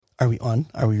we on?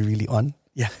 Are we really on?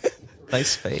 Yeah.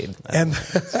 Nice fade. And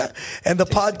and the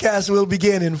podcast will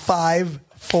begin in 5,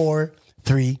 4,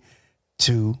 3,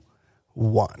 2,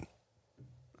 1.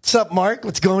 What's up, Mark?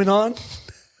 What's going on?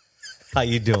 How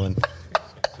you doing?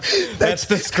 That's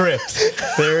the script.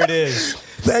 There it is.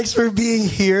 Thanks for being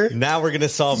here. Now we're going to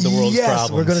solve the world's problems.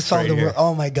 Yes, we're going to solve the world. here.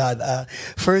 Oh my God!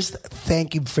 First,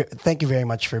 thank you very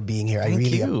much for being here. I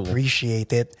really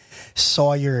appreciate it.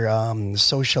 Saw your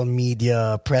social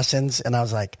media presence, and I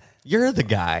was like, You're the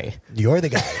guy. "You're the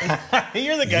guy.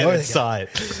 You're the guy that saw it.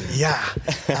 Yeah,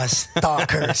 a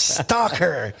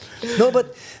stalker. No,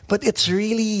 but it's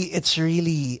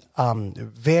really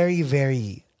very,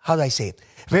 very. How do I say it?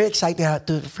 Very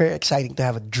exciting to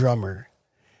have a drummer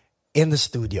in the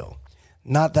studio.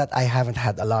 Not that I haven't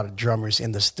had a lot of drummers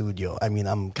in the studio. I mean,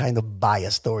 I'm kind of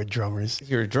biased toward drummers.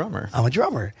 You're a drummer. I'm a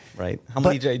drummer. Right. How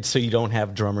many? So you don't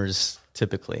have drummers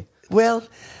typically? Well,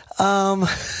 I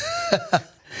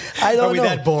don't know. Are we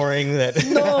that boring? No.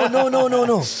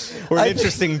 We're an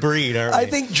interesting breed, aren't we? I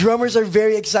think drummers are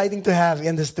very exciting to have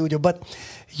in the studio. But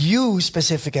you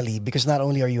specifically, because not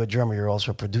only are you a drummer, you're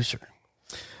also a producer.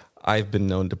 I've been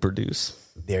known to produce.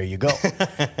 There you go.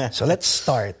 So let's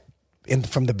start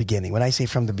from the beginning. When I say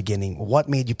from the beginning, what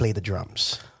made you play the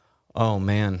drums? Oh,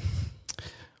 man.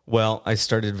 Well, I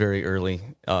started very early.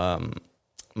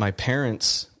 My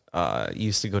parents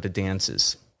used to go to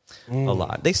dances a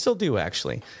lot. They still do,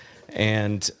 actually.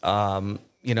 And,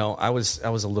 I was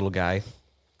a little guy.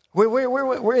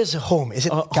 Where is home? Is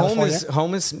it California?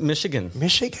 Home is Michigan.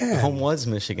 Michigan. Home was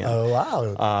Michigan. Oh,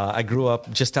 wow. I grew up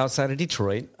just outside of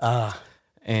Detroit.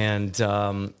 And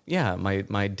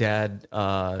my dad,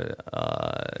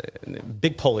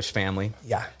 big Polish family.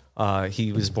 Yeah.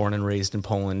 He was born and raised in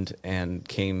Poland and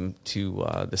came to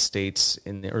the States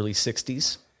in the early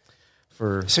 60s.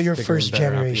 So you're first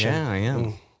generation. Yeah, I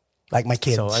am. Like my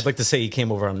kids. So I'd like to say he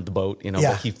came over on the boat,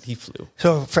 but he flew.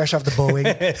 So fresh off the Boeing.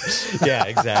 Yeah,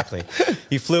 exactly.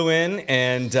 He flew in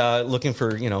and looking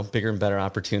for, bigger and better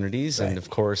opportunities. Right. And of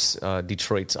course,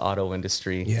 Detroit's auto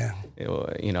industry,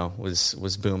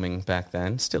 was booming back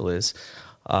then, still is.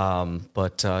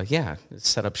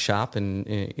 Set up shop in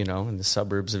the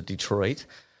suburbs of Detroit.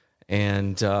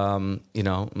 And,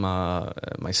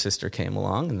 my sister came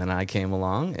along and then I came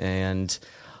along and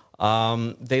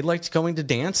they liked going to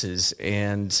dances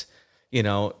and,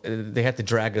 they had to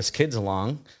drag us kids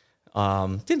along.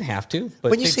 Didn't have to,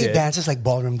 but when you say dances, like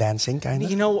ballroom dancing, kind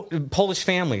of. Polish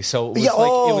family, so it was it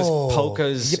was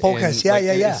polkas. Polkas, yeah.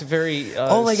 It's very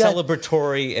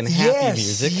celebratory and happy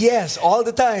music. Yes, all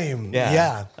the time.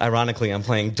 Yeah. Ironically, I'm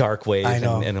playing dark wave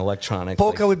and electronic.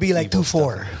 Polka would be like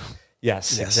 2/4.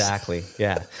 Yes, exactly.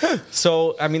 Yeah.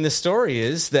 So, I mean, the story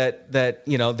is that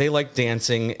they like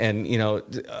dancing and,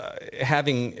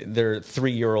 having their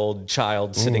 3-year-old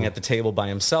child sitting at the table by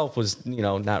himself was,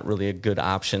 not really a good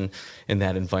option in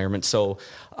that environment. So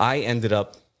I ended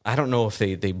up, I don't know if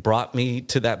they brought me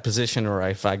to that position or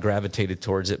if I gravitated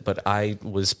towards it, but I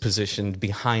was positioned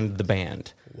behind the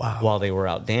band while they were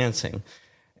out dancing.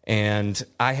 And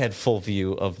I had full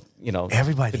view of,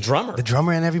 everybody, the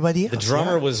drummer and everybody else. The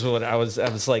drummer was what I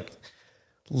was like,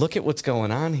 look at what's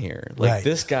going on here. Like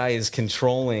this guy is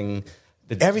controlling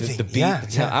everything, the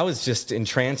beat. Yeah. I was just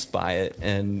entranced by it.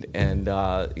 And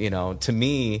to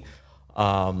me,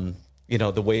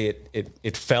 the way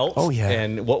it felt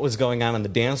and what was going on the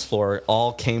dance floor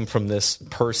all came from this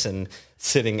person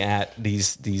sitting at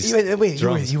these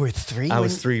drums. You were 3? I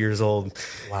was 3 years old.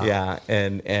 Wow. Yeah.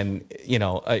 And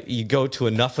you go to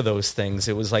enough of those things.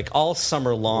 It was like all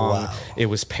summer long. Wow. It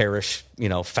was parish,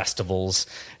 festivals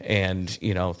and,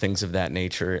 things of that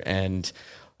nature. And,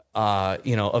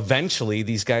 eventually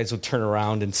these guys would turn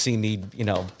around and see me,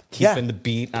 keeping the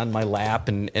beat on my lap.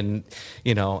 And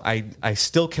I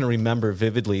still can remember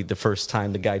vividly the first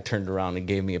time the guy turned around and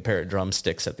gave me a pair of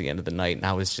drumsticks at the end of the night. And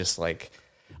I was just like,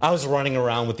 I was running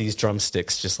around with these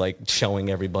drumsticks, just like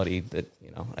showing everybody that,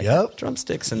 I got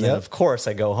drumsticks. And then of course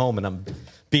I go home and I'm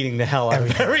beating the hell out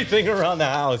of everything around the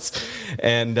house.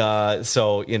 And,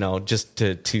 just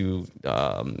to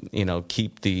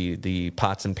keep the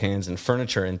pots and pans and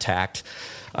furniture intact,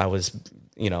 I was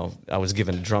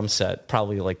given a drum set,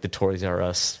 probably like the Toys R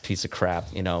Us piece of crap,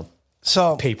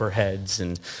 so paper heads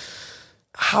and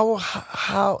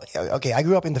okay. I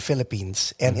grew up in the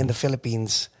Philippines and in the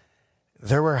Philippines,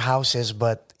 there were houses,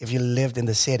 but if you lived in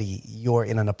the city, you're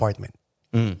in an apartment.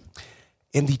 In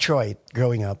Detroit,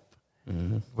 growing up,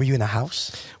 were you in a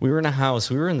house? We were in a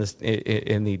house. We were in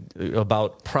the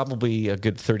about probably a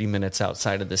good 30 minutes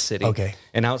outside of the city. Okay.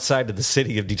 And outside of the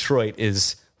city of Detroit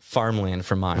is farmland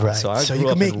for miles. Right. So I So grew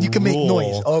up in you can make rural-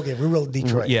 noise. Okay, rural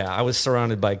Detroit. Yeah, I was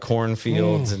surrounded by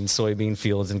cornfields and soybean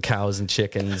fields and cows and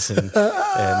chickens and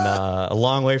a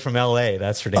long way from LA.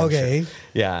 That's for damn Okay. sure.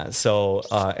 Yeah. So,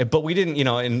 but we didn't,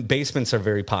 and basements are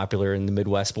very popular in the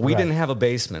Midwest, but we didn't have a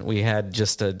basement. We had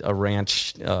just a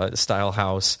ranch style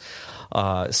house.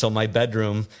 So my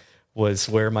bedroom was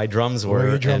where my drums were. Where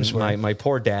your drums were. My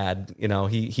poor dad,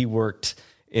 he worked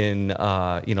in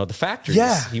the factories.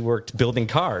 Yeah. He worked building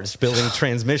cars, building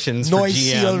transmissions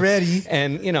Noisy for GM already.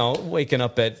 and waking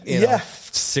up at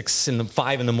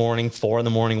 5 in the morning, 4 in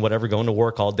the morning, whatever, going to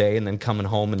work all day and then coming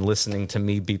home and listening to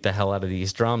me beat the hell out of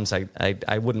these drums.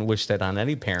 I wouldn't wish that on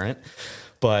any parent,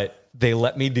 but they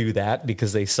let me do that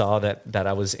because they saw that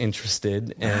I was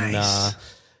interested. Nice. And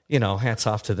hats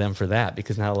off to them for that,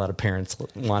 because not a lot of parents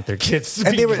want their kids to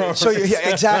And be they were drummers.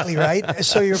 exactly right.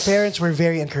 So your parents were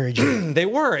very encouraging. They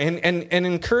were and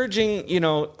encouraging.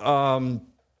 I'm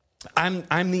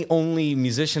the only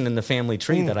musician in the family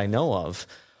tree that I know of.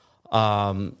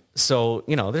 So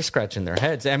they're scratching their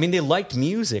heads. I mean, they liked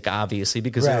music obviously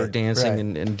because they were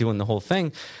dancing and doing the whole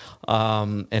thing.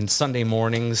 And Sunday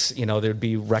mornings, there'd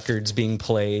be records being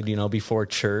played, before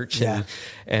church,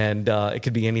 and it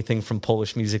could be anything from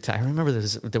Polish music to. I remember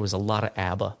there was a lot of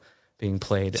ABBA being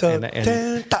played, So,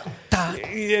 and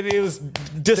it was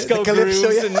disco the grooves,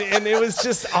 calypso, and it was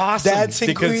just awesome. Dancing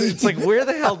because Queen. it's like,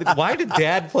 why did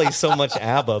Dad play so much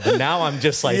ABBA? But now I'm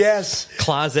just like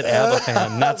closet ABBA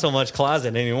fan, not so much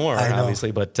closet anymore,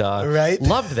 obviously, but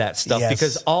loved that stuff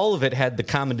because all of it had the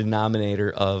common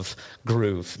denominator of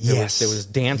groove. There was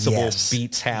danceable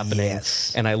beats happening,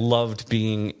 and I loved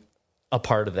being a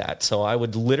part of that. So I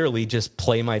would literally just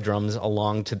play my drums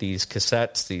along to these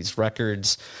cassettes, these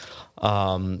records.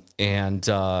 The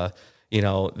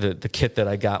kit that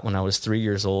I got when I was 3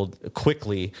 years old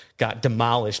quickly got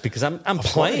demolished because I'm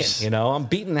playing, I'm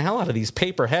beating the hell out of these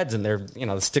paper heads, and they're,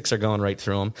 the sticks are going right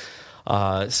through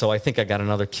them. So I think I got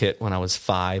another kit when I was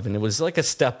 5, and it was like a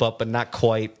step up, but not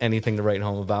quite anything to write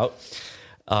home about.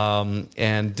 I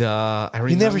remember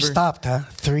You never stopped, huh?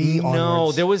 3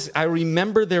 onwards. No, I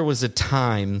remember there was a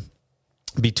time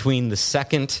between the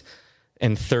second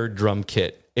and third drum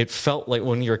kit. It felt like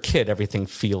when you're a kid, everything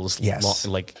feels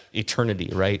like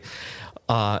eternity, right?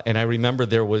 And I remember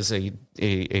there was a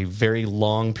very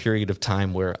long period of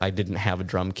time where I didn't have a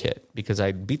drum kit because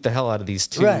I beat the hell out of these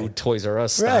 2 Toys R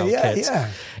Us style kits.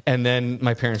 And then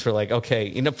my parents were like,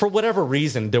 okay, for whatever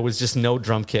reason, there was just no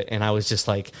drum kit. And I was just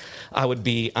like, I would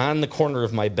be on the corner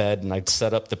of my bed and I'd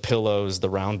set up the pillows, the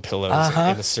round pillows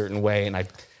in a certain way. And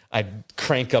I'd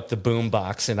crank up the boom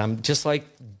box, and I'm just like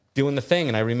doing the thing.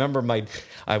 And I remember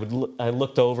I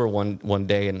looked over one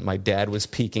day, and my dad was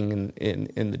peeking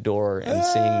in the door and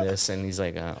seeing this, and he's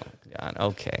like, oh God,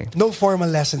 okay. No formal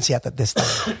lessons yet at this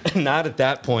time. Not at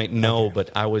that point, no,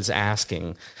 but I was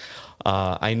asking.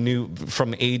 I knew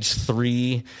from age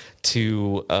 3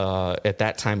 to at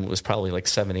that time it was probably like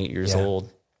 7, 8 years old.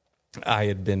 I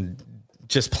had been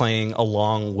just playing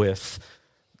along with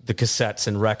the cassettes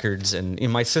and records, and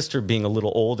my sister being a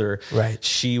little older,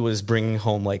 she was bringing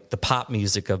home like the pop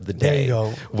music of the day. There you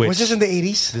go. Was this in the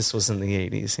 80s? This was in the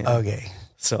 80s. Yeah. Okay.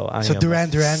 So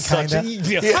Duran Duran kind of. How did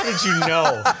you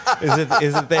know? Is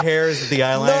it the hair? Is it the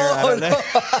eyeliner? I don't know.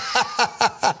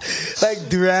 Like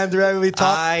Duran Duran, we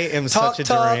talk. I am such a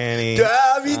Duranny.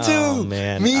 Me too. Oh,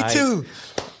 man. Me too.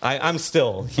 I'm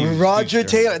still huge. Roger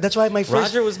Taylor. That's why my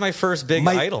first. Roger was my first big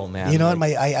idol, man.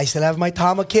 I still have my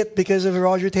Tama kit because of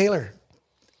Roger Taylor.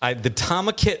 The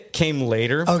Tama kit came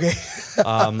later. Okay.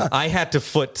 I had to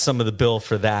foot some of the bill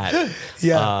for that.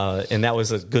 And that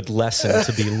was a good lesson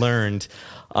to be learned.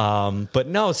 But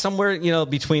no, somewhere,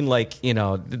 between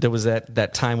there was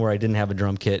that time where I didn't have a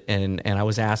drum kit, and I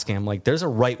was asking him, like, there's a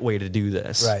right way to do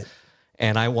this. Right.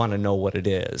 And I want to know what it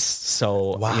is.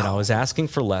 So, I was asking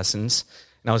for lessons,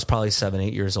 and I was probably 7,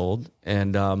 8 years old.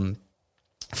 And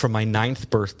for my 9th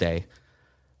birthday,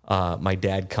 my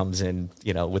dad comes in,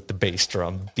 with the bass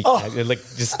drum.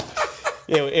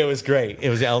 It was great.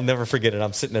 I'll never forget it.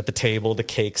 I'm sitting at the table, the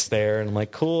cake's there, and I'm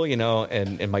like, cool,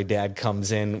 and my dad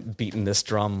comes in beating this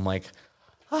drum. I'm like,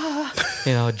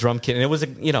 a drum kit. And it was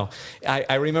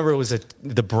I remember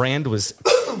the brand was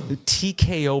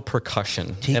TKO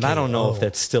Percussion. TKO. And I don't know if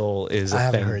that still is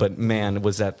a thing, but man,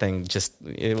 was that thing just,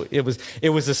 it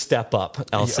was a step up.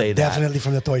 I'll say that. Definitely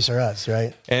from the Toys R Us,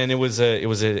 right? And it was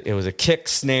a kick,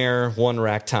 snare, 1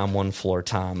 rack tom, 1 floor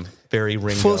tom, very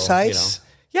Ringo. Full size?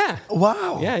 Yeah.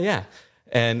 Wow. Yeah.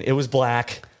 And it was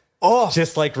black. Oh,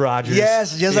 just like Rogers.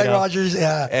 Yes, just like know? Rogers.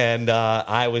 Yeah. And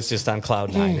I was just on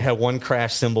cloud nine. Had one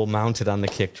crash cymbal mounted on the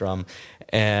kick drum,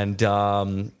 and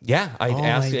I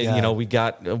asked. We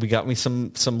got me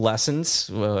some lessons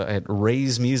at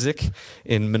Ray's Music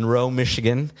in Monroe,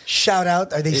 Michigan. Shout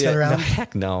out. Are they still around?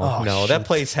 Heck no, Oh, no. shoot. That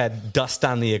place had dust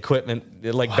on the equipment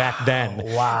like back then.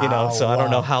 Wow. So I don't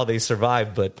know how they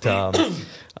survived, but.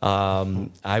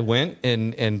 I went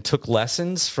and took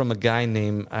lessons from a guy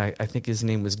named, I think his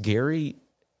name was Gary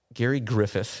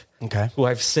Griffith, who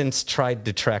I've since tried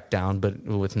to track down, but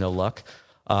with no luck,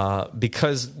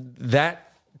 because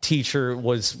that teacher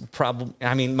was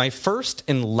probably, my first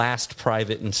and last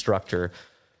private instructor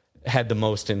had the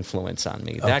most influence on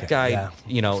me. That guy,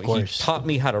 he taught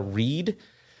me how to read.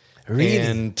 Really?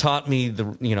 And taught me the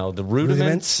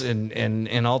rudiments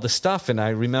and all the stuff. And I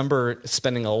remember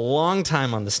spending a long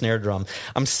time on the snare drum.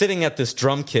 I'm sitting at this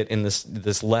drum kit in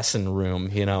this lesson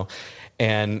room,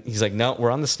 and he's like, no,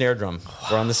 we're on the snare drum.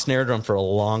 We're on the snare drum for a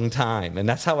long time. And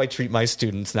that's how I treat my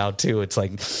students now too. It's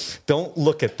like, don't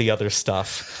look at the other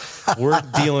stuff. We're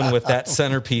dealing with that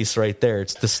centerpiece right there.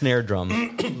 It's the snare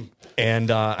drum.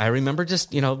 And I remember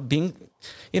just, being...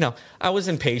 I was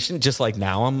impatient, just like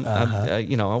now.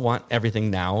 I want everything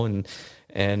now,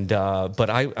 but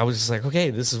I was just like,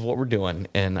 okay, this is what we're doing.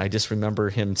 And I just remember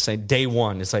him saying, day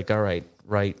one, it's like, all right,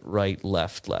 right,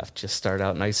 left. Just start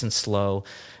out nice and slow,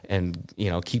 and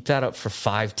keep that up for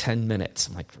 5-10 minutes.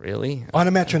 I'm like, really? On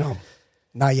a metronome?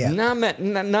 Not yet.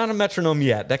 Not a metronome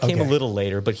yet. That came a little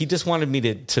later, but he just wanted me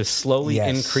to slowly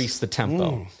increase the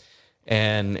tempo.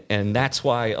 And that's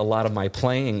why a lot of my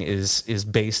playing is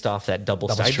based off that double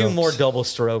strokes. I do more double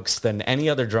strokes than any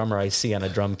other drummer I see on a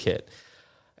drum kit.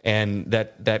 And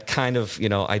that kind of,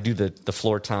 I do the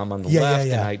floor tom on the left,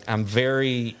 and I'm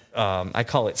very, I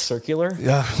call it circular,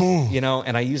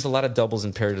 and I use a lot of doubles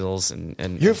and paradiddles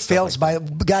and your fills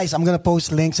guys, I'm going to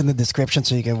post links in the description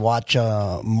so you can watch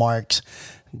Mark's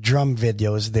drum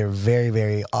videos. They're very,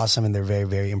 very awesome, and they're very,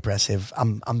 very impressive.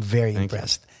 I'm very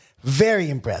impressed. Very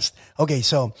impressed. Okay,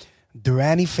 so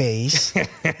Durani phase. This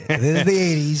is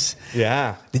the 80s.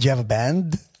 Yeah. Did you have a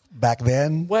band back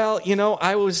then? Well,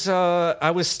 I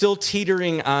was still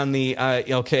teetering on the I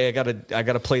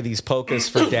gotta play these polkas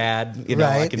for Dad.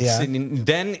 Right,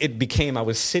 then it became I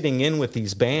was sitting in with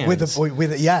these bands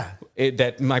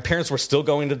that my parents were still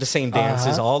going to the same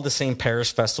dances. All the same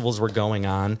parish festivals were going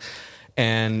on.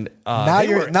 And now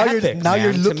you're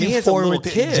looking forward to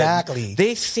kid, exactly.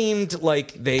 They seemed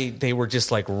like they were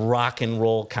just like rock and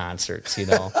roll concerts,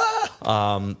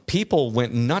 People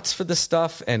went nuts for the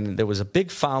stuff, and there was a big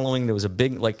following. There was a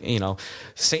big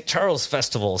St. Charles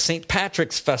Festival, St.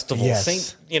 Patrick's Festival,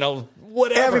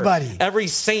 whatever. Every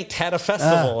saint had a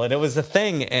festival, and it was a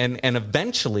thing. And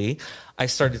eventually, I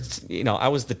started. I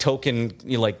was the token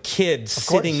kid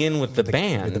sitting in with the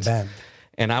band.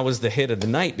 And I was the hit of the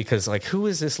night because, who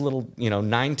is this little,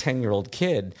 9-10-year-old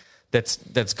kid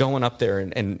that's going up there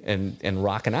and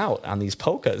rocking out on these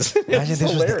polkas? Imagine this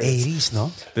was the 80s,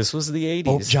 no? This was the 80s.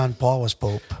 Pope John Paul was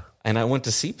Pope. And I went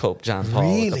to see Pope John Paul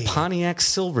at the Pontiac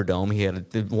Silverdome. He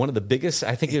had one of the biggest,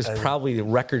 I think it was probably the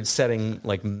record-setting,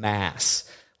 mass.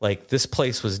 This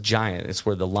place was giant. It's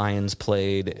where the Lions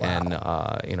played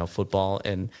and, football.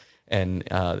 And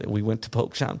we went to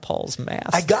Pope John Paul's mass.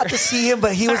 I got to see him,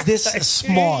 but he was this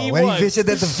small. He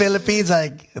visited the Philippines,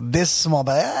 this small.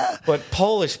 But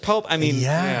Polish Pope,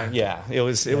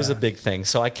 it was a big thing.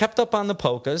 So I kept up on the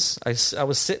polkas. I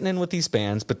was sitting in with these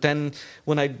bands, but then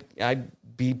when I'd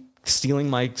be stealing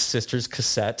my sister's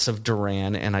cassettes of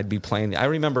Duran, and I'd be playing. I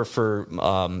remember for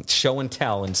show and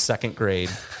tell in second grade,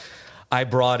 I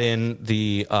brought in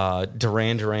the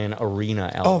Duran Duran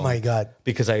Arena album. Oh, my God.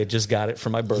 Because I had just got it for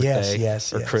my birthday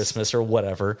or Christmas or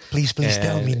whatever. Please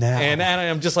tell me now. And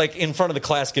I'm just in front of the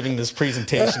class giving this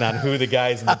presentation on who the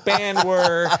guys in the band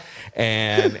were.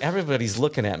 And everybody's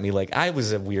looking at me like I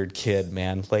was a weird kid,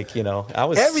 man. I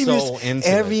was so into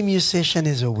it. Every musician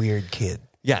is a weird kid.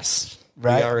 Yes.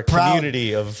 Right? We are a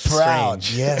community of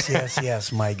strange.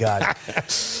 Yes, my God.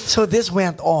 So this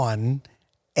went on.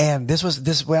 And this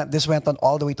went on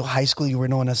all the way to high school. You were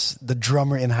known as the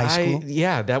drummer in high school.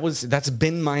 That's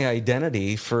been my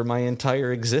identity for my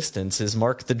entire existence is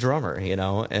Mark the drummer,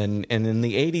 And in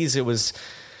the 80s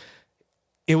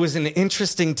it was an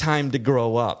interesting time to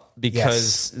grow up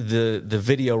because the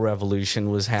video revolution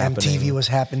was happening. MTV was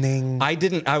happening. I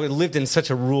lived in such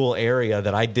a rural area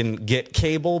that I didn't get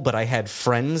cable, but I had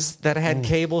friends that had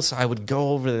cable, so I would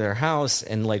go over to their house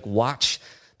and watch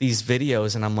these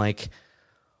videos, and I'm like,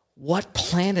 what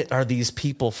planet are these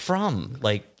people from?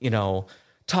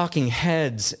 Talking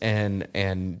Heads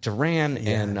and Duran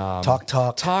and Talk.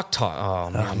 Oh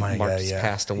man, my Mark God, yeah.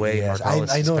 passed away. Yes. Mark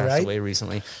Ellis I know, passed right? away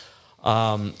recently.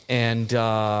 Flock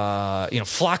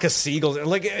of Seagulls,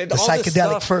 like The all psychedelic this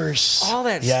stuff, first. all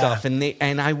that stuff,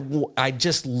 and I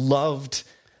just loved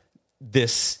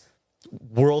this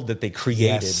world that they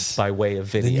created by way of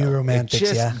video. The new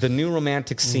romantics, the new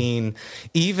romantic scene,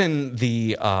 even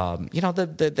the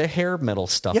the hair metal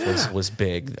stuff was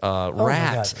big.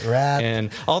 Rat, and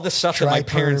all the stuff that my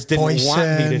parents didn't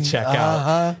want me to check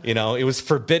out. It was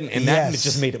forbidden, and that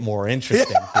just made it more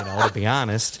interesting. To be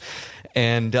honest.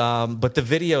 And but the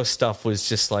video stuff was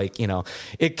just like,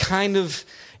 it kind of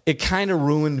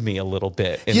ruined me a little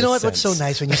bit. You know what? What's so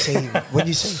nice when you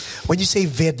say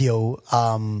video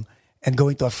and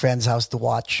going to a friend's house to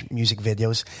watch music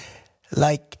videos,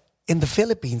 like in the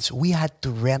Philippines, we had to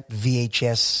rent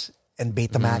VHS and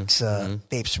Betamax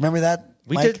tapes. Remember that?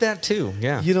 We did that too.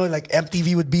 Yeah. Like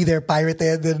MTV would be there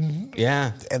pirated and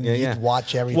you'd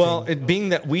watch everything. Well, it being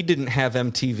that we didn't have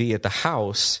MTV at the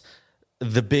house,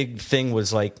 the big thing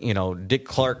was like, Dick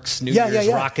Clark's New Year's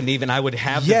Rockin' Eve, and I would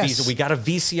have the VCR. We got a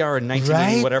VCR in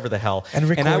 1980, whatever the hell.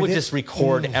 And I would just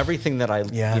record everything that I,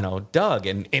 dug,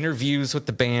 and interviews with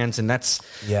the bands, and that's,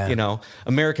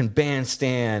 American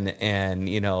Bandstand and,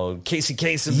 Casey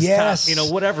Kasem's Top,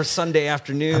 whatever Sunday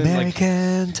afternoon.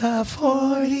 American Top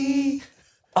 40.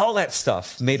 All that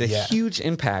stuff made a huge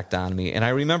impact on me. And I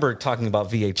remember talking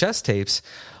about VHS tapes.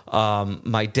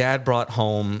 My dad brought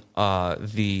home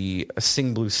the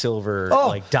Sing Blue Silver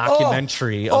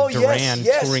documentary of Duran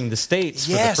touring the States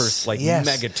for the first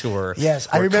mega tour. Yes,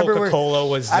 I remember Coca-Cola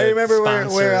was the I remember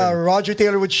sponsor. where Roger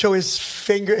Taylor would show his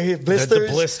finger, his blisters.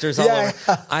 The blisters all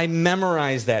over. I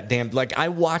memorized that I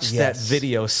watched that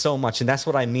video so much, and that's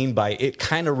what I mean by it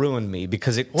kind of ruined me,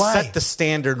 because it set the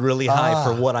standard really high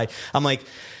for what I'm like,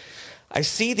 I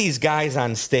see these guys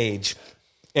on stage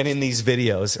and in these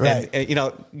videos,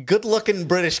 and good-looking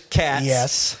British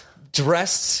cats,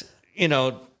 dressed,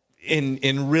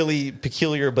 in really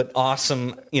peculiar but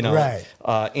awesome,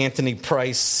 Anthony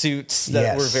Price suits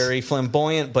that were very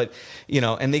flamboyant, but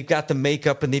and they've got the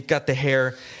makeup and they've got the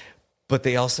hair, but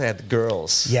they also had the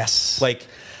girls,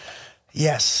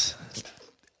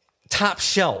 top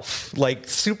shelf, like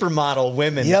supermodel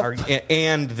women are,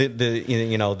 and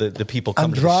the people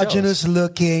come androgynous to the shows.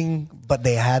 Looking, but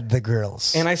they had the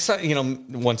girls. And I saw,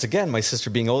 once again, my sister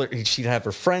being older, she'd have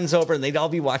her friends over and they'd all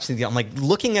be watching I'm like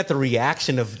looking at the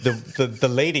reaction of the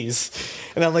ladies,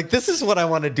 and I'm like, this is what I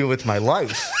want to do with my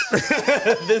life.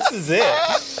 This is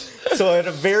it. So at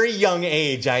a very young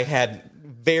age, I had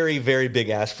very, very big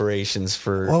aspirations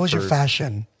for. What was your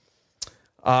fashion?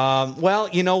 Well,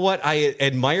 you know what? I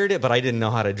admired it, but I didn't know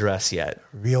how to dress yet.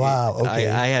 Wow. Okay.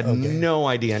 I had no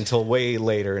idea until way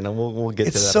later, and we'll get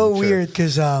to that. It's so weird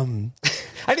because I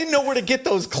didn't know where to get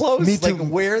those clothes. Me too.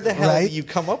 Like, where the hell do you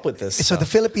come up with this? So stuff? the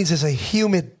Philippines is a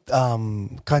humid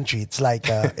country. It's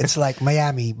like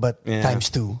Miami, but times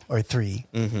 2 or 3.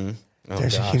 Mm-hmm.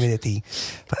 There's a humidity,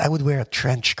 but I would wear a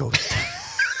trench coat.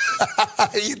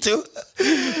 You too?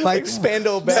 Like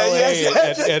Spandau Ballet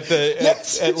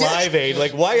at Live Aid.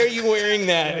 Like, why are you wearing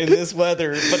that in this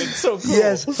weather? But it's so cool.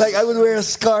 Yes, like I would wear a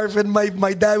scarf, and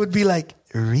my dad would be like,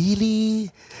 really?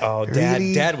 Oh,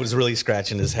 Dad was really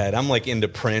scratching his head. I'm like into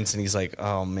Prince, and he's like,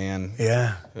 oh man,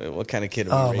 what kind of kid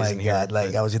are we raising here? Oh my God!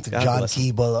 Like, I was into John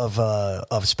Keeble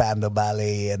of Spandau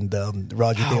Ballet and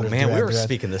Roger Taylor. Oh man, we were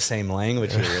speaking the same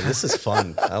language here. This is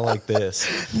fun. I like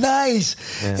this. Nice.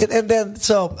 Yeah. And then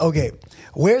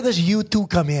where does U2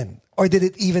 come in? Or did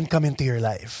it even come into your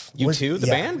life? U2, the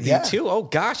band? Yeah. U2? Oh,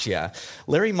 gosh, yeah.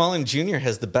 Larry Mullen Jr.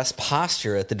 has the best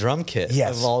posture at the drum kit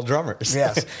of all drummers.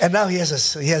 Yes. And now he has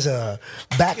a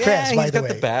back press, by the way. He's got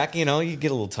the back. You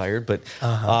get a little tired, but... Is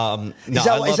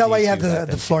that why you have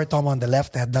the floor tom on the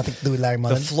left? That had nothing to do with Larry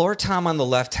Mullen? The floor tom on the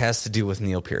left has to do with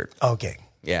Neil Peart. Okay.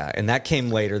 Yeah, and that came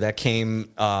later. That came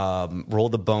Roll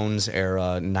the Bones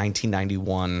era,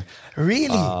 1991.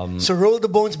 Really? So Roll the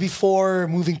Bones before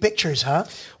Moving Pictures, huh?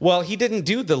 Well, he didn't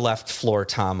do the left floor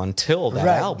tom until that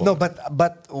album. No,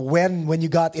 but when you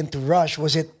got into Rush,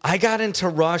 was it? I got into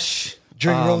Rush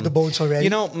during Roll the Bones already.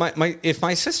 If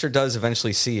my sister does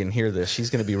eventually see and hear this, she's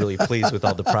going to be really pleased with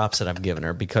all the props that I've given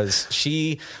her, because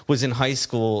she was in high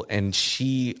school and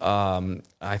she,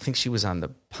 I think she was on the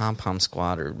Pom Pom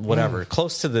Squad or whatever,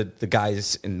 close to the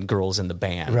guys and girls in the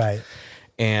band. Right.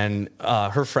 And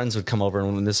her friends would come over,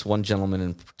 and when this one gentleman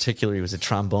in particular, he was a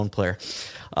trombone player.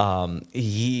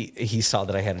 He saw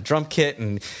that I had a drum kit,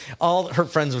 and all her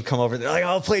friends would come over. They're like,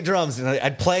 "I'll play drums," and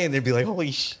I'd play, and they'd be like,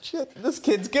 "Holy shit, this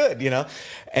kid's good,"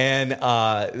 And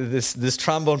this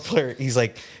trombone player, he's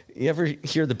like, you ever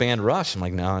hear the band Rush? I'm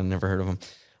like, no, I've never heard of them.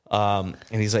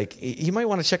 And he's like, you might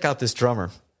want to check out this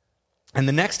drummer. And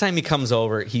the next time he comes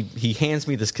over, he hands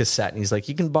me this cassette, and he's like,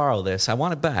 you can borrow this. I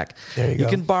want it back. There you go.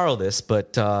 can borrow this,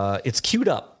 but it's queued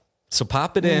up. So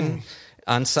pop it in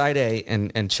on side A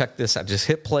and check this out. Just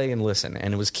hit play and listen.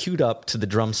 And it was queued up to the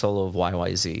drum solo of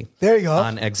YYZ. There you go.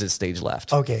 On Exit Stage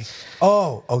Left. Okay.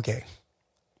 Oh, okay.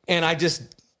 And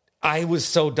I was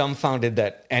so dumbfounded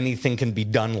that anything can be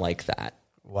done like that.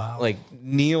 Wow. Like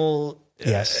Neil...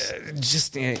 Yes.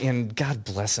 And God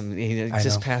bless him. He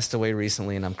just passed away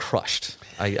recently, and I'm crushed.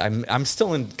 I'm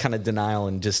still in kind of denial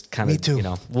and just kind of, Me too. you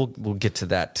know, we'll get to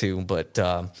that too. But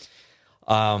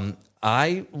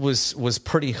I was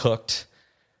pretty hooked,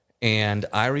 and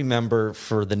I remember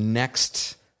for the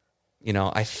next, you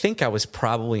know, I think I was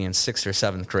probably in 6th or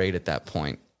 7th grade at that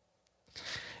point,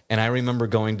 and I remember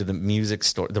going to the music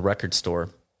store, the record store,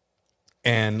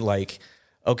 and like,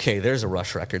 okay, there's a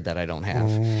Rush record that I don't have.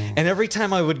 And every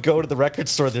time I would go to the record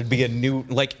store, there'd be a new,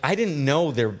 like, I didn't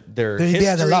know their history. They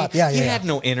had a lot. Yeah, you had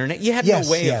no internet. You had no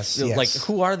way of, like, yes.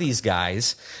 who are these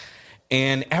guys?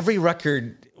 And every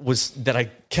record that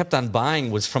I kept on buying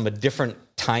was from a different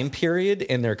time period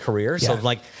in their career. So,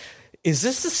 like, is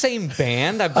this the same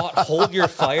band? I bought Hold Your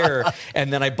Fire,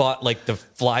 and then I bought, like, the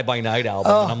Fly By Night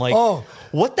album. And I'm like,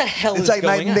 what the hell is like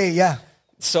going night and on? day, yeah.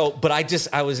 So, but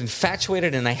I was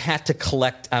infatuated, and I had to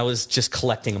collect. I was just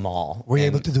collecting them all. Were you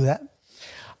able to do that?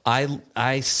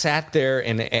 I sat there,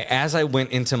 and as I went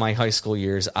into my high school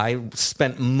years, I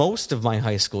spent most of my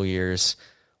high school years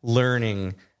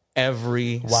learning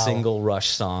every single Rush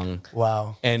song.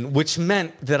 Wow. And which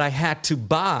meant that I had to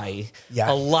buy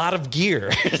a lot of gear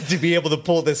to be able to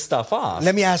pull this stuff off.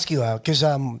 Let me ask you, because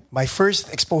my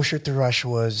first exposure to Rush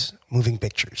was moving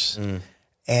pictures.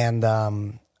 And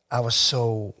I was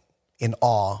so in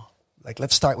awe. Like,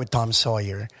 let's start with Tom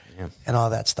Sawyer and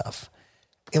all that stuff.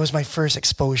 It was my first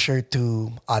exposure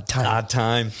to Odd Time. Odd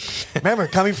Time. Remember,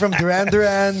 coming from Duran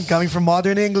Duran, coming from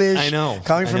Modern English. I know.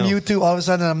 Coming from U2, all of a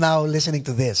sudden I'm now listening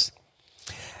to this.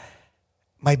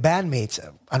 My bandmates,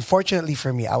 unfortunately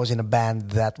for me, I was in a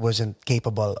band that wasn't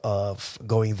capable of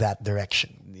going that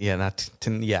direction. Yeah,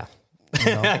 you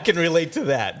know? I can relate to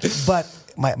that. But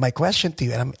my question to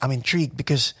you, and I'm intrigued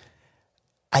because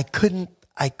I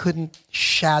couldn't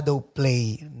shadow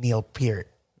play Neil Peart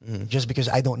just because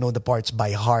I don't know the parts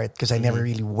by heart because I never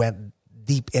really went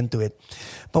deep into it.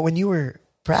 But when you were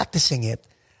practicing it,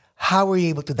 how were you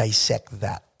able to dissect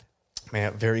that?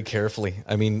 Man, very carefully.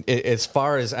 I mean, as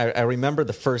far as I remember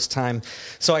the first time,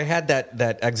 so I had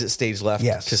that Exit Stage Left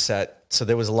cassette. So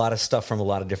there was a lot of stuff from a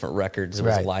lot of different records. It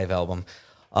was a live album.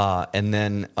 And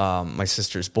then my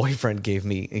sister's boyfriend gave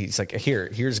me, he's like,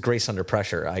 here's Grace Under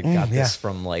Pressure. I got this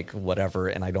from like whatever,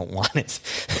 and I don't want it.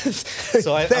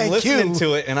 So I'm listening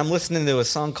to it, and I'm listening to a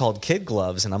song called Kid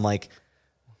Gloves, and I'm like,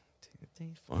 2,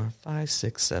 3, 4, 5,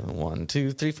 6, 7, 1,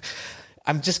 2, 3.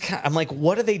 I'm like,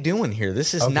 what are they doing here?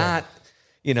 This is not,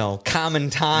 common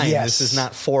time. This is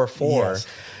not 4/4. Yes.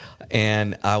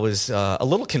 And I was a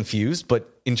little confused, but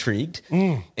intrigued.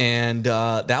 And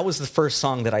that was the first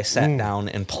song that I sat down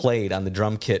and played on the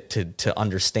drum kit to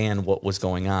understand what was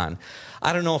going on.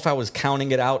 I don't know if I was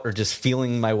counting it out or just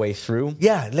feeling my way through.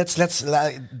 Yeah,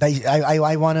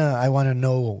 I wanna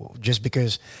know, just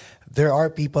because there are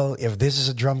people, if this is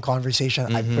a drum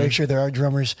conversation, I'm pretty sure there are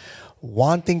drummers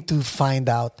wanting to find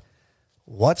out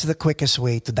what's the quickest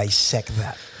way to dissect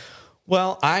that.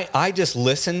 Well, I just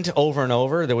listened over and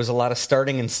over. There was a lot of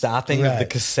starting and stopping of the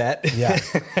cassette. Yeah,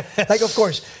 like, of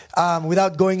course,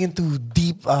 without going into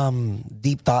deep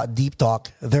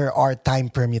talk, there are time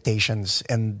permutations,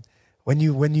 and when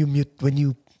you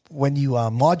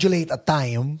modulate a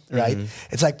time, right?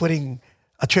 It's like putting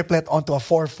a triplet onto a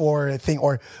 4/4 thing,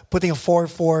 or putting a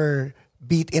 4/4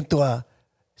 beat into a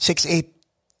 6/8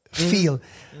 feel.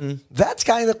 That's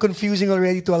kind of confusing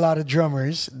already to a lot of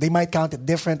drummers. They might count it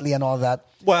differently and all that.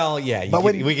 Well, yeah,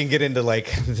 we can get into like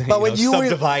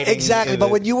subdividing. Exactly,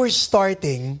 but when you were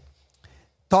starting,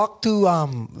 talk to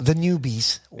the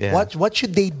newbies. Yeah. What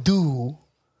should they do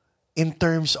in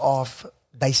terms of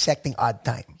dissecting Odd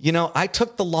Time? I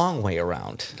took the long way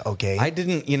around. Okay. I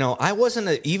didn't, I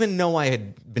wasn't, even though I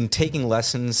had been taking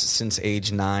lessons since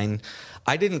age 9,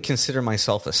 I didn't consider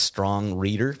myself a strong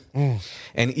reader.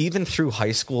 And even through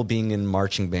high school, being in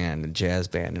marching band and jazz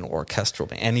band and orchestral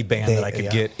band, any band that I could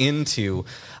get into,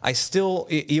 I still,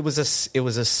 it was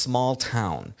a small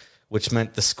town, which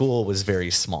meant the school was very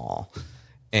small.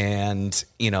 And,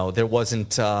 there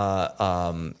wasn't,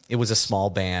 it was a small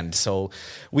band, so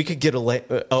we could get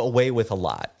away with a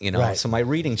lot, Right. So my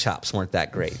reading chops weren't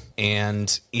that great.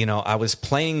 And, I was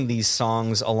playing these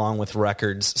songs along with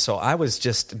records, so I was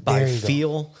just by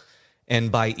feel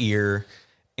and by ear.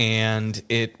 And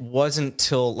it wasn't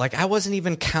till, I wasn't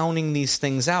even counting these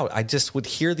things out. I just would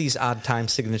hear these odd time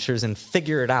signatures and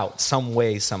figure it out some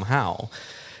way, somehow.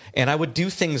 And I would do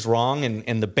things wrong,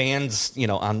 and the band's,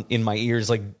 in my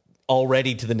ears,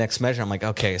 already to the next measure. I'm like,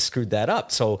 okay, I screwed that up.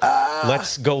 So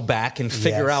let's go back and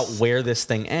figure out where this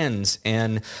thing ends.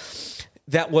 And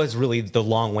that was really the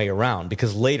long way around,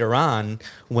 because later on,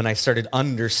 when I started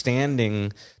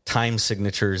understanding time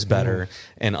signatures better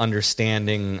and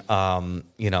understanding,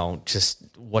 just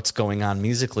what's going on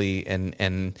musically,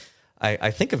 and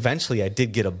I think eventually I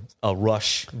did get a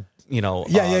Rush.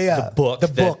 The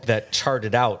book that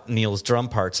charted out Neil's drum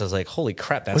parts. I was like, holy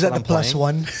crap, that's was what that I'm the plus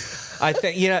playing. one? I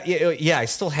think, I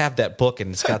still have that book,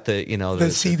 and it's got the,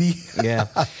 the CD. Yeah.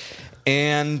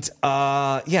 And,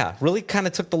 really kind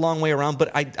of took the long way around,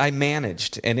 but I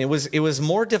managed, and it was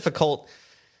more difficult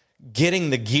getting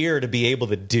the gear to be able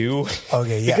to do.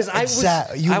 Okay, yeah.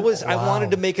 Because I wanted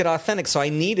to make it authentic, so I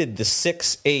needed the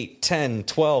 6, 8, 10,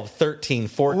 12, 13,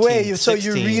 14, Wait, 16. so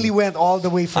you really went all the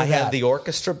way for that? I had the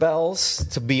orchestra bells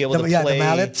to be able to play. The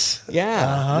mallets?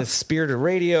 Yeah, the Spirited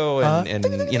Radio, and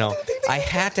I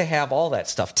had to have all that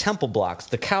stuff. Temple blocks,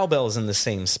 the cowbells in the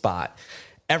same spot.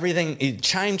 Everything,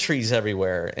 chime trees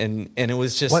everywhere, and it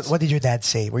was just... What did your dad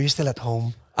say? Were you still at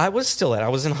home? I was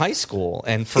in high school,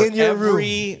 and for in your room.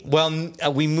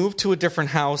 We moved to a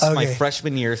different house my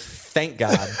freshman year, thank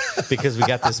God, because we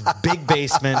got this big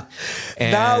basement.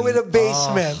 And, now with a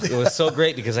basement. It was so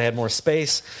great because I had more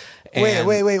space. Wait.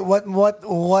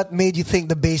 What made you think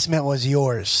the basement was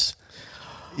yours?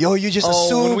 You just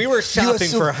assumed... when we were shopping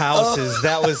for houses,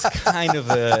 that was kind of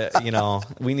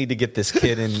we need to get this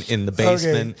kid in the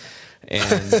basement. Okay.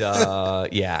 And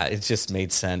it just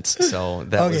made sense. So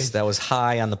that was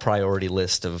high on the priority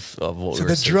list of what we were. So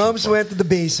the drums went to the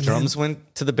basement. Drums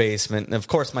went to the basement, and of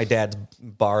course, my dad's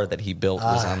bar that he built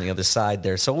was on the other side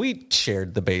there. So we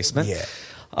shared the basement. Yeah.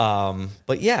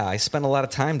 But yeah, I spent a lot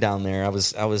of time down there. I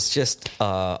was just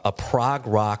a prog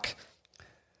rock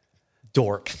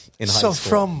dork in high school.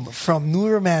 So from New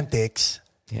Romantics,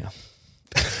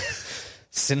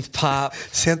 synth pop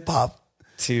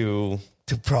to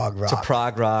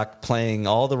prog rock, playing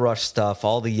all the Rush stuff,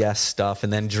 all the Yes stuff,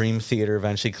 and then Dream Theater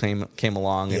eventually came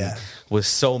along and was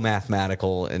so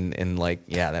mathematical and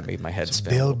that made my head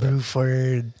spin. Bill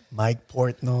Bruford, Mike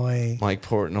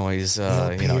Portnoy's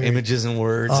Images and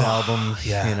Words album.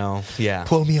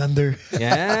 Pull Me Under.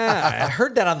 Yeah, I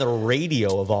heard that on the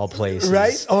radio of all places.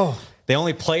 Right? Oh. They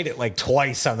only played it like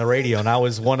twice on the radio, and I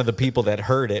was one of the people that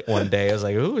heard it one day. I was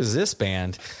like, who is this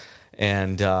band?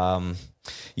 And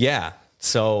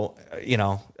so,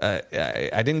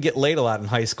 I didn't get laid a lot in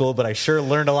high school, but I sure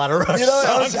learned a lot of Rush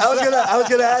songs. I was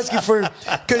gonna ask you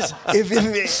because if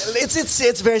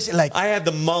it's very like I had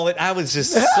the mullet. I was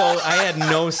just I had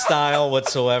no style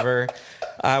whatsoever.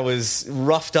 I was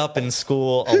roughed up in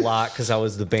school a lot because I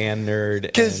was the band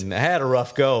nerd, and I had a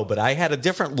rough go, but I had a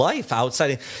different life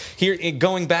outside. Here,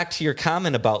 going back to your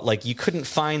comment about you couldn't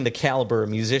find the caliber of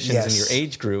musicians in your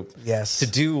age group to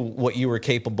do what you were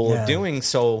capable of doing.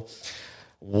 So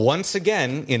once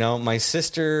again, my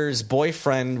sister's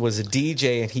boyfriend was a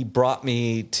DJ, and he brought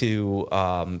me to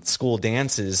school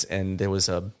dances, and there was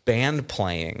a band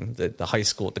playing, the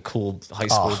cool high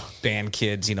school band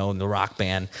kids, in the rock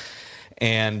band.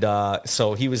 And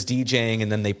so he was DJing,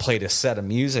 and then they played a set of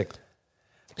music.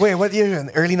 Wait, what year? In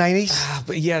the early 90s?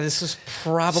 But yeah, this was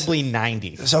probably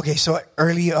 90s. Okay, so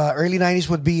early 90s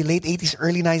would be late 80s,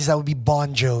 early 90s, that would be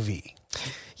Bon Jovi.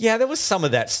 Yeah, there was some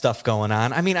of that stuff going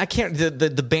on. I mean, I can't... The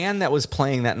band that was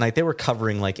playing that night, they were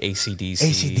covering AC/DC.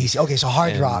 AC/DC. Okay, so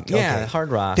hard rock. Yeah, okay. hard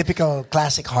rock. Typical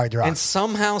classic hard rock. And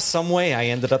somehow, some way, I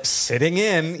ended up sitting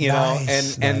in,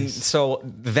 and so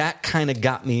that kind of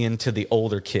got me into the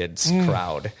older kids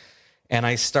crowd. And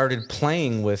I started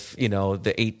playing with,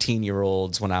 the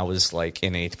 18-year-olds when I was in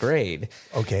 8th grade.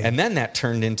 Okay. And then that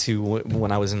turned into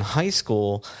when I was in high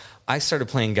school, I started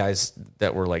playing guys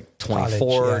that were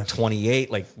 24, college,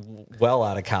 28, well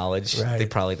out of college. Right. They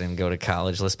probably didn't go to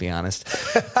college, let's be honest.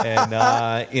 And,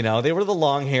 they were the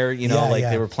long hair,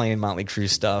 they were playing Motley Crue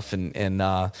stuff. And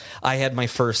I had my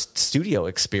first studio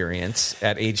experience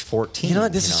at age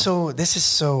 14. This is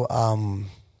so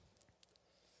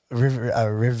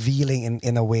revealing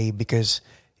in a way, because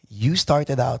you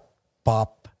started out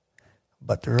pop,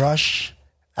 but Rush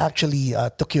actually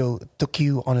took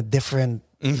you on a different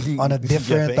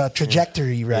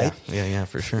trajectory, right? Yeah,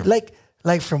 for sure.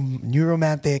 like from New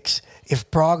Romantics, if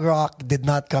prog rock did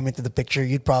not come into the picture,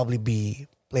 you'd probably be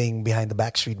playing behind the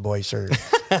Backstreet Boys or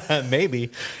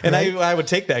maybe. And right? I would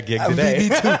take that gig today.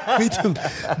 Me too.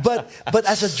 But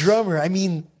as a drummer, I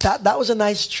mean, that was a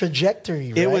nice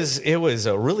trajectory, right? It was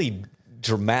a really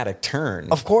dramatic turn.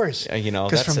 Of course. You know,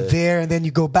 because from there and then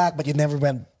you go back, but you never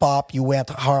went pop, you went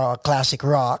classic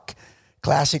rock.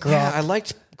 Yeah, I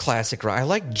liked classic rock. I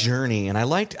liked Journey, and I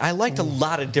liked a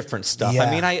lot of different stuff. Yeah.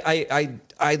 I mean,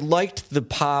 I liked the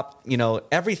pop, you know,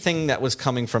 everything that was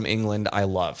coming from England I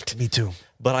loved. Me too.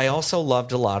 But I also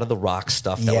loved a lot of the rock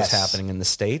stuff that was happening in the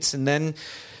States. And then,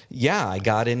 yeah, I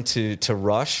got into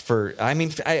Rush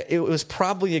it was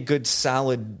probably a good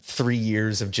solid 3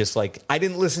 years of just like, I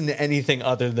didn't listen to anything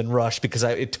other than Rush because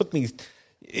it took me...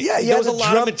 Yeah, there was a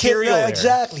lot of material there.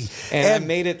 Exactly. And I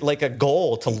made it like a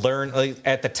goal to learn. Like,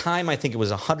 at the time, I think it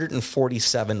was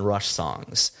 147 Rush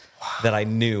songs that I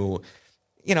knew.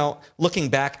 You know, looking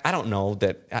back, I don't know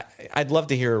that I'd love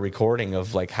to hear a recording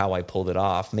of like how I pulled it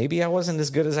off. Maybe I wasn't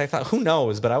as good as I thought. Who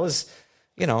knows? But I was,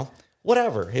 you know,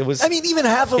 whatever. It was. I mean, even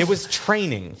half of it was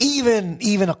training.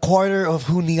 Even a quarter of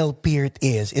who Neil Peart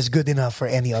is good enough for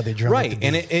any other drummer. Right,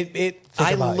 and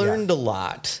I learned a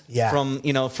lot from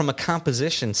a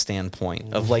composition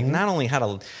standpoint of like not only how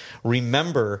to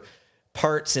remember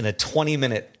parts in a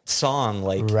 20-minute song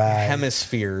like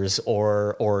Hemispheres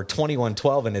or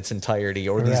 2112 in its entirety,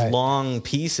 or these long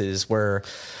pieces where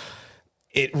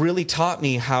it really taught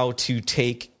me how to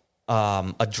take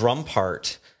a drum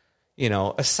part, you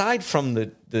know, aside from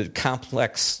the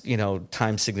complex, you know,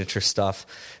 time signature stuff,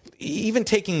 even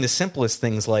taking the simplest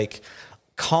things like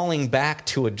calling back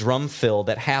to a drum fill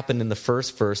that happened in the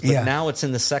first verse, but now it's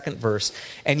in the second verse,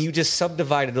 and you just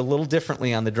subdivide it a little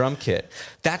differently on the drum kit.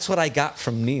 That's what I got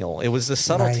from Neil. It was the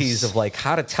subtleties of like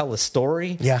how to tell a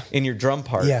story in your drum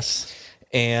part. Yes.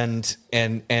 And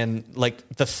like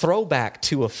the throwback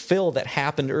to a fill that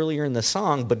happened earlier in the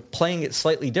song, but playing it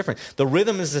slightly different. The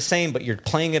rhythm is the same, but you're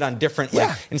playing it on different.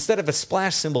 Like, instead of a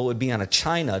splash cymbal, it would be on a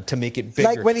china to make it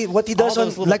bigger. Like what he does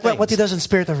on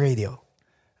Spirit of Radio.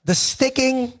 The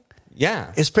sticking,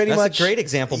 is pretty much a great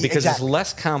example because it's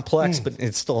less complex, but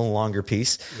it's still a longer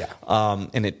piece. Yeah,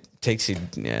 and it takes you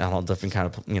all different kind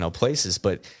of places.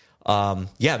 But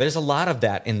there's a lot of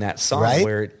that in that song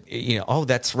where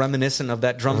that's reminiscent of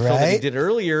that drum fill that he did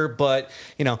earlier, but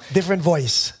different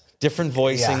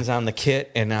voicings on the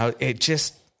kit, and now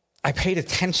I paid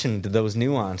attention to those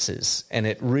nuances, and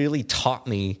it really taught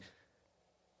me.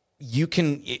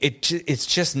 It's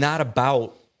just not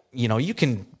about. You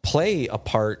can play a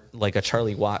part like a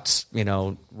Charlie Watts,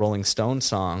 Rolling Stone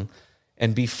song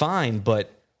and be fine, but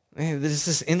there's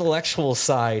this intellectual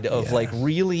side of like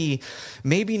really,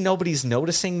 maybe nobody's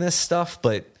noticing this stuff,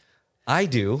 but I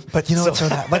do. But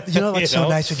what's so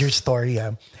nice with your story?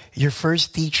 Your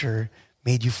first teacher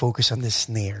made you focus on the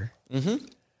snare. Mm-hmm.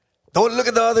 Don't look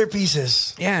at the other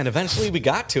pieces. Yeah, and eventually we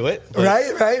got to it. But,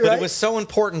 right. But it was so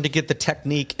important to get the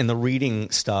technique and the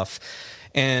reading stuff.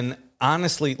 And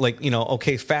honestly,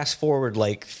 fast forward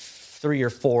like 3 or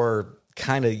 4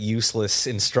 kind of useless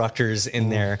instructors in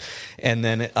there. And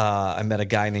then I met a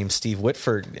guy named Steve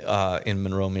Whitford in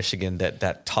Monroe, Michigan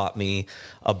that taught me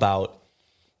about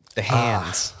the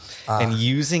hands and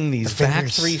using these back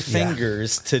 3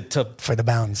 fingers to for the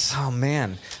bounce. Oh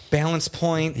man, balance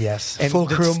point. Yes, and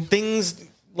fulcrum. Things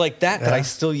like that I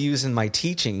still use in my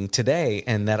teaching today,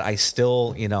 and that I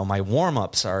still, my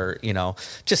warm-ups are,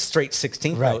 just straight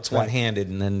 16th notes, one-handed,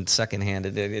 and then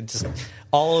second-handed. It just,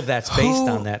 all of that's based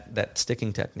on that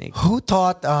sticking technique. Who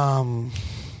taught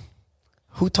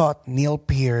Neil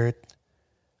Peart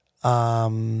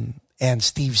and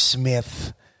Steve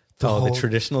Smith the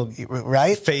traditional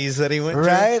phase that he went through?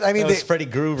 Right? I mean, that was Freddie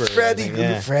Gruber.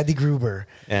 Freddie Gruber.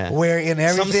 Yeah. Where in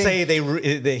everything... Some say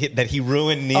that he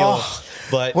ruined Neil.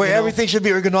 But where everything should be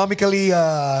ergonomically...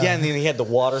 and then he had the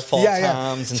waterfall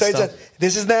toms and stuff.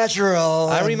 This is natural.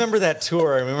 I remember that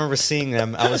tour. I remember seeing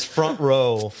them. I was front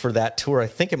row for that tour. I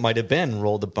think it might have been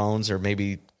Roll the Bones or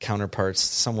maybe Counterparts,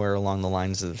 somewhere along the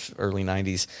lines of early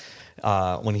 90s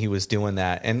when he was doing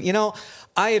that. And,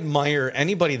 I admire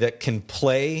anybody that can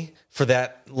play for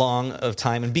that long of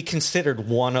time and be considered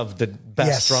one of the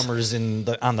best drummers on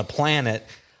the planet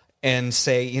and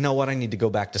say, you know what, I need to go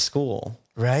back to school.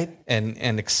 Right.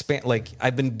 And expand. Like,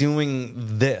 I've been doing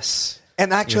this.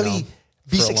 And actually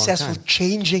be successful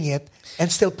changing it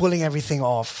and still pulling everything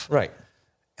off. Right.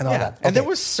 And all that. Okay. And there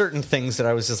was certain things that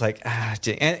I was just like,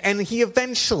 and he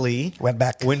eventually went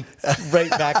right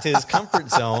back to his comfort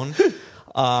zone.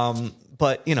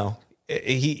 But,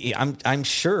 I'm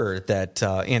sure that,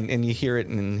 and you hear it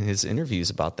in his interviews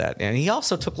about that. And he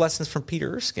also took lessons from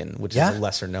Peter Erskine, which is a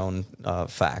lesser known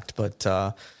fact. But,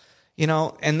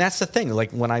 and that's the thing.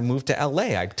 Like when I moved to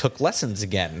LA, I took lessons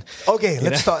again. Okay,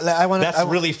 let's talk. That's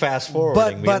really fast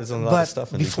forwarding. But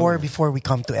before we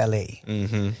come to LA,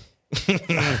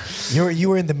 you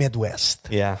were in the Midwest.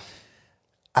 Yeah.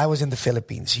 I was in the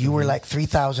Philippines. You were like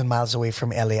 3,000 miles away from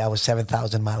LA. I was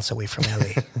 7,000 miles away from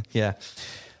LA. Yeah.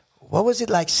 What was it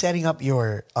like setting up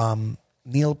your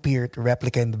Neil Peart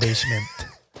replica in the basement?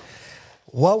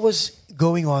 What was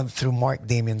going on through Mark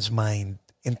Damian's mind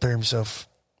in terms of,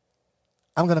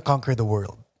 I'm going to conquer the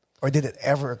world? Or did it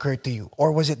ever occur to you?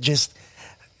 Or was it just,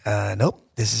 nope,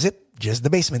 this is it, just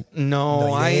the basement?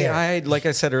 No, I like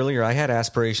I said earlier, I had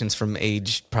aspirations from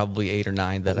age probably 8 or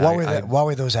 9. What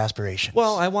were those aspirations?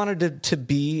 Well, I wanted to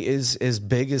be as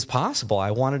big as possible.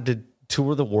 I wanted to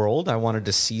tour the world. I wanted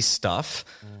to see stuff.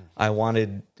 I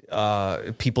wanted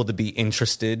people to be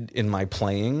interested in my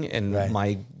playing and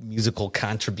my musical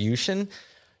contribution.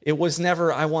 It was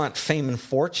never, I want fame and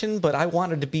fortune, but I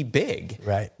wanted to be big.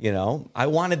 Right. I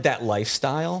wanted that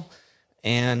lifestyle.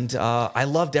 And I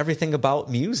loved everything about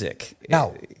music.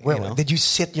 Now, did you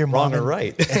sit your mom... Wrong or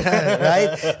right.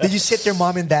 right? Did you sit your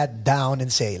mom and dad down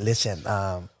and say, listen...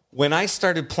 when I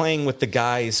started playing with the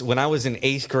guys, when I was in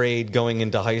 8th grade going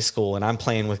into high school, and I'm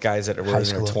playing with guys that were in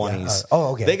their 20s,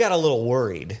 okay. They got a little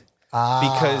worried.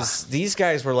 Because these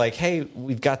guys were like, hey,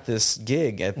 we've got this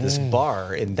gig at this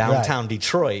bar in downtown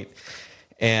Detroit.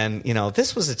 And,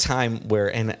 this was a time where,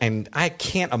 and I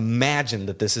can't imagine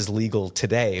that this is legal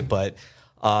today, but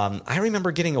I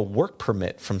remember getting a work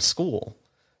permit from school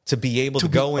to be able to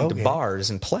go into bars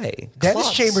and play. Dennis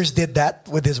clubs. Chambers did that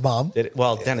with his mom.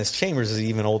 Dennis Chambers is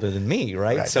even older than me,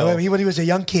 right? So when he was a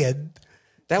young kid.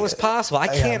 That was possible.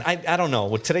 I don't know.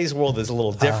 Well, today's world is a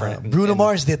little different. Bruno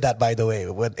Mars did that, by the way,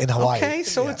 in Hawaii. Okay,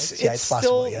 so it's still,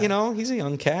 possible, he's a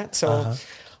young cat, so...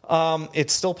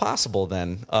 it's still possible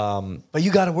then. But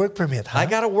you got a work permit, huh? I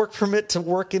got a work permit to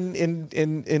work in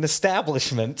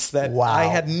establishments that I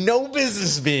had no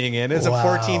business being in as a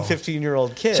 14,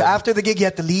 15-year-old kid. So after the gig, you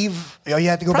had to leave? Or you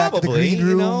had to go back to the green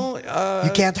room?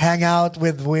 You can't hang out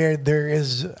with where there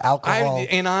is alcohol?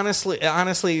 And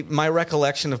honestly, my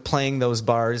recollection of playing those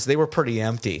bars, they were pretty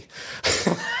empty.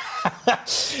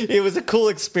 It was a cool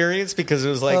experience because it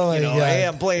was like, hey,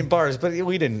 I'm playing bars, but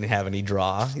we didn't have any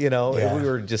draw, we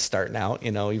were just starting out,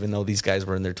 even though these guys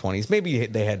were in their 20s. Maybe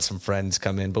they had some friends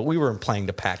come in, but we weren't playing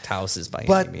to packed houses by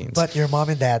any means. But your mom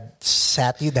and dad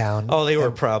sat you down. Oh, they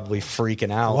were probably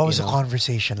freaking out. What was the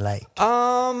conversation like?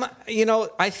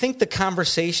 I think the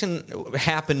conversation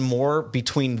happened more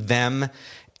between them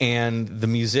and the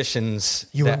musicians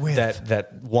that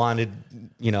wanted,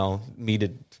 me to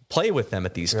play with them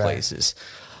at these places.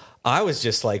 I was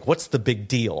just like, what's the big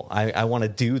deal? I want to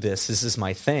do this. This is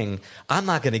my thing. I'm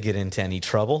not going to get into any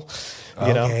trouble.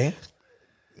 You know?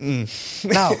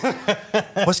 Now,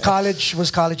 was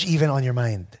college even on your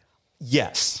mind?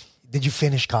 Yes. Did you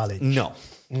finish college? No.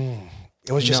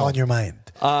 It was just on your mind.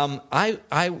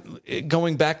 I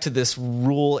going back to this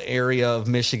rural area of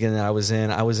Michigan that I was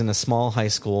in a small high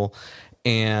school.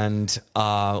 And,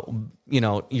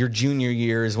 your junior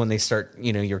year is when they start,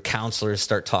 your counselors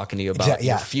start talking to you about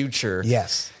your future.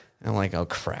 Yes. And I'm like, oh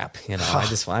crap. I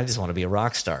just want to be a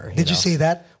rock star. Did you say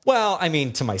that? Well, I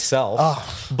mean, to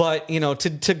myself, but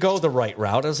to go the right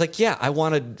route, I was like, yeah, I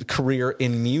want a career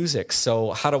in music.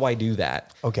 So how do I do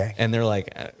that? Okay. And they're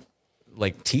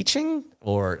like teaching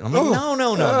or I'm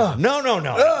like,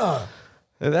 no.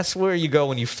 That's where you go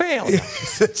when you fail.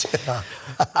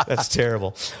 That's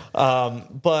terrible.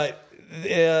 But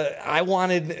I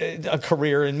wanted a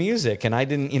career in music, and I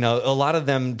didn't, a lot of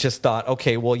them just thought,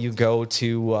 okay, well, you go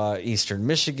to Eastern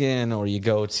Michigan or you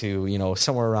go to,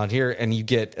 somewhere around here and you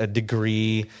get a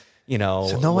degree,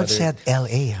 So no one said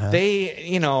L.A., huh?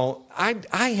 They,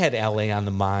 I had L.A. on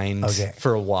the mind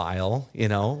for a while,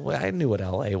 I knew what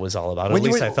L.A. was all about. At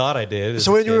least I thought I did.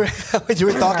 So when you were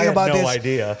talking about this, no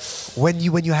idea. When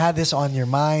you had this on your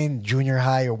mind, junior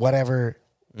high or whatever,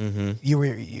 you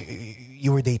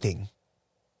were dating.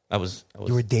 I was.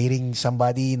 You were dating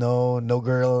somebody, no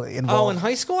girl involved. Oh, in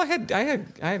high school, I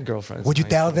had girlfriends. Would you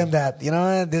tell them that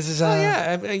this is?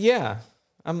 Yeah.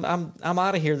 I'm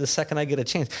out of here the second I get a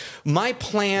chance. My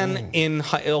plan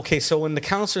so when the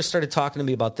counselors started talking to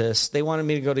me about this, they wanted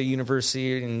me to go to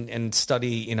university and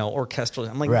study, orchestral.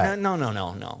 I'm like,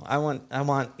 no. I want,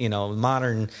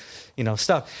 modern,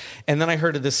 stuff. And then I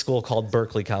heard of this school called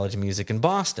Berklee College of Music in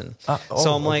Boston.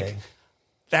 So I'm like,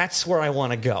 that's where I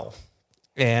want to go.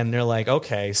 And they're like,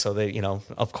 okay, so they,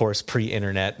 of course,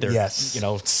 pre-internet, they're, Yes.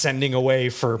 sending away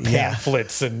for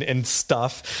pamphlets and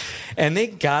stuff. And they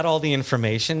got all the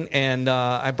information, and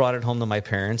I brought it home to my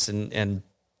parents, and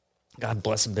God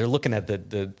bless them, they're looking at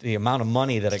the amount of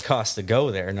money that it costs to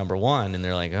go there, number one, and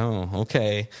they're like, oh,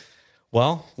 okay,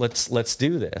 well, let's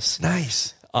do this.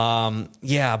 Nice.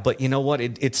 Yeah, but you know what?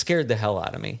 It scared the hell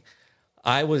out of me.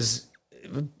 I was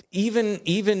even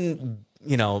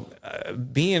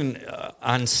being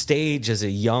on stage as a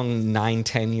young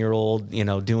 9-10-year-old,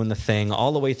 doing the thing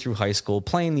all the way through high school,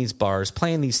 playing these bars,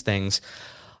 playing these things.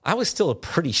 I was still a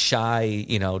pretty shy,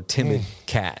 timid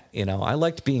cat. I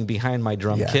liked being behind my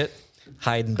drum kit,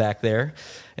 hiding back there.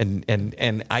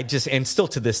 And still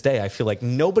to this day, I feel like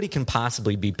nobody can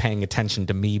possibly be paying attention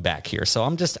to me back here. So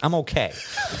I'm okay.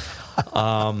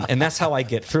 And that's how I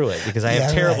get through it, because I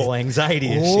have terrible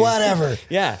anxiety issues. Whatever.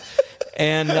 Yeah.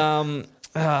 And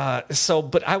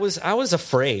but I was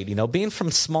afraid, being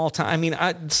from small town. I mean,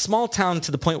 small town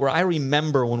to the point where I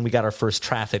remember when we got our first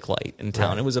traffic light in town.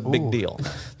 Right. It was a big deal.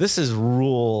 This is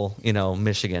rural,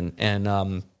 Michigan,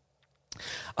 and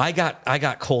I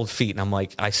got cold feet, and I'm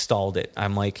like, I stalled it.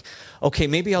 I'm like, okay,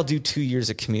 maybe I'll do 2 years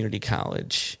at community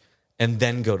college and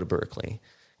then go to Berkeley,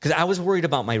 because I was worried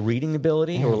about my reading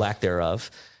ability or lack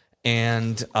thereof.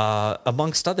 And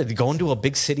amongst other, going to a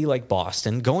big city like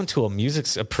Boston, going to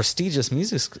a prestigious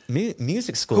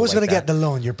music school. Who was going to get the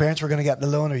loan? Your parents were going to get the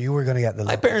loan, or you were going to get the loan?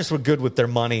 My parents were good with their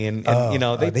money, and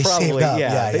they probably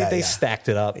they stacked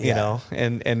it up,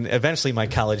 and eventually my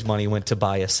college money went to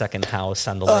buy a second house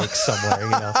on the lake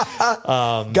somewhere,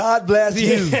 God bless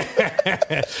you.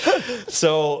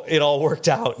 So it all worked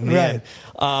out in the end.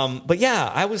 But yeah,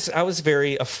 I was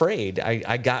very afraid.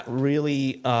 I got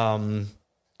really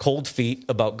cold feet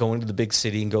about going to the big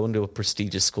city and going to a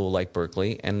prestigious school like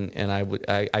Berkeley, and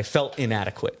I felt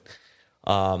inadequate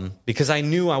because I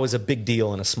knew I was a big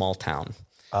deal in a small town.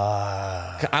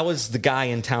 I was the guy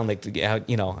in town that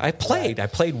I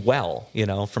played well,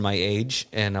 for my age,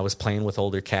 and I was playing with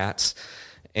older cats,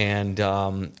 and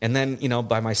then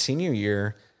by my senior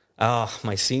year.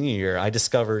 I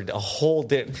discovered a whole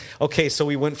okay, so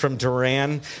we went from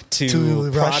Duran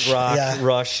to prog rock,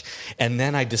 Rush, and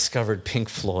then I discovered Pink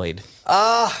Floyd.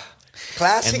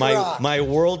 Classic and rock. My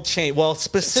world changed. Well,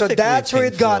 specifically, so that's Pink where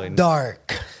it got Floyd.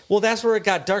 dark. Well, that's where it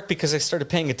got dark because I started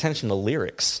paying attention to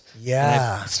lyrics. Yeah.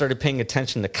 And I started paying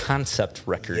attention to concept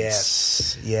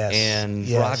records. Yes. And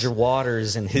Roger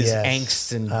Waters and his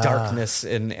angst and darkness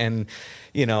and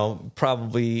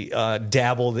probably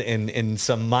dabbled in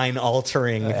some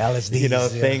mind-altering,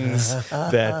 LSDs, things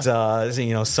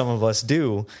that, some of us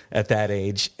do at that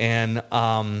age. And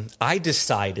I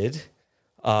decided,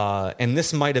 and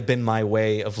this might have been my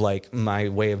way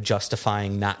of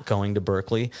justifying not going to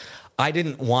Berkeley. I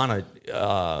didn't want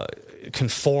to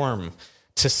conform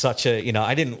to such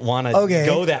I didn't want to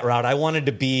go that route. I wanted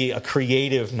to be a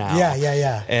creative now.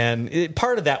 Yeah. And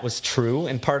part of that was true,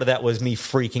 and part of that was me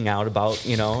freaking out about,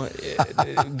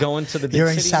 going to the big Your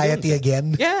city. anxiety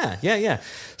again. Yeah.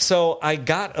 So I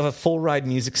got a full ride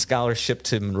music scholarship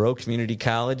to Monroe Community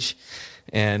College,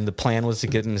 and the plan was to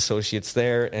get an associate's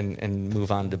there and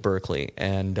move on to Berkeley.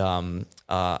 And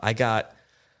I got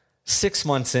 6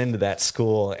 months into that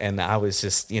school, and I was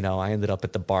just, I ended up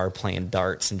at the bar playing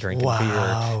darts and drinking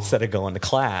beer instead of going to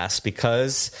class,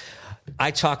 because I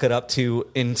chalk it up to,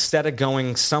 instead of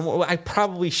going somewhere, I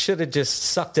probably should have just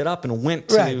sucked it up and went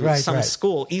to some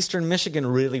school. Eastern Michigan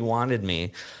really wanted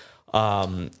me.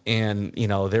 And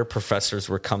their professors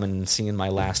were coming and seeing my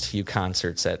last few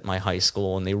concerts at my high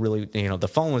school, and they really, the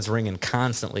phone was ringing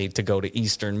constantly to go to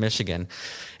Eastern Michigan,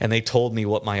 and they told me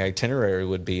what my itinerary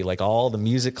would be, like all the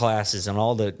music classes and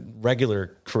all the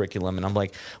regular curriculum, and I'm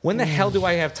like, when the hell do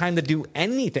I have time to do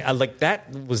anything?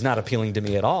 That was not appealing to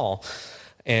me at all.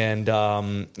 And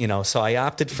so I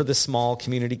opted for the small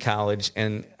community college,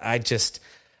 and I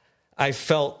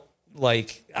felt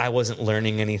like I wasn't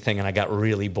learning anything, and I got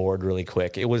really bored really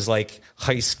quick. It was like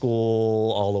high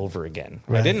school all over again.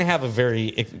 Right. I didn't have a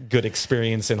very good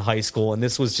experience in high school, and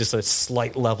this was just a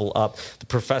slight level up. The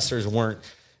professors weren't,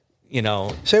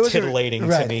 titillating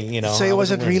to me. So it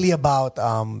wasn't really about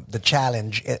the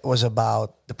challenge. It was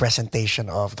about the presentation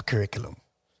of the curriculum.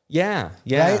 Yeah.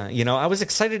 Right? I was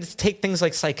excited to take things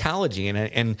like psychology,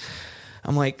 and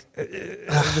I'm like,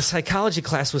 the psychology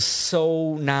class was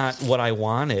so not what I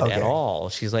wanted at all.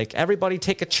 She's like, everybody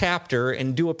take a chapter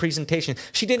and do a presentation.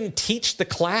 She didn't teach the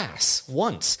class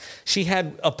once. She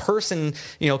had a person,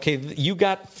 okay, you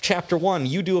got chapter 1,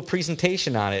 you do a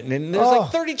presentation on it. And there's like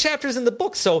 30 chapters in the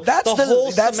book. So that's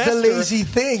the lazy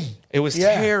thing. It was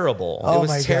terrible. Oh, it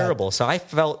was terrible. God. So I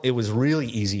felt it was really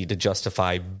easy to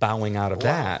justify bowing out of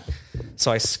that.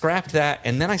 So I scrapped that,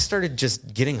 and then I started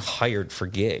just getting hired for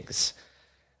gigs.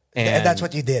 And that's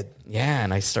what you did. Yeah,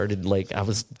 and I started I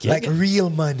was gigging. Like real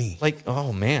money. Like,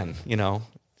 oh man,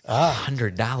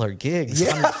 $100 gigs,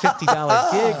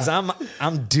 $150 gigs.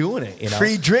 I'm doing it.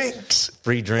 Free drinks.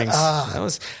 I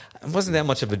wasn't that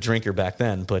much of a drinker back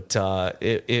then, but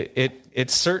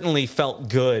it certainly felt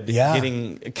good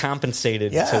getting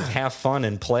compensated to have fun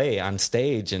and play on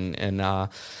stage, and I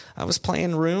was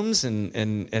playing rooms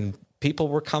and people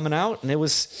were coming out, and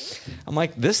I'm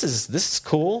like, this is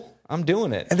cool. I'm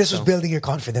doing it. And this was building your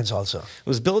confidence also. It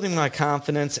was building my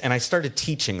confidence, and I started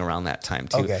teaching around that time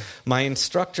too. Okay. My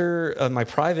instructor, my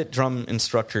private drum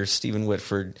instructor, Stephen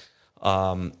Whitford,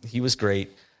 he was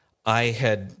great. I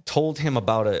had told him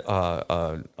about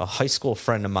a high school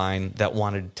friend of mine that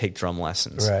wanted to take drum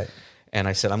lessons. Right. And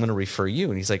I said, I'm going to refer you.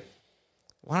 And he's like,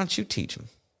 why don't you teach him?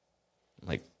 I'm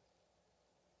like,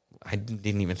 I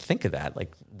didn't even think of that.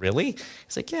 Like, really?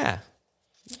 He's like, yeah.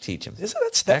 You teach him. That's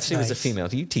actually nice. Was a female.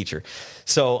 You teach her.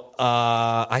 So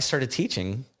I started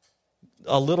teaching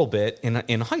a little bit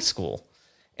in high school,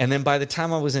 and then by the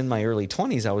time I was in my early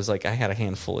 20s, I was like, I had a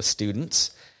handful of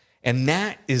students, and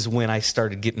that is when I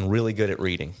started getting really good at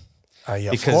reading.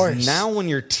 Of course. Now when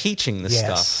you're teaching the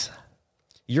stuff,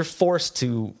 you're forced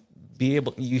to be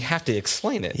able. You have to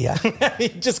explain it. Yeah, you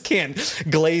just can't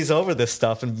glaze over this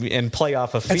stuff and play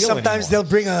off a feel. And sometimes they'll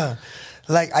bring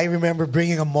I remember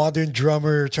bringing a modern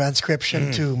drummer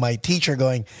transcription to my teacher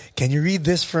going, can you read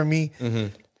this for me? Mm-hmm.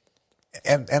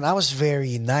 And I was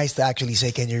very nice to actually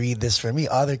say, can you read this for me?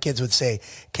 Other kids would say,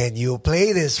 can you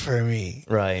play this for me?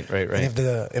 Right.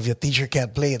 And if your teacher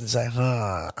can't play it, it's like,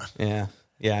 Yeah.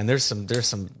 Yeah, and there's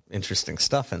some interesting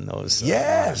stuff in those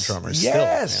drummers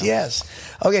Yes, still. Yes.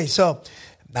 Okay, so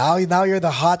now you're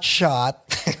the hot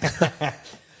shot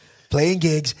playing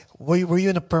gigs. Were you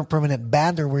in a permanent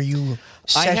band, or were you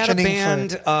sessioning? I had a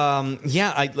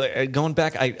band. Going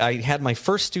back, I had my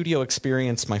first studio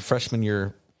experience my freshman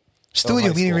year.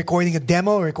 Studio, meaning recording a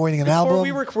demo, recording an album?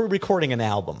 We were recording an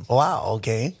album. Wow,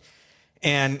 okay.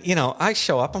 And, I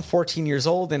show up, I'm 14 years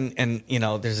old, and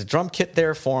there's a drum kit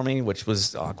there for me, which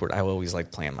was awkward. I always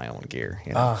like playing my own gear,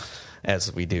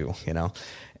 as we do,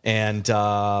 And,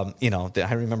 I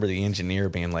remember the engineer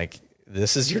being like,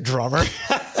 this is your drummer?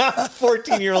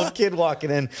 14-year-old kid walking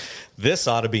in. This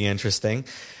ought to be interesting.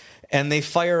 And they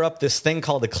fire up this thing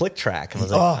called a click track. And I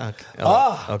was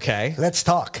like, okay. Let's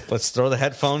talk. Let's throw the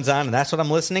headphones on, and that's what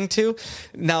I'm listening to.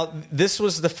 Now, this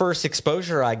was the first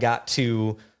exposure I got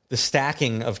to the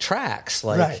stacking of tracks.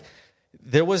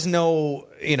 There was no,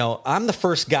 I'm the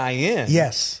first guy in.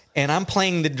 Yes. And I'm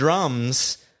playing the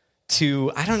drums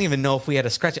to, I don't even know if we had a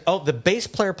scratch. Oh, the bass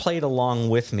player played along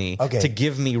with me to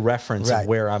give me reference of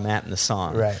where I'm at in the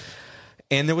song. Right.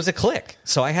 And there was a click.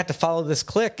 So I had to follow this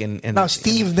click. And now,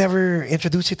 Steve never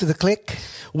introduced you to the click?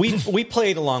 We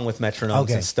played along with metronomes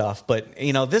and stuff. But,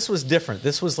 this was different.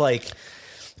 This was like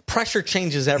pressure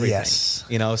changes everything.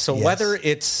 Yes. So whether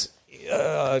it's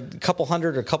a couple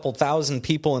hundred or a couple thousand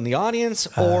people in the audience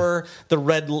or the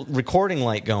red recording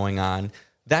light going on,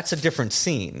 that's a different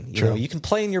scene. You can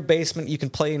play in your basement. You can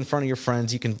play in front of your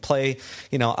friends. You can play,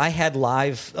 I had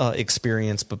live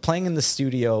experience, but playing in the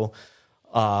studio,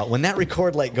 when that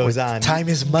record light goes on, time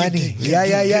is money. Yeah.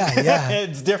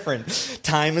 It's different.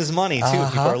 Time is money too.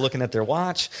 People are looking at their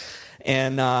watch.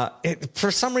 And for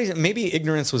some reason, maybe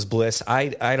ignorance was bliss.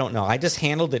 I don't know. I just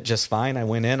handled it just fine. I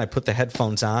went in, I put the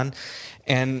headphones on,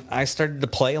 and I started to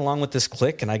play along with this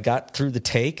click, and I got through the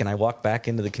take, and I walked back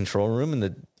into the control room, and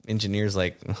the engineer's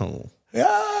like, oh,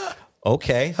 yeah,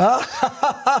 okay,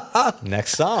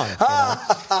 next song.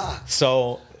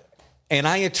 So, and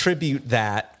I attribute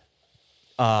that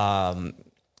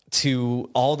to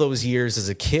all those years as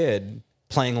a kid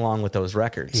playing along with those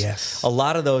records. Yes, a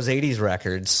lot of those '80s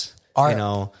records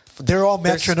are, they're all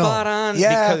metronome. They're spot on,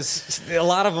 because a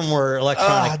lot of them were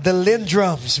electronic. The Lynn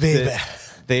drums, baby.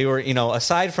 They were,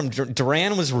 aside from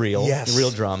Duran was real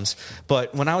drums.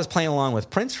 But when I was playing along with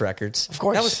Prince records, of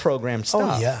course, that was programmed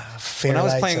stuff. Oh, yeah. When I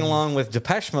was playing along with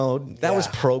Depeche Mode, that was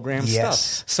programmed stuff.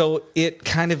 So it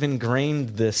kind of ingrained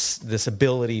this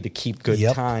ability to keep good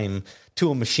time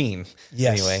to a machine.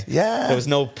 Yes. Anyway, there was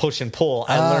no push and pull.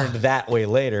 I learned that way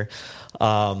later.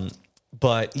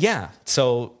 But yeah,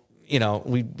 so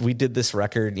we did this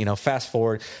record. Fast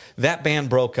forward, that band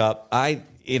broke up. I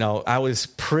was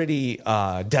pretty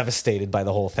devastated by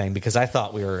the whole thing because I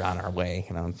thought we were on our way.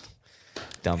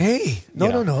 Dumb. Hey,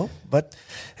 no.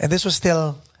 And this was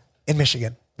still in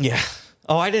Michigan. Yeah.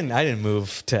 Oh, I didn't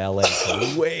move to LA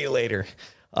until way later.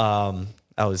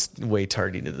 I was way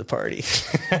tardy to the party.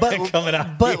 But coming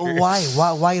out. But here.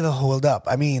 why the hold up?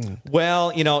 I mean,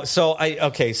 well, I'll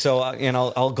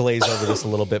glaze over this a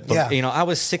little bit, but I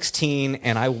was 16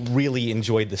 and I really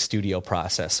enjoyed the studio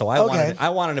process. So I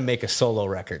wanted to make a solo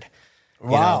record.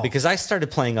 Wow. Because I started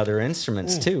playing other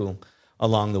instruments too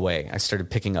along the way. I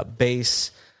started picking up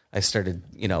bass. I started,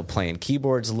 playing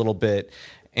keyboards a little bit.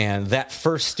 And that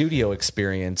first studio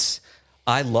experience,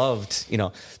 I loved,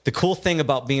 the cool thing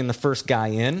about being the first guy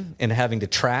in and having to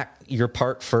track your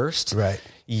part first. Right.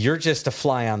 You're just a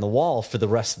fly on the wall for the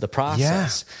rest of the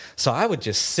process. Yeah. So I would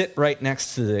just sit right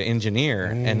next to the engineer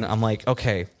and I'm like,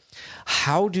 okay,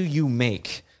 how do you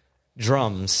make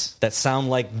drums that sound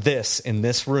like this in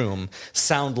this room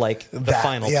sound like the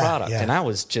final product? Yeah. And I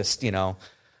was just,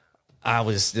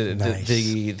 nice.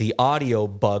 the audio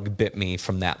bug bit me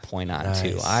from that point on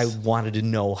too. I wanted to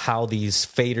know how these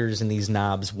faders and these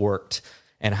knobs worked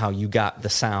and how you got the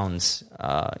sounds,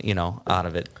 out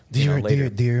of it. Do you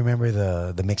remember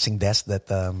the mixing desk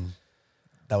that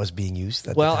was being used?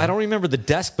 I don't remember the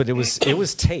desk, but it was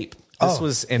tape. It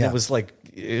was like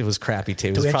it was crappy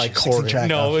tape. It was probably quarter.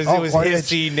 No, it was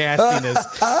hissy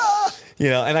nastiness.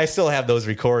 And I still have those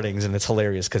recordings, and it's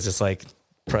hilarious because it's like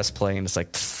press play and it's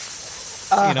like.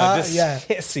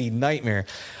 Hissy nightmare.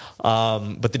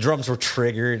 But the drums were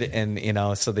triggered and,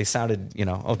 so they sounded,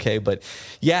 okay. But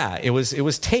yeah, it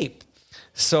was tape.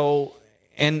 So,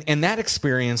 and that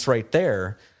experience right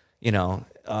there,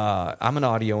 I'm an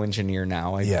audio engineer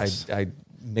now. I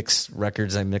mix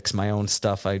records. I mix my own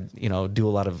stuff. I, do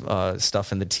a lot of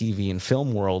stuff in the TV and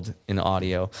film world in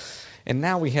audio. And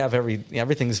now we have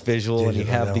everything's visual and you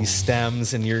have these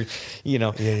stems and you're,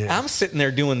 I'm sitting there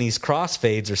doing these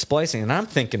crossfades or splicing and I'm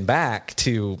thinking back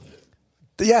to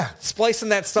splicing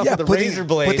that stuff with a razor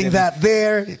blade. Putting that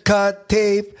there, cut,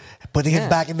 tape, putting it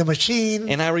back in the machine.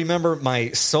 And I remember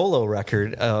my solo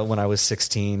record when I was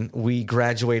 16, we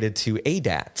graduated to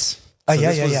ADATs. So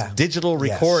this was digital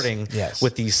recording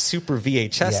with these super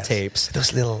VHS tapes.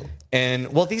 Those little... And,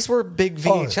 these were big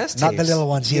VHS tapes. Not the little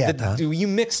ones yet, You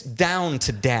mixed down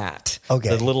to DAT,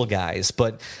 the little guys.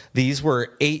 But these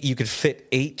were 8, you could fit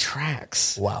 8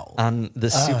 tracks on the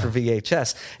Super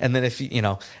VHS. And then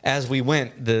as we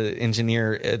went, the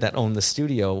engineer that owned the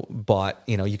studio bought,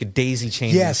 you could daisy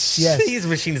chain these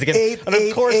machines again. And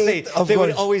of course, they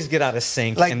would always get out of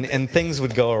sync and things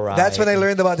would go awry. That's when I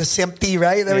learned about the SMT,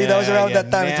 right? I mean, that was around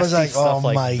that time. It was like, oh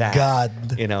my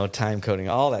God. Time coding,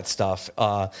 all that stuff.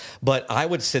 But I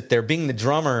would sit there being the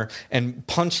drummer and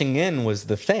punching in was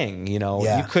the thing,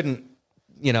 you couldn't,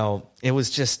 it was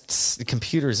just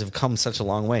computers have come such a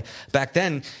long way. Back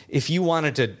then, if you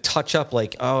wanted to touch up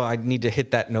like, I need to hit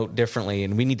that note differently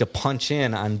and we need to punch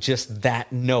in on just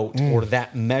that note or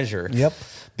that measure. Yep.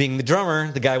 Being the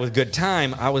drummer, the guy with good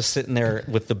time, I was sitting there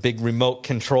with the big remote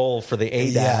control for the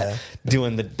ADAT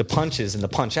doing the punches and the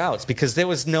punch outs because there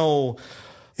was no...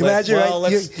 Imagine,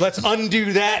 let's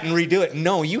undo that and redo it.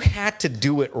 No, you had to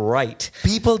do it right.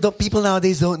 People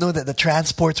nowadays don't know that the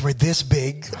transports were this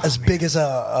big, big as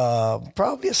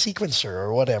probably a sequencer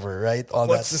or whatever, right?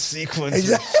 What's the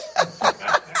sequencer?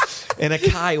 And a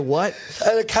Kai what?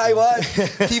 And a Kai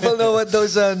what? People know what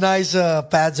those nice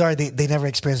pads are. They never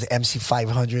experienced the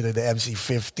MC500 or the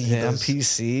MC50. The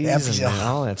MPCs and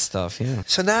all that stuff, yeah.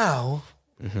 So now...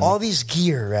 all these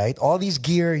gear, right? All these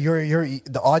gear, you're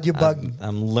the audio bug.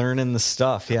 I'm learning the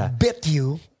stuff, yeah. Bit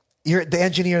you. You're the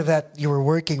engineer that you were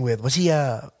working with. Was he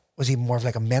more of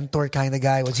like a mentor kind of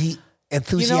guy? Was he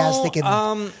enthusiastic?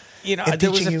 There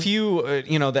was a few.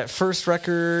 That first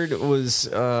record was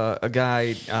a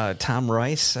guy, Tom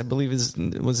Rice, I believe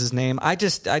was his name. I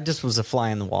just was a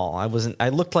fly on the wall. I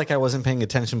looked like I wasn't paying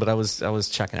attention, but I was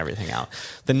checking everything out.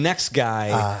 The next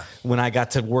guy, when I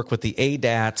got to work with the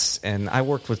ADATs, and I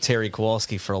worked with Terry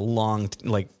Kowalski for a long,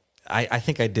 I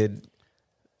think I did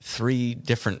 3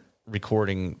 different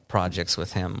recording projects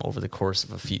with him over the course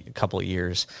of a couple of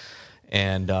years,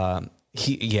 and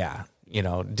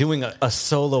doing a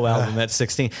solo album at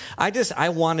 16. I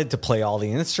wanted to play all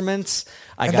the instruments.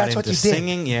 I got into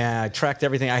singing. Yeah, I tracked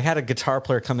everything. I had a guitar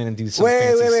player come in and do some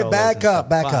fancy solos. Wait, back up.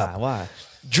 Why?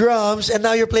 Drums, and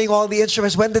now you're playing all the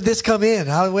instruments. When did this come in?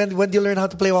 When did you learn how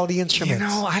to play all the instruments?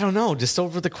 I don't know. Just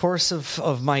over the course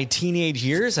of my teenage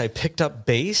years, I picked up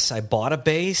bass. I bought a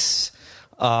bass.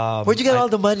 Where'd you get all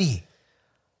the money?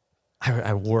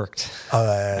 I worked.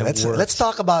 Let's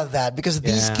talk about that, because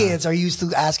these kids are used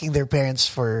to asking their parents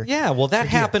for. Yeah, well, that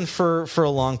happened for a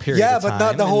long period of time. Yeah, but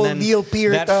not the whole Neil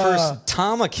Peart. That first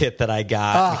Tama kit that I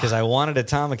got, because I wanted a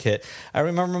Tama kit. I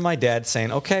remember my dad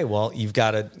saying, "Okay, well, you've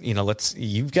got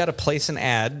to place an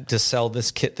ad to sell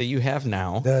this kit that you have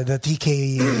now, the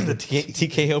TK, the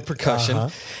TKO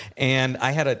percussion." And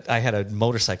I had a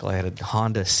motorcycle. I had a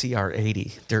Honda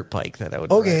CR80 dirt bike that I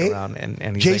would ride around.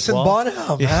 And he's Jason like,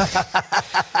 Bonham. Yeah.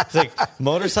 It's like,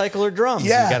 motorcycle or drums?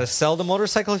 Yeah. You got to sell the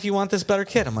motorcycle if you want this better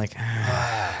kit. I'm like,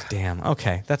 damn.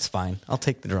 Okay, that's fine. I'll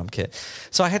take the drum kit.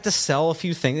 So I had to sell a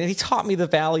few things, and he taught me the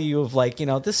value of, like,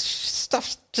 this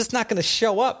stuff's just not going to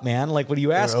show up, man. Like, when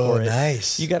you ask for it,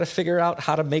 nice. You got to figure out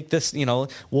how to make this.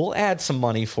 We'll add some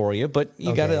money for you, but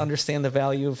you got to understand the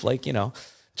value of, like,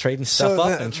 trading stuff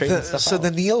up and trading stuff out. So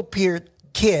the Neil Peart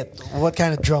kit, what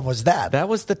kind of drum was that? That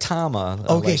was the Tama.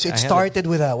 Okay, so it started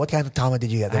with what kind of Tama did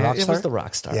you get? The Rockstar? It was the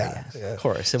Rockstar. Yeah, of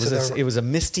course. It was a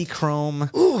Misty Chrome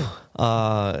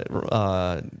Tama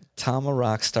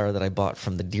Rockstar that I bought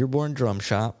from the Dearborn Drum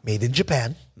Shop. Made in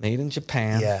Japan.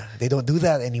 Yeah, they don't do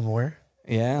that anymore.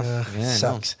 Yeah,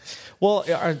 sucks. Well,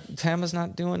 our Tama's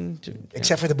not doing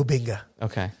except for the Bubinga.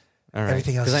 Okay, all right.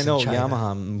 Everything else, because I know is in China.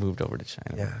 Yamaha moved over to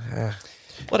China. Yeah.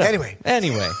 Whatever.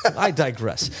 Anyway, I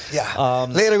digress. Yeah.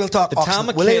 Later we'll talk.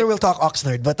 Later we'll talk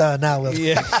Oxnard, but now we'll.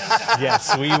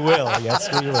 Yes, we will. Yes,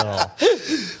 we will.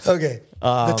 Okay.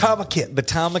 The Tama kit. The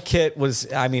Tama kit was,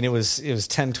 it was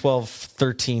 10, 12,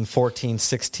 13, 14,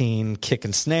 16 kick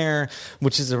and snare,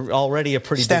 which is already a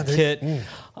pretty Standard. big kit.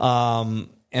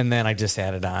 And then I just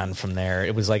added on from there.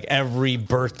 It was like every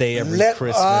birthday, every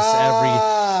Christmas,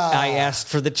 I asked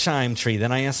for the chime tree,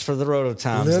 then I asked for the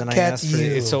rototoms, then I asked for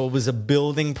it. So it was a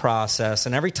building process.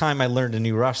 And every time I learned a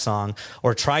new Rush song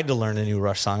or tried to learn a new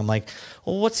Rush song, I'm like,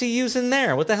 well, what's he using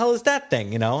there? What the hell is that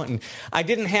thing? And I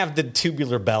didn't have the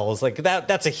tubular bells. Like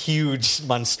that's a huge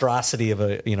monstrosity of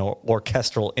a,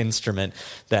 orchestral instrument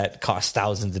that costs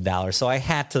thousands of dollars. So I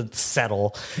had to settle,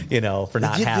 for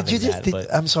not having that.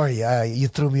 I'm sorry, you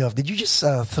threw me off. Did you just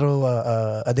throw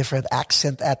a different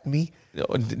accent at me?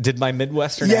 Did my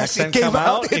Midwestern accent come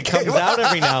out? It comes out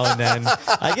every now and then.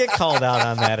 I get called out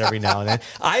on that every now and then.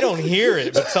 I don't hear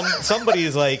it, but somebody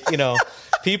is like,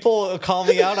 people call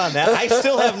me out on that. I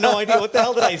still have no idea what the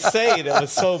hell did I say that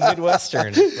was so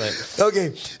Midwestern. But.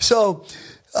 Okay, so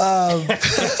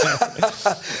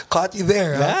caught you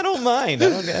there. Huh? I don't mind. I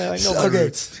know my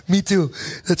roots. Me too.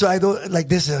 That's why I don't like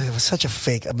this. It was such a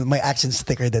fake. My accent's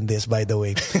thicker than this, by the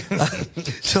way.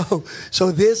 So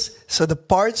the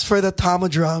parts for the Tama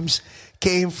drums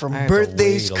came from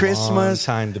birthdays, Christmas.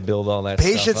 Time to build all that.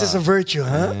 Patience stuff is a virtue,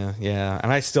 huh? Yeah.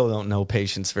 And I still don't know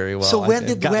patience very well. So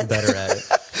I've gotten better at it.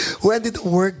 When did the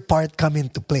work part come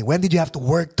into play? When did you have to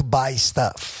work to buy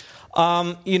stuff?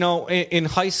 In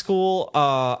high school,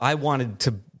 I wanted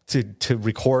to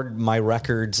record my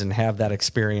records and have that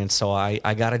experience. So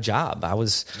I got a job. I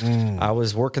was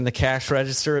working the cash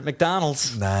register at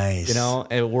McDonald's. Nice.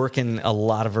 Working a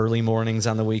lot of early mornings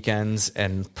on the weekends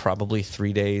and probably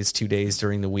 2 days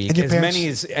during the week. As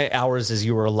many hours as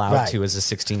you were allowed to as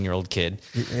a 16-year-old kid.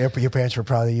 Your parents were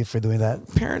proud of you for doing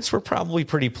that? Parents were probably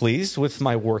pretty pleased with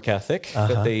my work ethic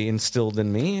that they instilled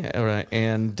in me.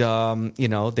 And,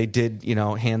 they did,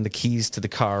 hand the keys to the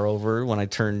car over when I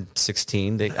turned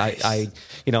 16.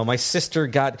 My sister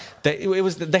got that. It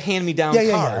was the hand-me-down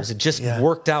cars. It just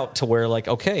worked out to where, like,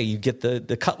 okay, you get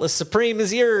the Cutlass Supreme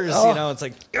is yours. It's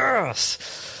like, yes.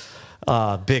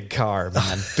 Big car,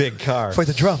 man. Big car. For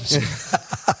the drums.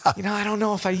 I don't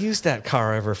know if I used that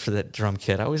car ever for that drum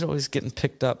kit. I was always getting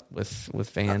picked up with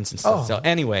vans and stuff. So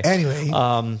anyway.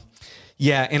 And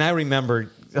I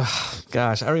remember,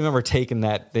 taking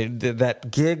that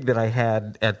gig that I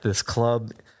had at this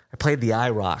club. I played the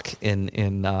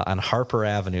IROC on Harper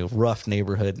Avenue, rough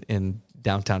neighborhood in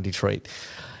downtown Detroit.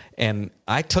 And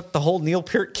I took the whole Neil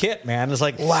Peart kit, man. It was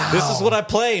like, wow, this is what I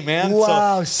play, man.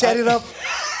 Wow, set it up.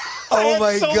 Oh, my God.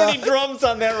 I had so many drums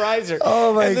on that riser.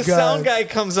 Oh, my God. And the sound guy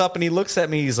comes up and he looks at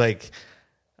me. He's like,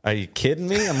 are you kidding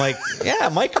me? I'm like, yeah,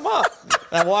 mic him up.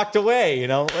 I walked away,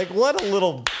 like, what a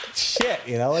little shit,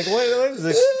 like, what is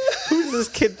this? Who does this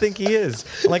kid think he is?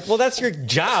 I'm like, well, that's your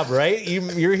job, right?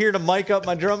 You're here to mic up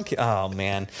my drum kit. Oh,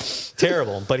 man.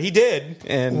 Terrible. But he did.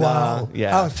 And, wow.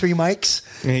 3 mics?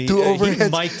 2 overheads? He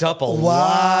mic'd up a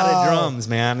lot of drums,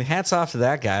 man. Hats off to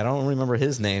that guy. I don't remember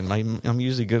his name. I'm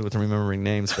usually good with remembering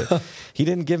names, but he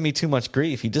didn't give me too much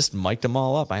grief. He just mic'd them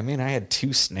all up. I had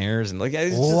 2 snares and it's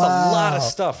just a lot of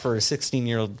stuff for a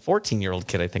 14-year-old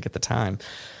kid, I think, at the time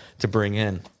to bring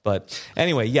in. But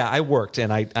anyway, I worked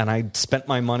and I spent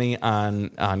my money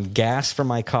on gas for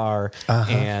my car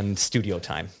and studio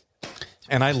time.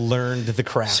 and I learned the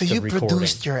craft So of you recording.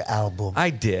 produced your album. I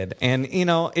did, and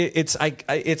it's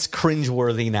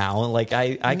cringeworthy now. Like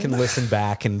I can listen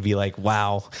back and be like,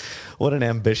 wow, what an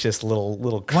ambitious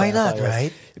little crap. Why not, I was.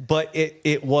 right? But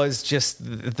it was just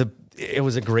it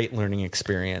was a great learning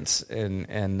experience,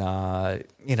 and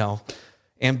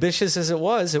ambitious as it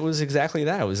was exactly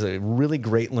that. It was a really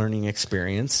great learning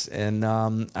experience, and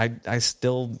I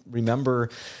still remember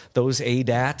those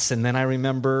ADATs, and then I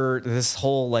remember this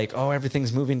whole like, oh,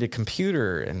 everything's moving to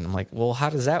computer, and I'm like, well, how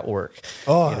does that work?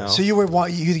 Oh, so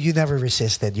you never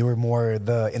resisted. You were more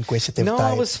the inquisitive No,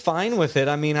 type. I was fine with it.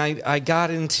 I mean, I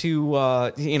got into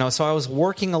so I was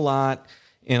working a lot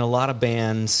in a lot of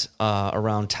bands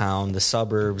around town, the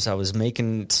suburbs. I was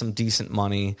making some decent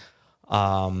money.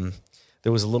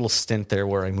 There was a little stint there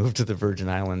where I moved to the Virgin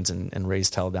Islands and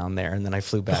raised hell down there. And then I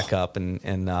flew back up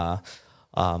and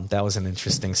that was an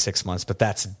interesting 6 months, but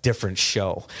that's a different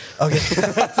show. Okay.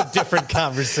 That's a different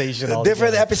conversation.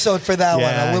 Different episode for that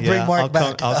one. We'll bring Mark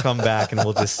back. I'll come back and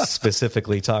we'll just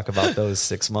specifically talk about those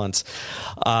 6 months.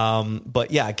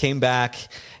 But yeah, I came back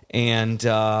and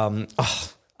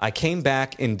I came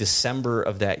back in December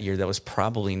of that year. That was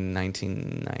probably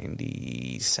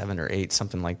 1997 or 8,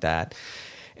 something like that.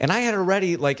 And I had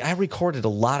already, I recorded a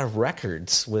lot of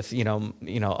records with,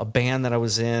 a band that I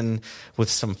was in with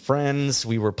some friends.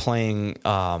 We were playing,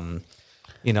 the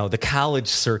college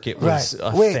circuit was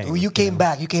a thing. You came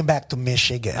back. You came back to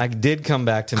Michigan. I did come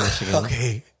back to Michigan.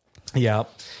 Okay. Yeah.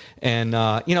 And,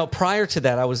 prior to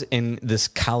that, I was in this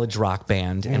college rock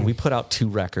band, and we put out 2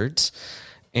 records.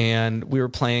 And we were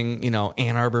playing,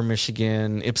 Ann Arbor,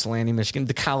 Michigan, Ypsilanti, Michigan,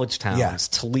 the college towns. Yeah.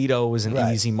 Toledo was an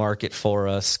easy market for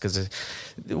us because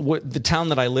the town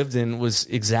that I lived in was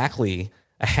exactly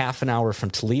a half an hour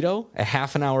from Toledo, a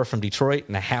half an hour from Detroit,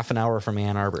 and a half an hour from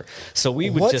Ann Arbor. So we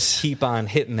would just keep on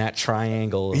hitting that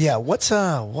triangle. What's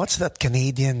that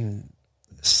Canadian...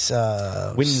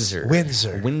 Windsor.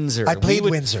 I played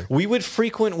Windsor. We would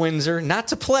frequent Windsor, not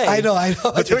to play. I know.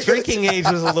 But the drinking age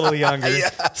was a little younger.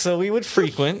 So we would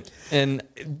frequent. And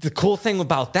the cool thing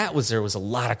about that was there was a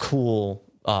lot of cool...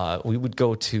 we would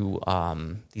go to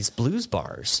these blues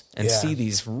bars and see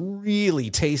these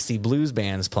really tasty blues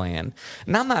bands playing.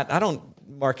 And I don't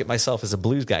market myself as a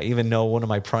blues guy, even though one of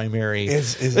my primary...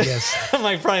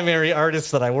 my primary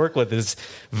artists that I work with is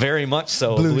very much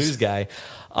so a blues guy.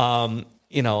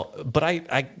 But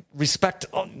I respect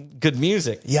good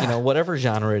music, whatever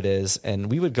genre it is. And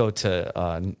we would go to,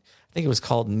 I think it was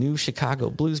called New Chicago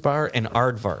Blues Bar and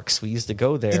Aardvarks. We used to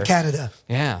go there. In Canada.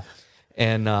 Yeah.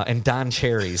 And Don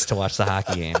Cherries to watch the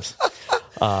hockey games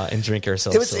and drink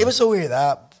ourselves. It was so weird.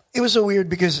 It was so weird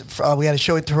because we had a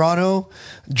show in Toronto,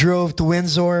 drove to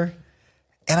Windsor,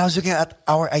 and I was looking at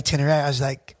our itinerary. I was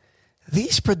like,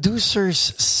 these producers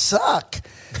suck.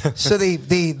 So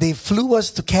they flew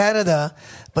us to Canada,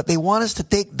 but they want us to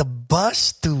take the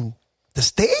bus to the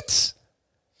States?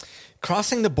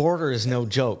 Crossing the border is no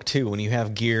joke, too, when you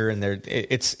have gear and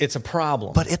it's a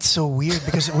problem. But it's so weird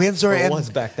because Windsor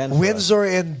Windsor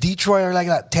and Detroit are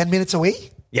like 10 minutes away.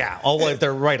 Yeah,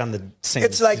 they're right on the same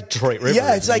Detroit River.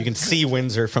 Yeah, it's like... You can see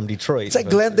Windsor from Detroit. It's like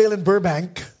Glendale and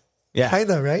Burbank. Yeah. Kind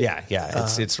of, right? Yeah.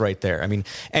 It's right there. I mean,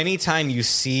 anytime you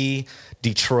see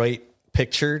Detroit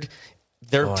pictured,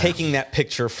 they're taking that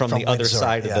picture from the other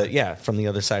side of from the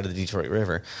other side of the Detroit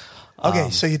River. Okay,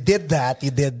 so you did that.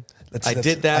 You did... I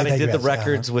did that. I did the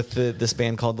records with this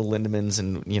band called the Lindemans,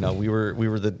 and we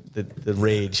were the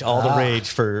rage, all the rage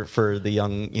for the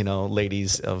young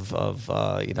ladies of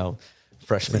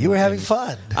freshmen. You were having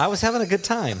fun. I was having a good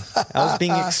time. I was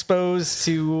being exposed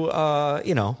to all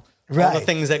the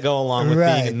things that go along with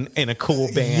being in a cool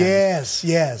band. Yes,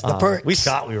 the perks. We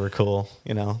thought we were cool,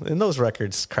 and those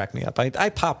records crack me up. I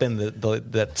pop in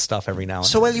that stuff every now and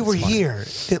then. So while you were here,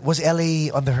 was LA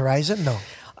on the horizon? No.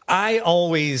 I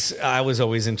was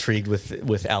always intrigued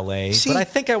with LA, but I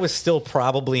think I was still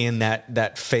probably in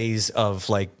that phase of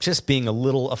just being a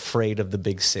little afraid of the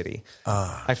big city.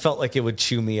 I felt like it would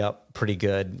chew me up pretty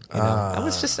good. I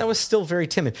was still very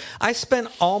timid. I spent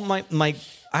all my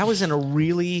I was in a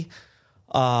really,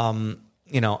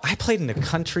 I played in a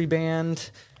country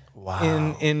band.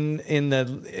 Wow. In the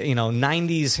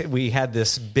 90s, we had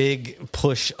this big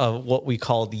push of what we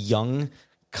called young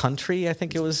country. I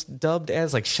think it was dubbed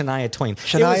as Shania Twain.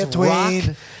 Shania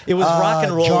Twain. It was rock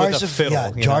and roll with a fiddle.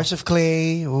 Yeah, Jars of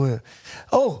Clay.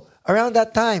 Oh, around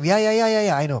that time.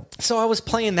 Yeah. I know. So I was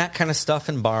playing that kind of stuff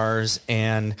in bars,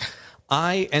 and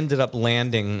I ended up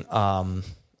landing.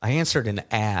 I answered an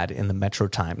ad in the Metro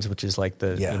Times, which is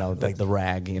the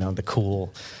rag, the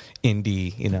cool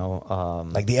indie,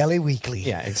 like the LA Weekly.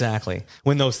 Yeah, exactly.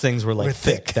 When those things were like We're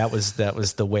thick. that was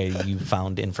the way you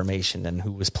found information and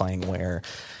who was playing where.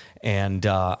 And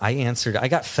I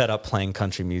got fed up playing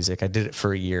country music. I did it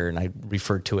for a year, and I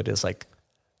referred to it as like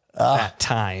that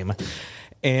time.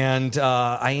 And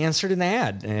I answered an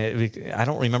ad. I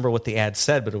don't remember what the ad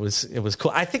said, but it was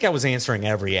cool. I think I was answering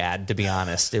every ad, to be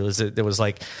honest. There was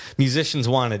like musicians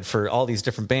wanted for all these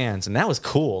different bands, and that was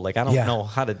cool. Like I don't know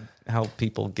how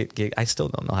people get gigs. I still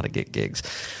don't know how to get gigs,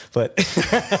 but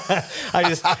I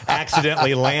just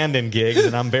accidentally land in gigs,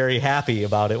 and I'm very happy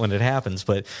about it when it happens.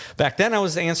 But back then, I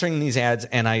was answering these ads,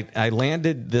 and I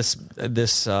landed this. I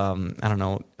don't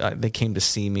know. They came to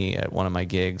see me at one of my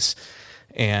gigs.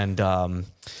 And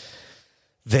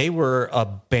they were a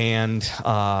band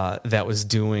that was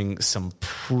doing some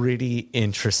pretty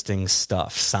interesting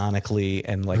stuff sonically,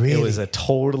 and like it was a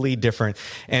totally different.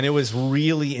 And it was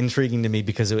really intriguing to me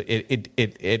because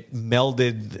it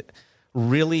melded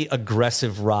really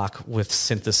aggressive rock with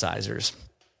synthesizers.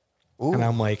 Ooh. And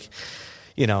I'm like,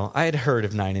 I had heard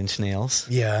of 9 Inch Nails.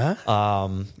 Yeah.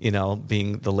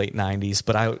 Being the late 90s,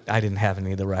 but I didn't have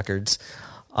any of the records.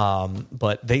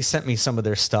 But they sent me some of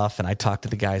their stuff, and I talked to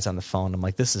the guys on the phone. I'm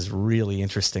like, this is really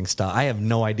interesting stuff. I have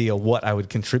no idea what I would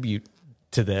contribute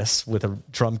to this with a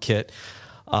drum kit.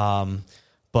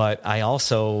 But I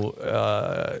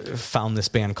also found this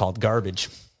band called Garbage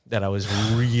that I was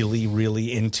really,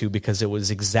 really into because it was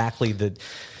exactly what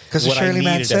I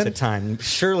needed at the time.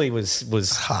 Shirley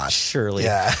was hot. Shirley.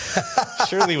 Yeah.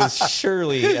 Shirley was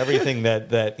everything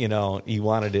that you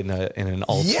wanted in an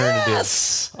alternative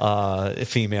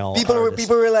female artist.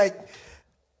 People were like,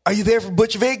 "Are you there for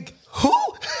Butch Vig?" Who?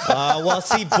 Well,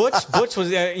 see, Butch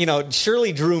was,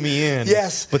 Shirley drew me in.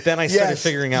 Yes. But then I started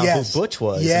figuring out who Butch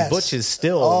was. Yes. And Butch is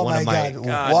still one of my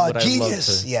wow,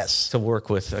 genius. To work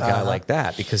with a guy like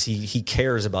that because he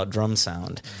cares about drum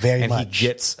sound. Very much. And he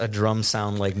gets a drum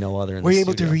sound like no other in the studio. Were you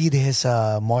able to read his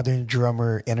Modern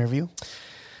Drummer interview?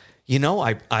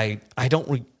 I don't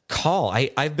recall.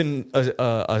 I've been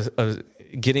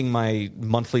getting my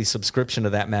monthly subscription to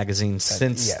that magazine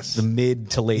since the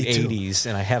mid to late 80s,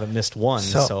 and I haven't missed one.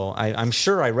 So I'm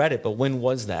sure I read it, but when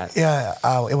was that? Yeah,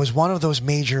 it was one of those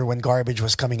major when Garbage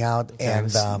was coming out,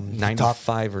 and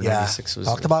 95 or 96 was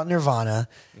talked about Nirvana,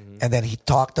 and then he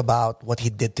talked about what he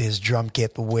did to his drum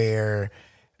kit, where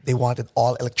they wanted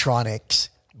all electronics.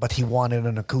 But he wanted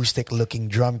an acoustic-looking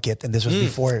drum kit, and this was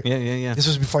before. Yeah. This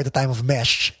was before the time of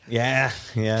mesh. Yeah.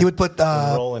 He would put. He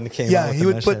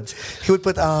would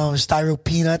put styro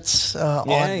peanuts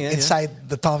inside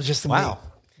the toms just to make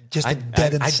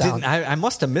deaden sound. I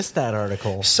must have missed that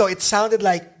article. So it sounded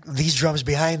like these drums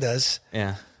behind us.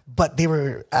 Yeah. But they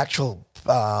were actual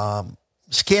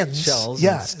skins, shells,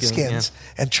 skins,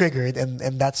 and triggered,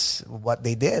 and that's what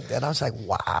they did. And I was like,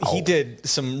 wow. He did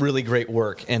some really great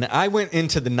work. And I went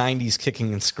into the 90s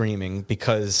kicking and screaming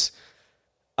because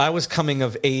I was coming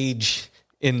of age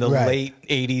in the late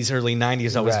 80s, early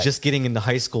 90s. I was just getting into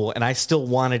high school, and I still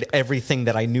wanted everything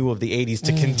that I knew of the 80s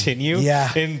to continue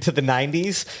into the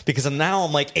 90s because now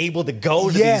I'm like able to go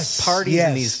to these parties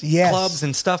and these clubs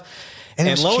and stuff.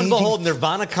 And lo and behold,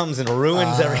 Nirvana comes and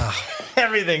ruins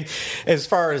everything as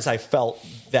far as I felt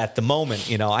at the moment.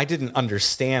 I didn't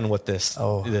understand what this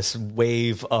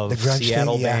wave of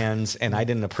Seattle bands, and I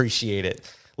didn't appreciate it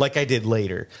like I did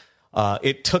later.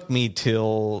 It took me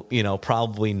till,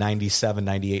 probably 97,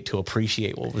 98 to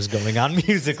appreciate what was going on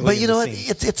musically. But you know what?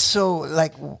 It's so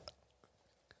like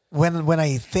when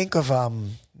I think of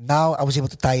now I was able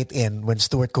to tie it in when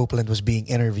Stuart Copeland was being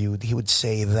interviewed. He would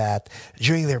say that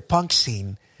during their punk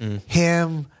scene,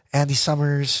 him, Andy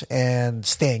Summers, and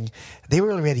Sting, they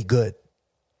were already good,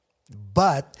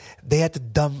 but they had to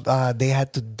dumb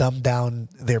down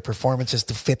their performances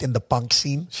to fit in the punk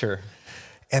scene. Sure.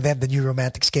 And then the New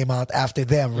Romantics came out after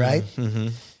them, right? Mm-hmm.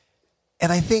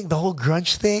 And I think the whole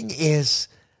grunge thing is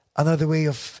another way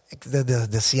of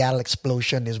the Seattle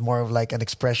explosion is more of like an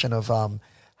expression of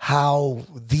how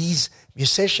these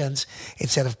musicians,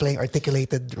 instead of playing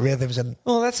articulated rhythms and...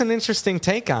 Well, that's an interesting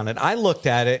take on it. I looked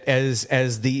at it as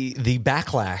the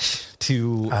backlash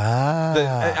to...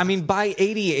 by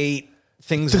 88,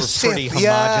 things were pretty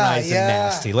homogenized and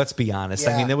nasty. Let's be honest.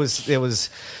 Yeah. I mean, it was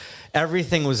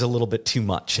everything was a little bit too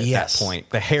much at that point.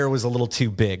 The hair was a little too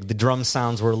big. The drum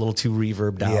sounds were a little too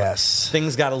reverbed out. Yes.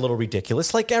 Things got a little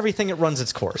ridiculous. Like everything, it runs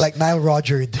its course. Like Nile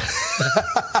Rodgers.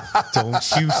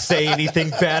 Don't you say anything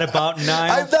bad about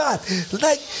Nile. I'm not.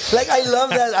 Like I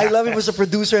love that. I love him as a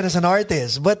producer and as an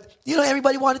artist. But,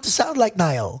 everybody wanted to sound like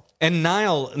Nile. And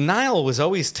Nile was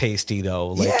always tasty, though.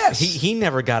 Like, he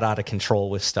never got out of control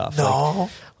with stuff. No.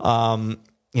 Like,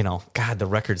 God, the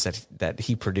records that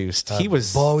he produced. He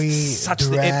was Bowie, such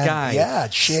Duran, the it guy. Yeah,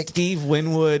 Chic. Steve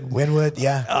Winwood,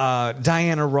 yeah.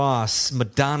 Diana Ross,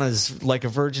 Madonna's Like a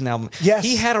Virgin album. Yes.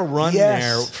 He had a run Yes.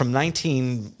 there from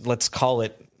let's call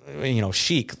it,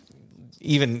 Chic,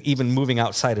 even moving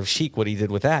outside of Chic, what he did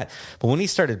with that. But when he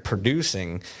started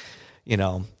producing,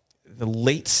 the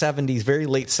late 70s, very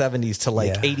late 70s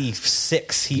to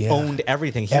 86, he owned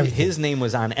everything. His name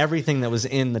was on everything that was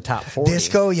in the top 40.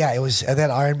 Disco, it was. And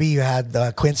then R&B, you had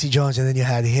Quincy Jones, and then you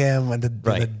had him, and the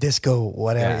disco,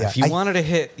 whatever. Yeah. If you wanted a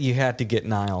hit, you had to get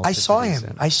Nile. I saw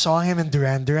him. I saw him in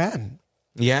Duran Duran.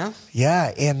 Yeah?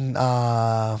 Yeah, in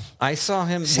I saw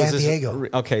him San Diego.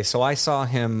 Okay, so I saw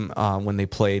him when they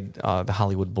played the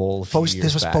Hollywood Bowl a few years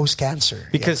This was back. post-cancer.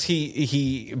 Because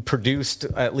he produced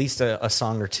at least a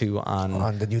song or two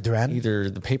on the new Duran, either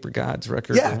the Paper Gods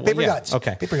record. Yeah, Paper Gods.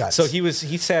 Okay, Paper Gods. So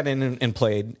he sat in and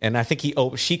played, and I think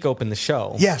Chic opened the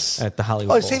show. Yes, at the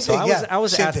Hollywood Bowl. Same so thing. I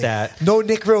was at that. No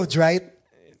Nick Rhodes, right?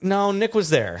 No, Nick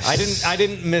was there. I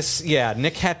didn't miss. Yeah,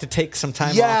 Nick had to take some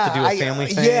time off to do a family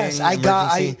thing. Yes, I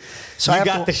got. So you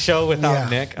got the show without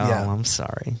Nick. Oh, yeah. I'm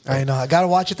sorry. I know. I got to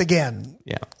watch it again.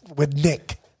 Yeah, with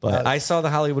Nick. But I saw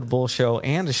the Hollywood Bowl show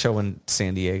and a show in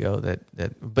San Diego.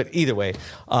 But either way,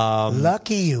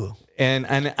 lucky you.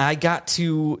 And I got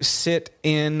to sit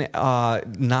in.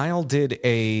 Niall did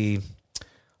a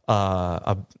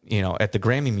at the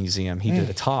Grammy Museum. He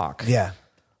did a talk. Yeah.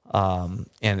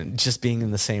 And just being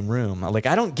in the same room, like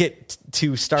I don't get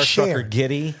too starstruck or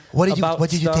giddy. What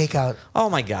did you take out? Oh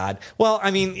my God! Well,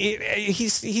 I mean,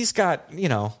 he's got he's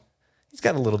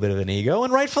got a little bit of an ego,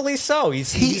 and rightfully so. He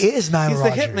is Nile Rodgers.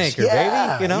 He's the hit maker,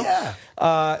 baby. Yeah.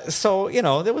 So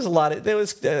there was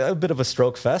a bit of a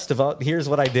stroke fest about here's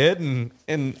what I did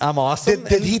and I'm awesome.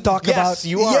 Did he talk about? Yes,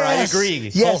 you are. Yes, I agree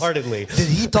wholeheartedly. Did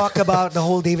he talk about the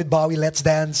whole David Bowie Let's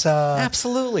Dance?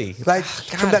 Absolutely. Like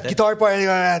from that guitar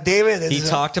part, David. He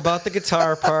talked about the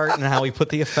guitar part and how he put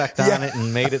the effect on it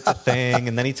and made it the thing.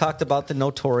 And then he talked about the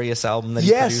Notorious album that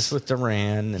he produced with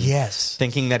Duran. And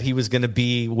thinking that he was going to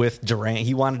be with Duran.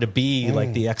 He wanted to be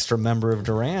like the extra member of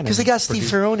Duran. Because they got Steve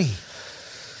Ferroni.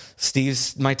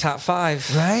 Steve's my top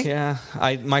 5. Right? Yeah.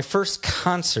 My first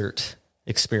concert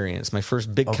experience, my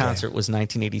first big concert was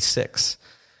 1986.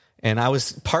 And I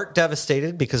was part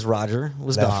devastated because Roger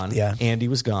was gone. Yeah. Andy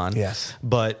was gone. Yes.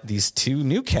 But these two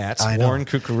new cats, Warren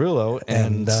Cucurullo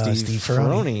and Steve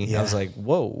Ferroni, I was like,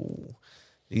 whoa,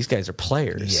 these guys are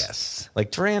players. Yes. Like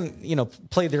Duran,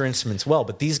 played their instruments well,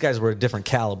 but these guys were a different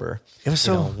caliber. It was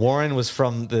Warren was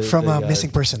from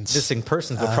Missing Persons. Missing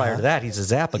Persons, but prior to that, he's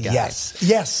a Zappa guy.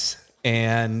 Yes.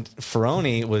 And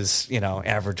Ferroni was,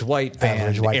 Average White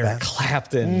Band, Eric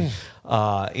Clapton,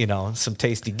 some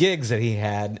tasty gigs that he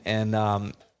had, and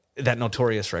that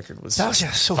Notorious record was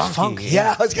so funky.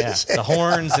 Yeah, I was gonna say the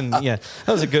horns, and that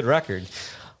was a good record.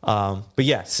 But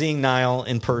yeah, seeing Niall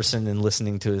in person and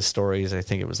listening to his stories, I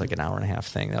think it was like an hour and a half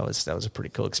thing. That was a pretty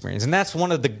cool experience. And that's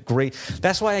one of the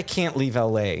that's why I can't leave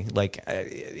LA. Like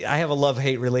I have a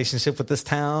love-hate relationship with this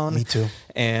town. Me too.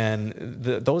 And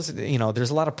those,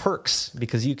 there's a lot of perks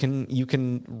because you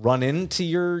can run into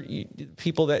your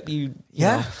people that you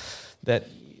know, that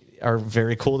are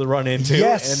very cool to run into.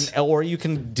 Yes. Or you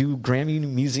can do Grammy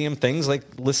Museum things like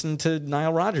listen to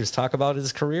Nile Rodgers talk about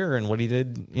his career and what he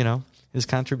did, his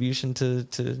contribution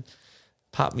to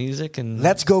pop music. And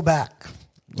let's go back.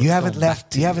 You haven't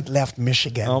left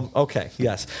Michigan. Okay.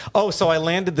 Yes. Oh, so I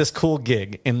landed this cool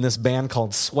gig in this band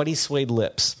called Sweaty Suede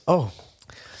Lips. Oh,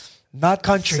 not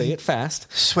country. Say it fast.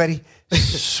 Sweaty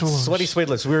Suede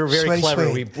Lips. We were very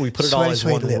clever. Suede. We put it all as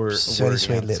one word. Sweaty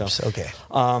Suede Lips. So, okay.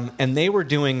 And they were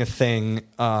doing a thing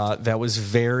that was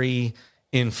very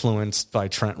influenced by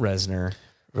Trent Reznor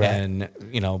and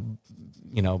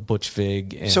Butch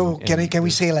Vig. And, can we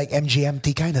say like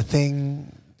MGMT kind of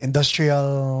thing?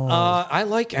 Industrial. I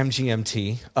like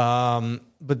MGMT.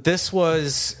 But this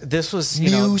was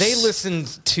they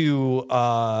listened to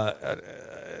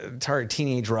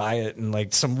Teenage Riot and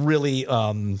like some really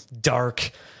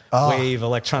dark wave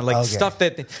electronic stuff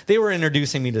that they were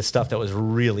introducing me to stuff that was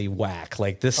really whack.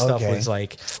 Like this stuff was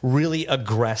like really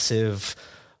aggressive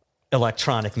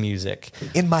electronic music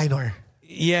in minor.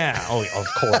 Yeah. Oh, of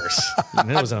course.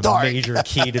 There wasn't a major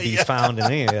key to be found in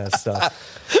any of that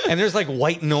stuff. And there's like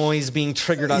white noise being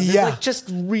triggered on. Like just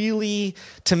really,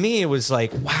 to me, it was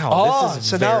like, wow,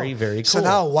 this is very, very cool. So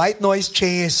now white noise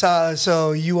change.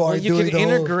 So you are you can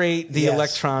integrate the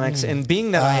electronics. And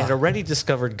being that I had already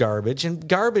discovered Garbage, and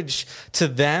Garbage to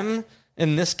them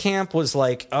in this camp was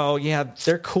like, oh yeah,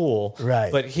 they're cool.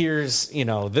 Right. But here's,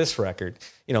 this record.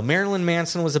 Marilyn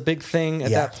Manson was a big thing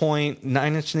at that point.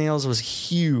 9 Inch Nails was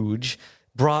huge.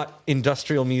 brought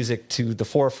industrial music to the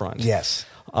forefront. Yes.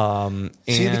 So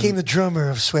you became the drummer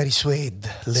of Sweaty Suede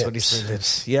Lips. Sweaty Suede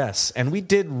Lips, yes. And we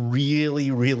did really,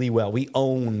 really well. We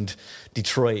owned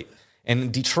Detroit.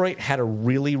 And Detroit had a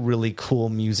really, really cool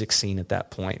music scene at that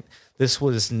point. This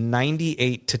was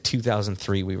 98 to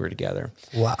 2003 we were together.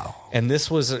 Wow. And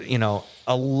this was, a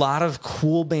lot of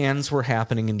cool bands were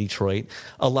happening in Detroit.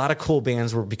 A lot of cool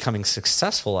bands were becoming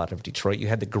successful out of Detroit. You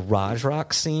had the garage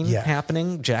rock scene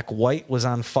happening. Jack White was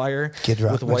on fire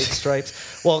with White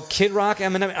Stripes. Well, Kid Rock,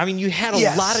 Eminem. I mean, you had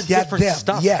a lot of different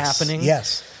stuff happening.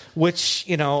 Yes. Which,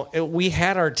 we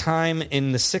had our time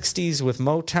in the 60s with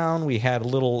Motown. We had a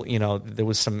little, there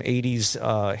was some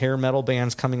 80s hair metal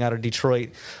bands coming out of Detroit.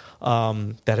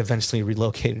 That eventually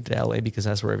relocated to LA because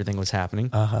that's where everything was happening.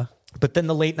 But then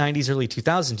the late 90s, early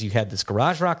 2000s, you had this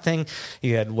garage rock thing.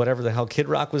 You had whatever the hell Kid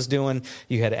Rock was doing.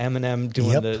 You had Eminem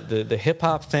doing the hip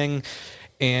hop thing.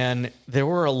 And there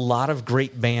were a lot of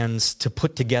great bands to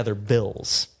put together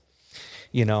bills.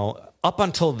 Up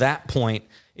until that point,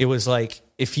 it was like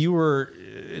if you were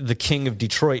the king of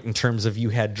Detroit in terms of you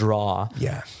had draw.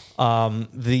 Yeah.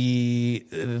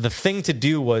 The thing to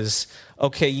do was,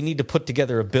 okay, you need to put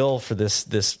together a bill for this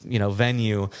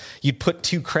venue. You'd put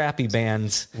two crappy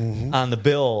bands on the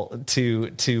bill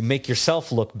to make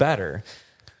yourself look better.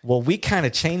 Well, we kind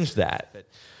of changed that.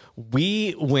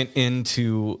 We went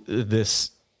into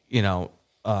this,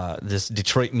 this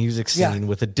Detroit music scene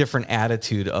with a different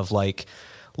attitude of like,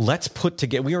 let's put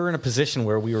together. We were in a position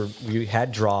where we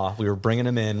had draw. We were bringing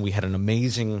them in. We had an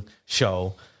amazing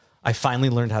show. I finally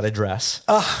learned how to dress.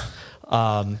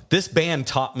 This band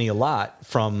taught me a lot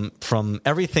from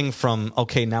everything from,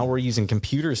 okay, now we're using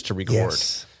computers to record.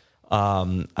 Yes.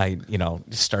 I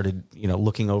started,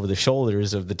 looking over the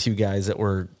shoulders of the two guys that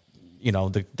were,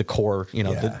 the core,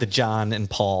 the John and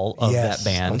Paul of that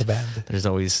band. Of the band. There's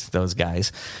always those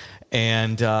guys.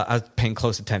 And I was paying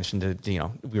close attention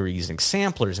to, we were using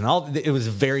samplers and all. It was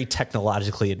very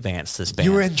technologically advanced, this band.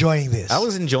 You were enjoying this. I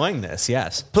was enjoying this,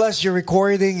 yes. Plus, your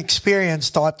recording experience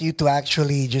taught you to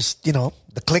actually just,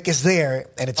 the click is there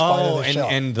and it's part of the show.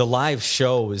 And the live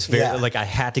show was very, like, I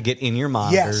had to get in your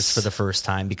monitors for the first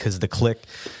time because the click.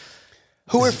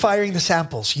 Who were firing the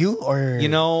samples? You or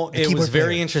it was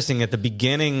very interesting at the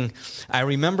beginning. I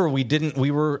remember I think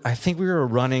we were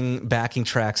running backing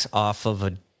tracks off of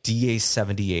a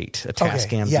DA-78, a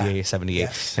Tascam DA-78,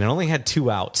 yes. and it only had two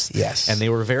outs. Yes. And they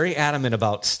were very adamant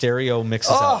about stereo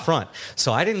mixes out front.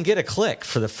 So I didn't get a click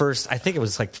for the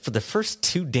first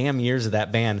 2 damn years of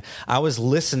that band. I was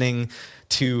listening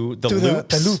to the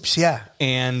loops. The loops, yeah.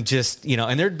 And just,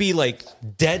 and there'd be like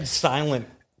dead silent.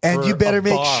 And you better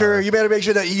make sure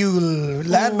that you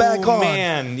land back on.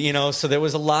 Man, so there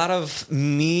was a lot of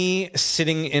me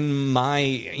sitting in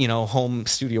my, home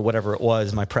studio, whatever it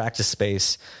was, my practice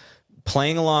space,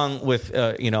 playing along with,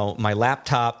 my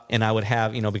laptop. And I would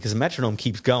have, because the metronome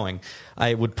keeps going,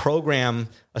 I would program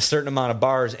a certain amount of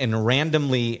bars and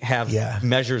randomly have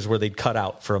measures where they'd cut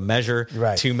out for a measure,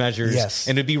 2 measures. Yes.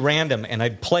 And it'd be random. And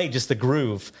I'd play just the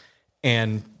groove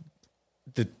and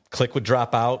the click would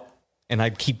drop out. And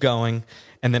I'd keep going,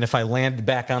 and then if I landed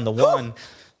back on the one,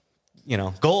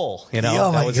 goal,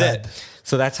 that was it.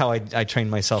 So that's how I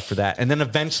trained myself for that. And then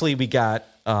eventually we got,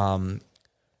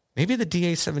 maybe the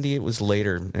DA-78 was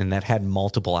later, and that had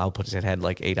multiple outputs. It had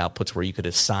like 8 outputs where you could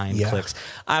assign clicks.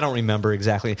 I don't remember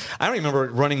exactly. I don't remember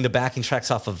running the backing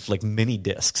tracks off of like mini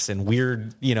discs and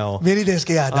weird, Mini disc,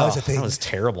 that was a thing. That was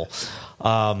terrible.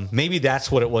 Maybe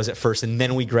that's what it was at first, and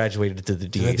then we graduated to the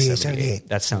DA-78.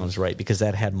 That sounds right, because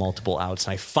that had multiple outs,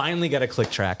 and I finally got a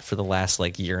click track for the last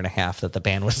like year and a half that the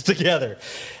band was together.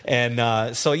 And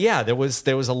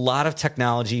there was a lot of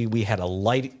technology. We had a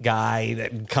light guy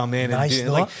that would come in and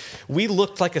do, we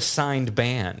looked like a signed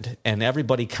band, and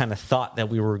everybody kind of thought that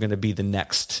we were going to be the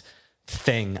next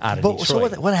thing out of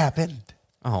Detroit. So what happened?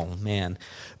 Oh man,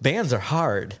 bands are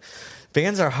hard.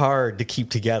 Bands are hard to keep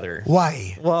together.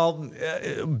 Why? Well,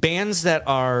 bands that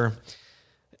are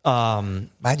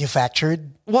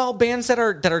manufactured. Well, bands that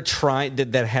are trying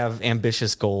that have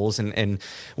ambitious goals, and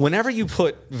whenever you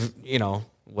put,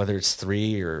 whether it's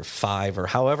 3 or 5 or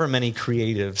however many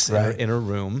creatives in a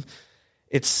room,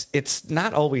 it's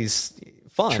not always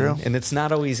fun. True. And it's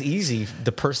not always easy.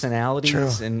 The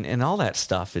personalities and all that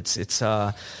stuff.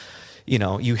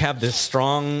 you have this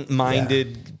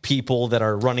strong-minded people that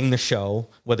are running the show,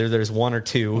 whether there's one or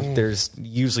two,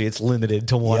 usually it's limited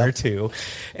to one or two.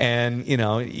 And,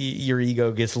 your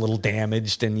ego gets a little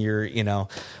damaged and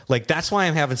that's why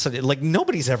I'm having such,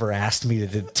 nobody's ever asked me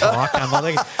to talk. I'm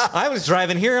like, I was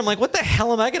driving here. I'm like, what the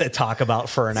hell am I going to talk about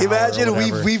for an hour? Imagine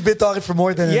we've been talking for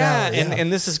more than an hour.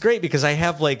 And this is great because I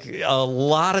have a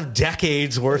lot of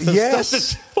decades worth of stuff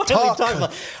to finally talk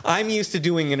about. I'm used to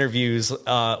doing interviews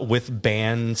with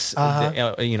bands.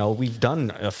 We've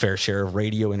done a fair share of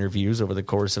radio interviews over the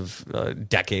course of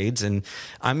decades, and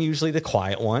I'm usually the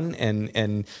quiet one,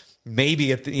 and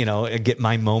maybe get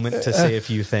my moment to say a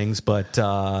few things, but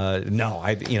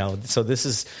so this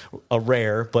is a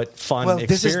rare but fun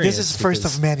experience. This is first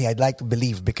of many, I'd like to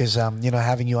believe, because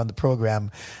having you on the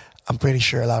program, I'm pretty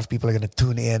sure a lot of people are going to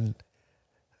tune in,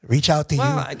 reach out to you.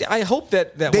 I hope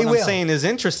that what I'm saying is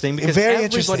interesting, because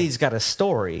everybody's got a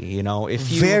story,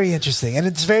 very interesting, and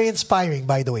it's very inspiring,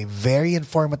 by the way, very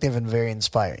informative and very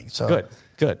inspiring. So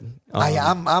good.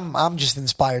 I'm just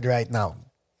inspired right now.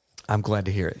 I'm glad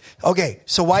to hear it. Okay,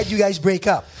 so why did you guys break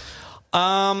up? We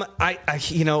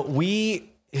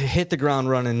hit the ground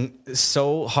running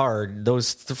so hard.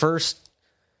 Those first,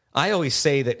 I always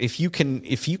say that if you can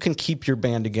keep your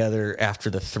band together after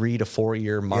the 3 to 4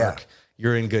 year mark,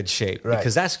 you're in good shape,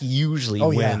 because that's usually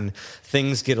when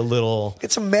things get a little.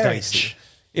 It's a marriage. Dicey.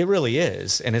 It really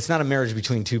is. And it's not a marriage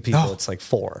between two people. No. It's like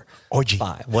 4. Orgy.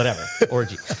 5. Whatever.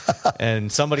 Orgy. And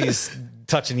somebody's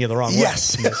touching you the wrong way.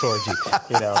 Yes. In this orgy.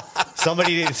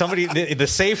 Somebody, the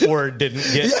safe word didn't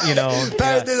get,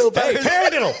 Paradiddle. Hey,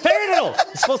 paradiddle.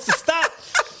 It's supposed to stop.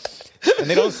 And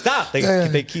they don't stop.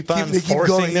 They keep on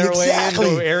forcing their way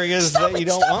into areas that you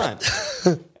don't want.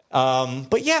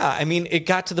 But yeah, I mean, it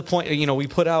got to the point, we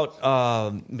put out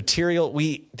material.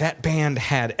 That band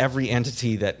had every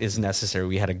entity that is necessary.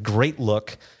 We had a great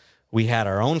look. We had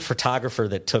our own photographer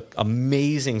that took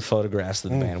amazing photographs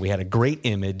of the band. We had a great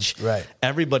image. Right.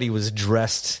 Everybody was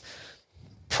dressed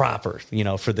proper,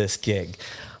 for this gig.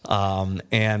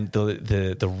 And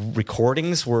the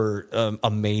recordings were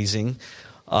amazing.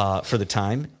 For the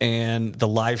time, and the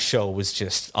live show was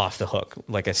just off the hook.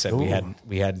 Like I said,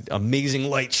 we had amazing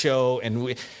light show,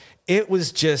 and it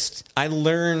was just, I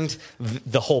learned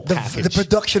the whole package, the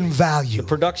production value,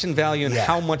 and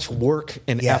how much work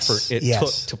and effort it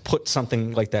took to put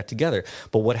something like that together.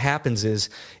 But what happens is,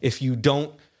 if you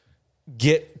don't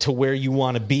get to where you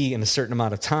want to be in a certain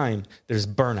amount of time, there's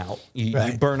burnout.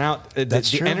 You burn out.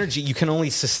 The energy, you can only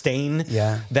sustain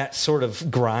that sort of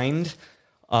grind.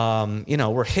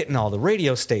 We're hitting all the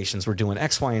radio stations. We're doing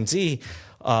X, Y, and Z.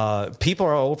 People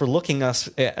are overlooking us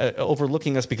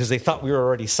because they thought we were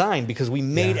already signed, because we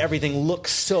made everything look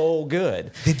so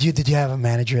good. Did you have a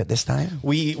manager at this time?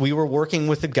 We were working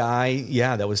with a guy,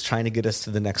 that was trying to get us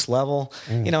to the next level.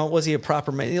 Was he a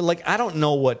proper I don't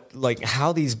know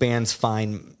how these bands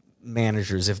find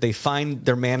managers. If they find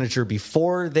their manager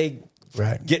before they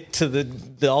get to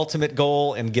the ultimate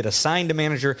goal and get assigned a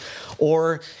manager,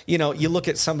 or you look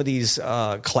at some of these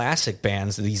classic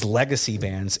bands, these legacy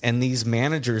bands, and these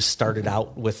managers started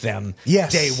out with them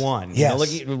day one.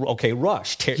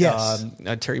 Rush.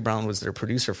 Terry Brown was their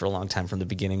producer for a long time from the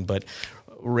beginning, but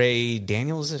Ray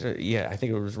Daniels, I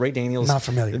think it was Ray Daniels. Not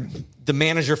familiar. The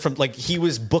manager from he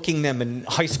was booking them in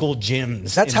high school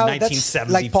gyms. That's in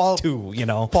 1972. Like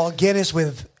Paul Guinness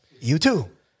with U2.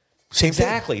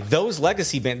 Exactly. Those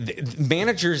legacy band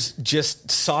managers just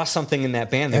saw something in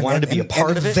that band. They wanted to be a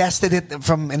part of it. Invested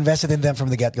in them from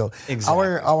the get-go.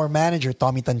 Exactly. Our manager,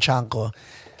 Tommy Tanchanco,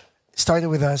 started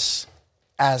with us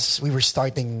as we were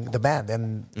starting the band.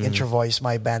 And Intro Voice,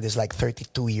 my band, is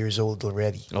 32 years old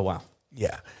already. Oh, wow.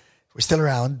 Yeah. We're still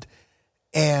around.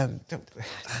 And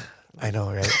I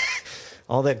know, right?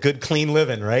 All that good, clean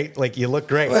living, right? You look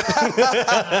great.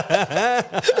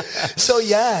 So,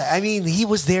 he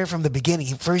was there from the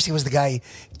beginning. First, he was the guy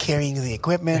carrying the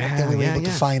equipment. Then we were able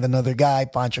to find another guy,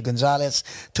 Pancho Gonzalez,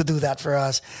 to do that for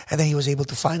us. And then he was able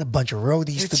to find a bunch of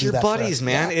roadies to do that for us. It's your buddies,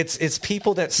 man. Yeah. It's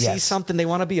people that see something. They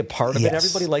want to be a part of it.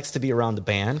 Everybody likes to be around the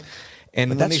band. And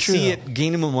when they see it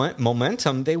gaining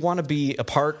momentum, they want to be a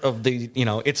part of the,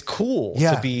 it's cool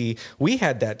to be. We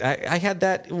had that. I had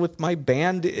that with my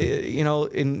band,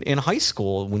 in high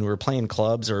school when we were playing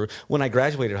clubs, or when I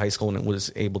graduated high school and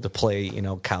was able to play,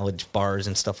 college bars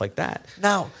and stuff like that.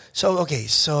 Now,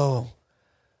 so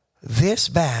this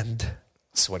band,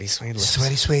 Sweaty Suede Lips.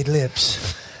 Sweaty Suede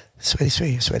Lips. Sweaty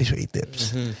Suede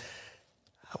Lips. Mm-hmm.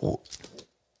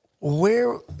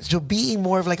 So being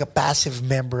more of a passive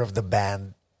member of the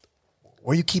band,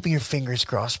 were you keeping your fingers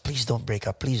crossed? Please don't break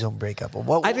up. Please don't break up.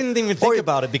 I didn't even think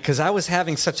about it because I was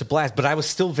having such a blast, but I was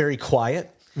still very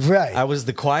quiet. Right. I was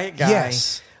the quiet guy.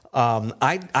 Yes.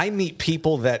 I meet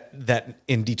people that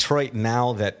in Detroit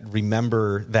now that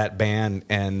remember that band,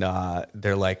 and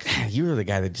they're like, you were the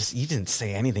guy that you didn't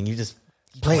say anything. You just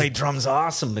played drums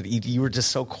awesome, but you were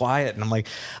just so quiet. And I'm like,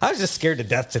 I was just scared to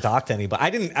death to talk to anybody.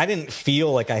 I didn't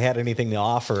feel like I had anything to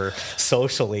offer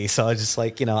socially. So I was just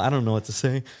like, I don't know what to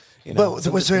say. But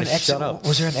was there an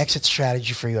exit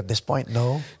strategy for you at this point?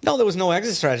 No, there was no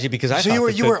exit strategy because I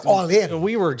thought you were all in.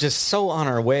 We were just so on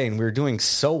our way, and we were doing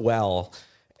so well.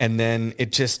 And then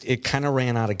it kind of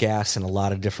ran out of gas in a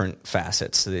lot of different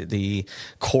facets. The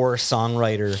core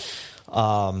songwriter,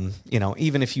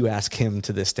 even if you ask him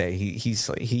to this day,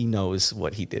 he knows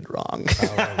what he did wrong.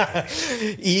 Oh,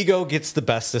 okay. Ego gets the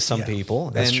best of some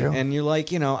people. That's true. And you're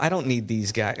like, I don't need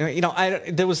these guys.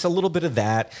 There was a little bit of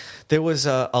that. There was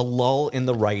a lull in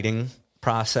the writing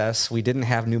process. We didn't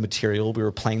have new material. We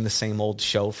were playing the same old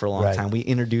show for a long time. We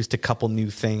introduced a couple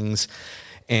new things.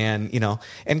 And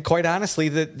and quite honestly,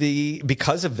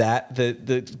 because of that,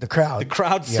 the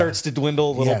crowd starts to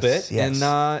dwindle a little bit,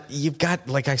 and you've got,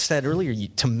 like I said earlier,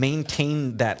 to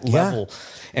maintain that level.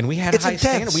 And we had a high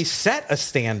standard. We set a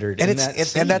standard, and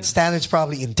that standard's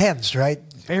probably intense, right?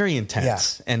 Very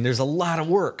intense, and there's a lot of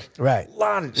work, right?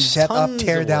 Set up,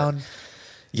 tear down.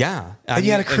 Yeah. And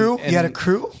you had a crew? You had a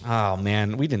crew? Oh,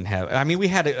 man. We didn't have... we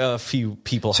had a few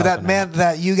people. So that meant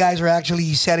that you guys were actually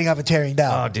setting up and tearing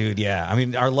down. Oh, dude, yeah.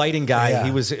 Our lighting guy,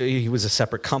 he was a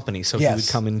separate company, so he would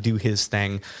come and do his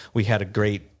thing. We had a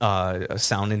great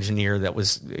sound engineer that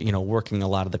was, working a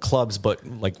lot of the clubs, but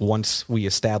like once we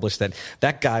established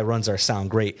that guy runs our sound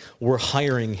great, we're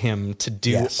hiring him to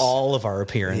do all of our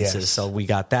appearances. Yes. So we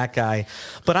got that guy.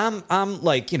 But I'm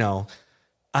like,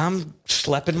 I'm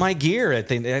schlepping my gear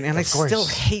and I still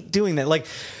hate doing that. Like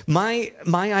my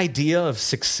idea of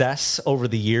success over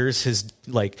the years has,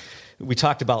 like, we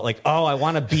talked about, like, I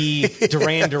want to be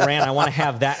Duran Duran. I want to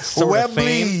have that sort of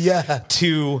fame.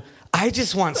 To I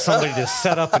just want somebody to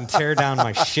set up and tear down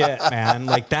my shit, man.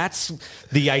 Like that's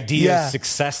the idea of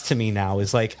success to me now.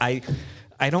 Is like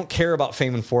I don't care about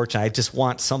fame and fortune. I just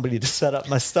want somebody to set up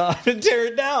my stuff and tear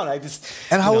it down.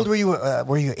 And how old were you?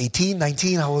 Were you 18,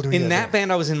 19? How old were you? In that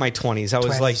band, I was in my 20s. I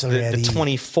was like the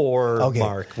 24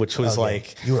 mark, which was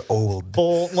like... You were old.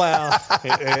 Well,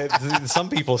 some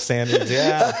people's standards,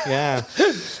 yeah.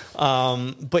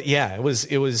 But yeah,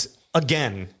 it was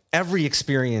again, every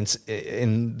experience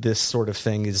in this sort of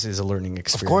thing is a learning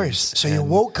experience. Of course. So you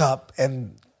woke up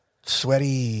and...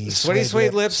 Sweaty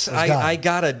lips. I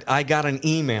got an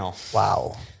email.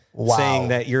 Wow. Saying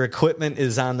that your equipment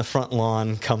is on the front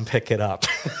lawn. Come pick it up.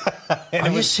 Are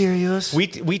you serious?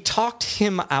 We talked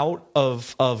him out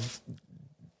of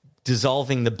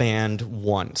dissolving the band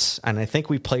once, and I think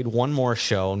we played one more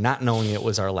show, not knowing it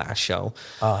was our last show.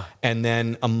 And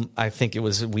then I think it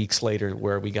was weeks later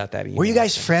where we got that email. Were you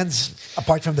guys friends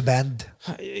apart from the band?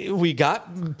 We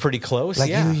got pretty close. Like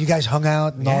you guys hung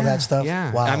out and all that stuff.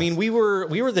 Yeah. Wow. We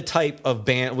were the type of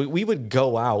band. We would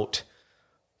go out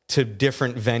to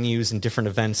different venues and different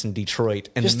events in Detroit,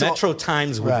 and the Metro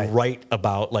Times would write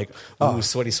about, like,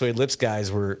 Sweaty Suede Lips guys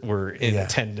were in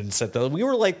attendance at we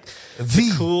were like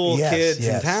the cool kids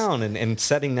in town and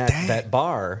setting that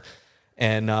bar.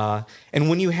 And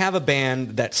when you have a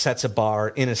band that sets a bar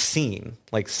in a scene,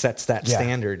 like sets that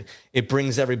standard, it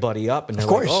brings everybody up, and they're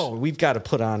like, oh, we've got to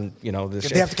put on, this.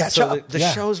 They have to catch up. The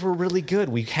shows were really good.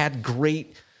 We had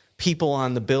great people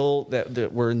on the bill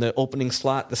that were in the opening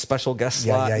slot, the special guest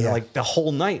slot, like the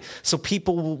whole night. So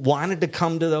people wanted to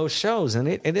come to those shows, and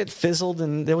it fizzled,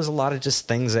 and there was a lot of just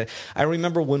things that I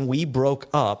remember when we broke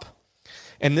up.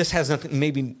 And this has nothing,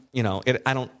 maybe,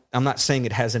 I'm not saying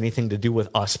it has anything to do with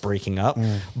us breaking up,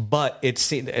 but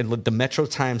the Metro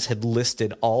Times had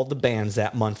listed all the bands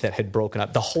that month that had broken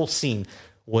up. The whole scene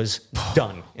was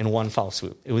done in one foul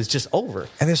swoop. It was just over.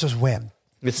 And this was when?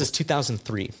 This is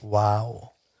 2003. Wow.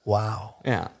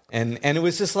 Yeah. And it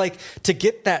was just like, to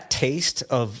get that taste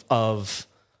of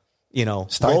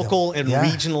local and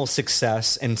regional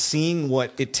success and seeing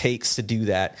what it takes to do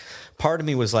that. Part of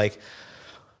me was like,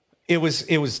 it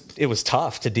was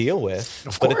tough to deal with.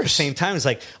 Of course. But at the same time, it's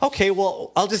like, okay,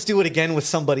 well, I'll just do it again with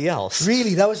somebody else.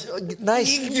 Really? That was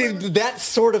nice. That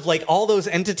sort of, like, all those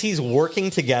entities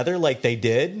working together like they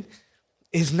did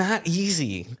is not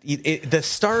easzy. The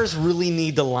stars really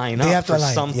need to line up for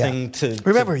something to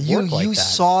remember, to work like you that.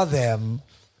 saw them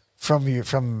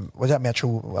from was that Metro?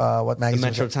 What magazine? The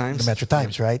Metro was Times. The Metro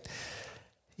Times, right?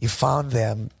 You found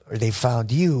them, or they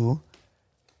found you.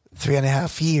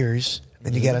 3.5 years.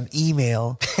 Then you get an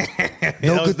email.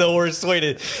 That was the worst way to.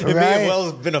 It may have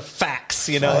well been a fax,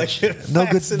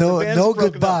 No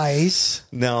goodbyes.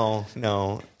 No.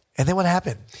 And then what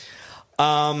happened?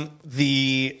 Okay,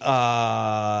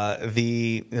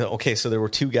 so there were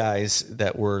two guys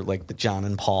that were like the John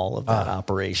and Paul of that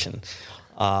operation.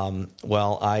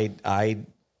 Well, I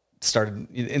started,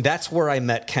 and that's where I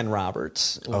met Ken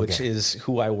Roberts, which is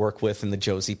who I work with in the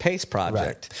Josie Pace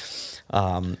project,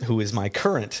 who is my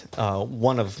current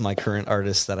one of my current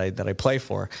artists that I play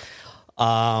for.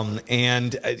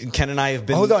 And Ken and I have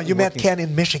been. Hold on, you met Ken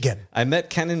in Michigan. I met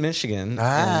Ken in Michigan,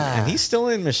 and he's still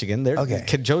in Michigan.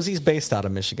 Josie's based out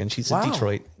of Michigan. She's a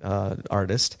Detroit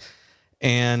artist,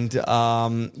 and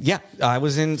I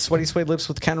was in Sweaty Suede Lips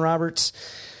with Ken Roberts,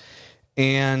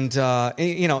 and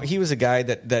he was a guy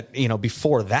that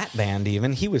before that band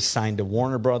even he was signed to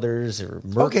Warner Brothers or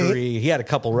Mercury. He had a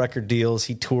couple record deals.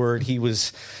 He toured. He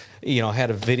was. Had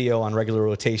a video on regular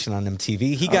rotation on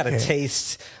MTV. He got a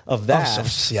taste of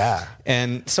that.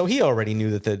 And so he already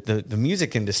knew that the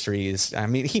music industry is,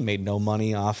 he made no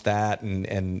money off that.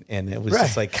 And it was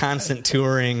just like constant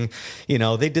touring.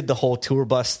 They did the whole tour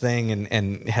bus thing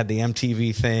and had the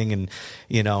MTV thing. And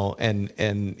there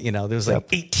was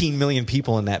like 18 million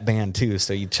people in that band too.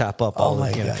 So you chop up all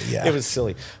it was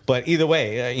silly. But either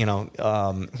way,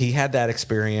 he had that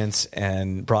experience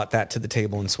and brought that to the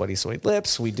table in Sweaty Suede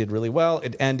Lips. We did really well.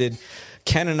 It ended.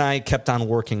 Ken and I kept on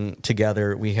working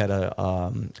together. We had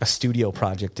a studio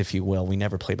project, if you will. We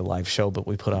never played a live show, but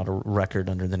we put out a record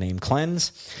under the name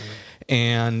Cleanse,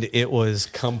 and it was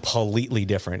completely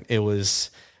different.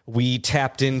 We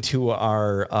tapped into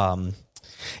our,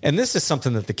 and this is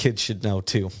something that the kids should know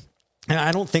too. And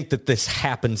I don't think that this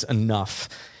happens enough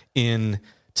in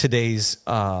today's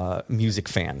music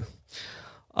fan.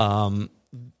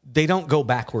 They don't go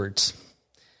backwards.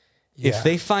 If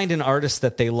they find an artist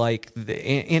that they like,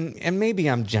 and maybe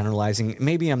I'm generalizing,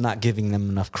 maybe I'm not giving them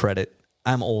enough credit.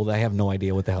 I'm old. I have no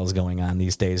idea what the hell is going on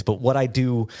these days. But what I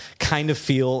do kind of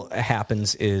feel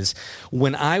happens is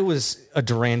when I was a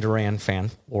Duran Duran fan,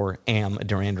 or am a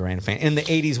Duran Duran fan, in the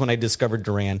 80s when I discovered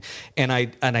Duran, and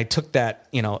I took that,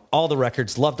 all the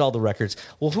records, loved all the records.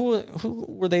 Well, who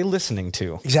were they listening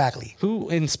to? Exactly. Who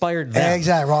inspired them?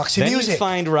 Exactly. Roxy Music. Then you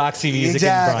find Roxy Music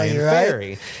and Brian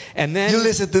Ferry. And then you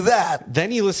listen to that.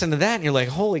 Then you listen to that and you're like,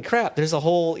 holy crap, there's a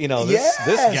whole, this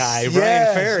guy,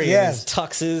 Brian Ferry, and his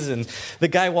tuxes, and the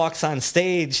guy walks on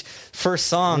stage, first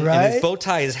song, and his bow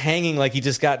tie is hanging like he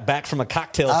just got back from a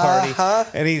cocktail party,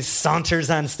 and he saunters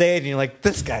on stage, and you're like,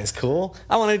 this guy's cool.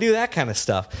 I want to do that kind of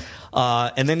stuff.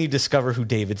 And then you discover who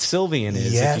David Sylvian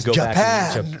is if you go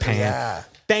back to Japan. Yeah.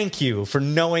 Thank you for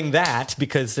knowing that,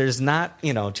 because there's not,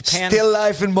 Japan. Still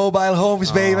life in mobile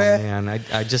homes, baby. Man,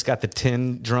 I just got the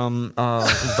tin drum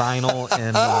vinyl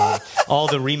and all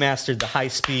the remastered, the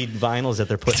high-speed vinyls that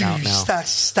they're putting out now.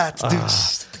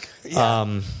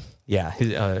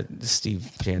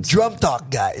 Steve Jansen. Drum Talk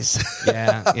guys.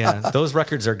 Those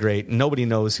records are great. Nobody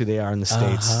knows who they are in the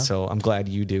States, so I'm glad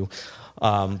you do.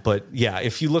 But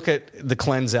if you look at the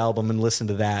Cleanse album and listen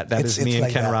to that is me and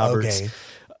like Ken Roberts,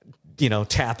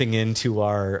 tapping into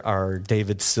our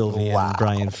David Sylvian,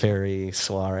 Brian Ferry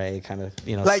soiree kind of,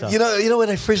 like, stuff. When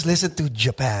I first listened to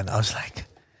Japan, I was like,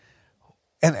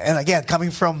 and again,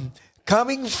 coming from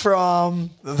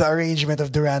the arrangement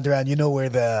of Duran Duran, where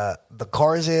the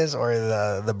chorus is or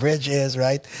the bridge is,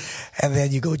 right? And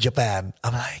then you go Japan.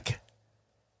 I'm like,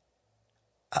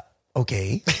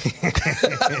 okay.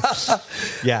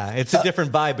 It's a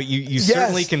different vibe, but you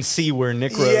certainly can see where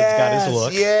Nick Rhodes got his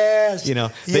look.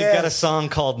 They've got a song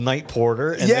called Night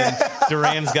Porter, and then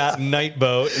Duran's got Night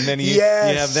Boat, and then you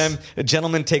have them,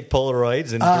 Gentlemen Take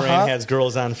Polaroids, and Duran has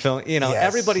Girls on Film.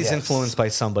 Everybody's influenced by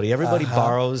somebody. Everybody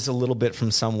borrows a little bit from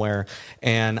somewhere,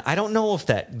 and I don't know if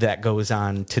that goes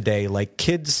on today. Like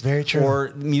kids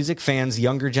or music fans,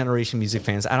 younger generation music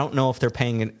fans, I don't know if they're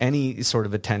paying any sort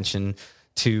of attention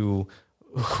to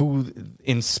who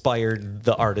inspired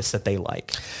the artists that they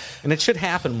like. And it should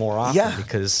happen more often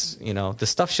because, the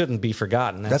stuff shouldn't be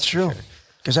forgotten. That's true.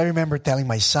 Because I remember telling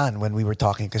my son when we were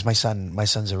talking, because my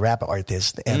son's a rap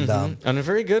artist. And and a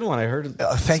very good one. I heard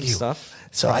thank you. Stuff.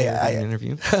 So I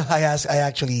interview.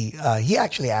 He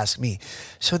actually asked me,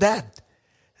 so Dad,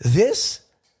 this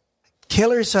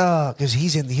Killers, because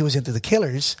he was into the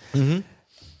Killers. And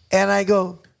I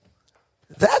go,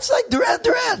 that's like Duran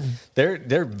Duran.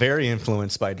 They're very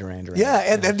influenced by Duran Duran. Yeah,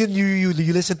 and then you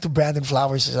listen to Brandon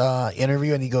Flowers'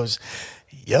 interview, and he goes,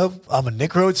 "Yep, I'm a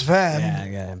Nick Rhodes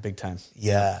fan." Yeah, big time.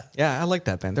 Yeah, I like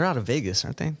that band. They're out of Vegas,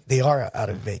 aren't they? They are out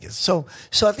of Vegas. So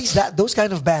at least those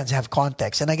kind of bands have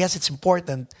context, and I guess it's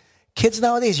important. Kids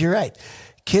nowadays, you're right.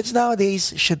 Kids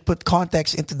nowadays should put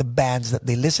context into the bands that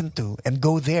they listen to and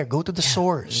go to the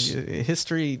source.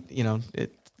 History,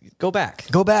 go back.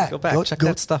 Check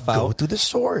that stuff out. Go to the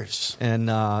source. And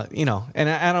and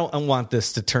I don't want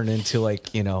this to turn into like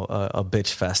a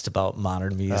bitch fest about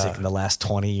modern music in the last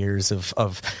 20 years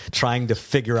of trying to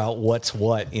figure out what's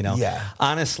what. Yeah.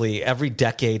 Honestly, every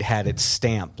decade had its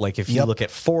stamp. Like if you look at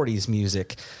 40s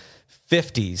music,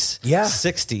 50s,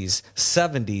 60s,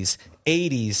 70s,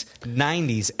 80s,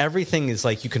 90s, everything is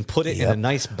like you can put it in a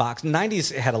nice box.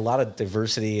 90s had a lot of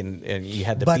diversity, and you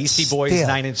had the Beastie Boys,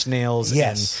 9 Inch Nails,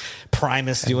 and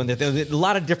Primus doing a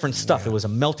lot of different stuff. It was a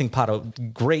melting pot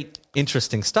of great,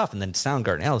 interesting stuff. And then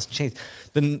Soundgarden, Alice in Chains.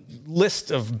 The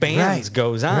list of bands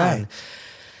goes on. Right.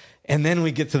 And then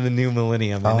we get to the new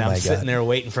millennium, and I'm sitting there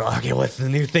waiting for, okay, what's the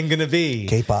new thing going to be?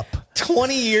 K-pop.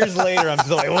 20 years later, I'm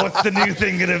still like, what's the new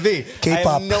thing going to be? K-pop.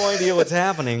 I have no idea what's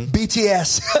happening.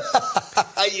 BTS.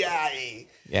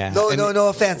 Yeah. No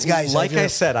offense, guys. Like I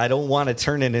said, I don't want to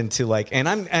turn it into like, and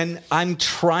I'm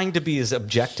trying to be as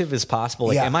objective as possible.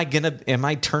 Like, am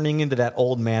I turning into that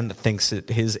old man that thinks that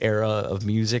his era of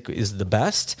music is the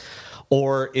best?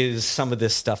 Or is some of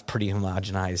this stuff pretty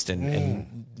homogenized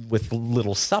and with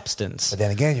little substance? But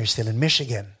then again, you're still in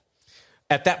Michigan.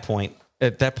 At that point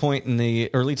in the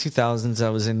early 2000s, I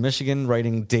was in Michigan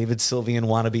writing David Sylvian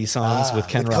wannabe songs with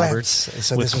Ken Roberts.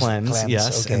 So with Cleanse,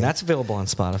 yes. Okay. And that's available on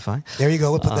Spotify. There you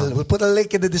go. We'll put a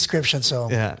link in the description. So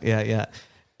Yeah.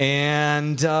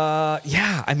 And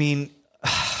I mean,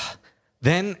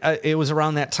 then it was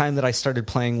around that time that I started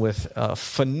playing with a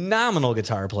phenomenal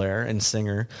guitar player and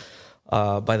singer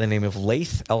by the name of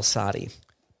Laith El-Sadi.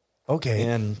 Okay.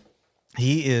 And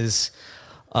he is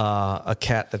a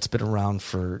cat that's been around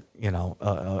for,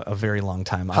 a very long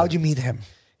time. How'd you meet him?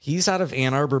 He's out of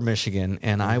Ann Arbor, Michigan,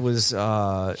 and I was,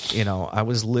 I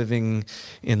was living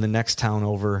in the next town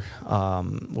over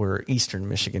where Eastern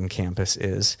Michigan campus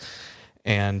is.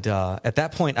 And at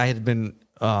that point, I had been,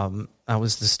 I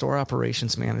was the store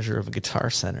operations manager of a Guitar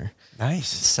Center.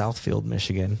 Nice. In Southfield,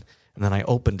 Michigan. And then I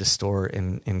opened a store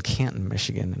in Canton,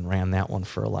 Michigan, and ran that one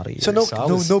for a lot of years. So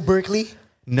no Berkeley?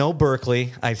 No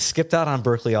Berkeley. I skipped out on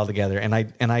Berkeley altogether, and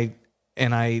I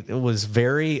was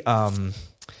very.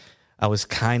 I was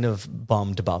kind of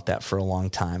bummed about that for a long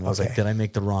time. I was like, did I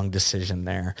make the wrong decision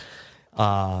there?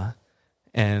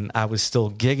 And I was still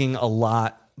gigging a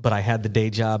lot, but I had the day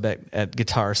job at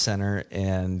Guitar Center,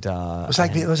 and was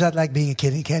that like being a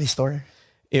candy store?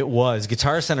 It was.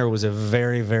 Guitar Center was a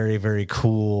very, very, very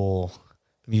cool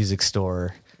music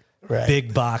store. Right.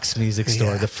 Big box music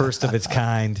store, the first of its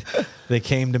kind. They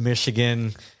came to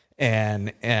Michigan,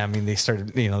 and I mean, they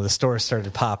started, the store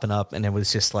started popping up, and it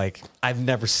was just like, I've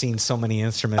never seen so many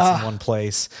instruments in one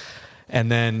place. And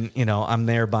then, I'm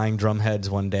there buying drum heads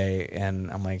one day,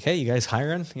 and I'm like, hey, you guys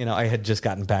hiring? I had just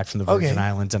gotten back from the Virgin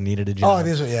Islands and needed a job. Oh,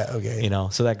 this one, okay.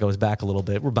 So that goes back a little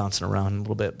bit. We're bouncing around a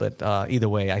little bit, but either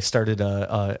way, I started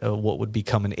a what would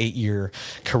become an 8-year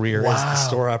career as the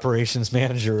store operations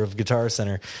manager of Guitar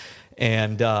Center.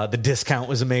 And the discount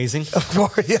was amazing. Of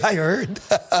course, yeah, I heard.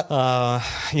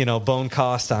 Bone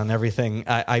cost on everything.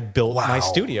 I built my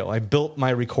studio. I built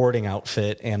my recording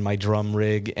outfit and my drum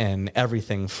rig and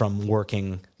everything from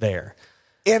working there.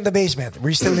 In the basement. Were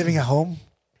you still living at home?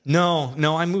 No.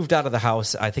 I moved out of the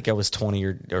house. I think I was 20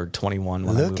 or 21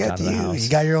 when I moved out of the house. Look at you. You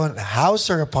got your own house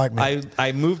or apartment?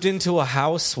 I moved into a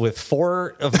house with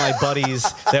 4 of my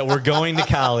buddies that were going to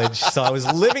college. So I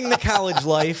was living the college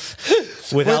life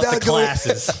without the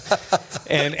classes.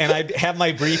 And I'd have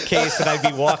my briefcase and I'd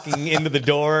be walking into the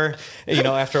door,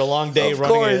 after a long day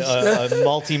running a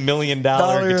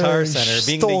multi-million-dollar Guitar Center,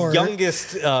 being the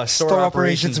youngest store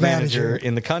operations manager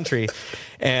in the country.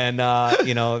 And,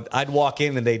 I'd walk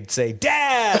in and they'd say,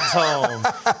 Dad's home.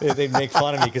 They'd make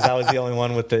fun of me because I was the only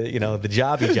one with the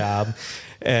jobby job.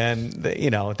 And,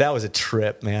 that was a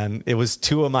trip, man. It was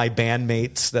 2 of my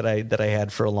bandmates that I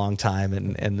had for a long time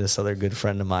and this other good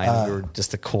friend of mine. We were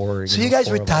just a core. So you guys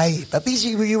were tight. At least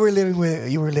you were living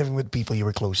with people you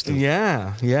were close to.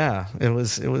 Yeah. It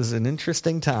was an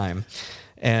interesting time.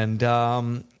 And,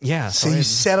 So you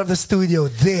set up the studio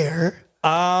there.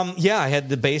 I had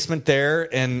the basement there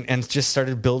and just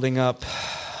started building up,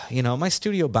 my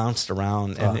studio bounced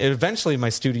around and eventually my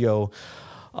studio,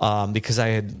 because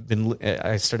I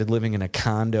started living in a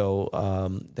condo,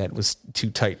 that was too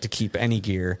tight to keep any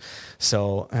gear.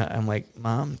 So I'm like,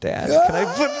 Mom, Dad, can I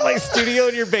put my studio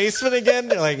in your basement again?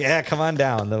 They're like, yeah, come on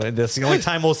down. That's the only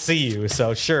time we'll see you.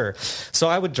 So sure. So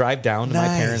I would drive down to my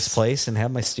parents' place and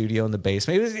have my studio in the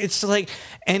basement. It's like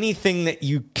anything that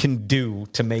you can do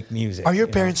to make music. Are your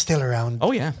parents still around?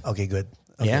 Oh yeah. Okay, good.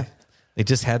 Okay. Yeah. They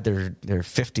just had their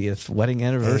 50th wedding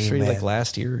anniversary Amen. like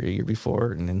last year or a year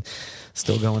before, and then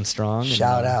still going strong.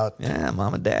 Shout out. Yeah,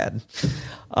 mom and dad.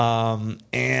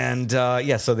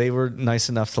 So they were nice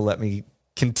enough to let me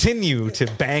continue to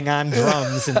bang on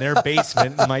drums in their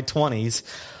basement in my 20s.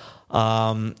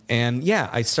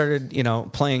 I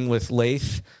started, playing with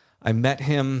Laith. I met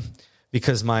him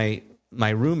because my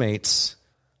roommates,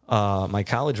 my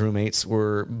college roommates,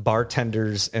 were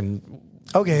bartenders and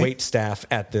wait staff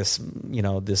at this,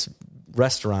 this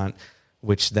restaurant,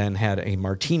 which then had a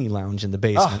martini lounge in the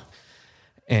basement,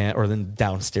 or the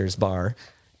downstairs bar.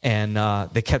 And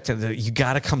they kept saying, you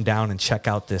got to come down and check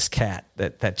out this cat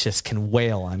that just can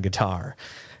wail on guitar.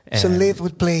 And so Laith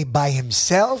would play by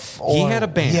himself? Or he had a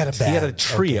band. He had a band. He had a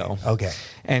trio. Okay.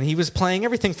 And he was playing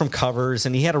everything from covers,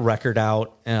 and he had a record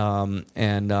out.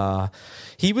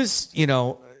 He was,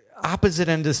 opposite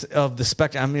end of the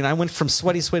spectrum. I mean, I went from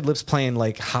Sweaty Suede Lips playing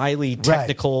like highly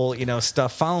technical,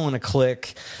 stuff, following a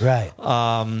click,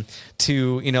 to,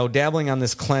 dabbling on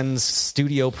this Cleanse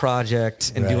studio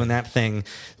project and doing that thing,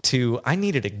 to I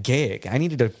needed a gig. I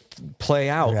needed to play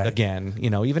out again,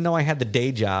 even though I had the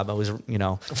day job. I was,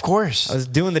 of course, I was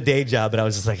doing the day job, but I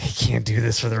was just like, I can't do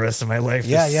this for the rest of my life.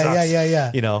 Yeah.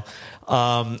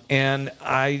 And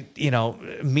I,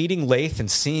 meeting Laith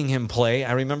and seeing him play,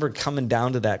 I remember coming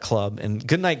down to that club, and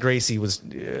Goodnight Gracie was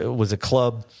a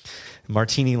club,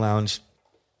 Martini Lounge,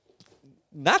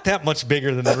 not that much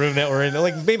bigger than the room that we're in,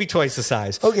 like maybe twice the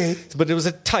size. Okay. But it was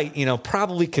a tight,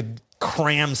 probably could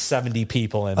cram 70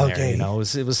 people in there.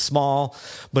 It was small,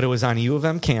 but it was on U of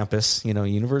M campus,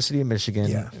 University of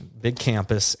Michigan, big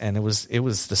campus, and it was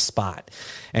the spot.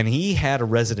 And he had a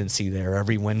residency there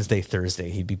every Wednesday, Thursday.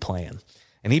 He'd be playing,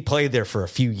 and he played there for a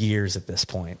few years at this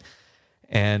point.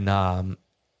 And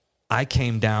I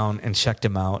came down and checked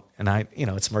him out, and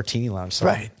it's Martini Lounge,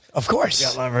 so of course,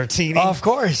 got my martini, of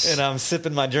course, and I'm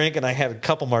sipping my drink, and I had a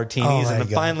couple martinis, and then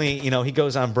finally, he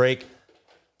goes on break.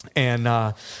 And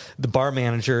the bar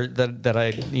manager that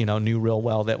I knew real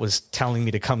well, that was telling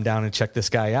me to come down and check this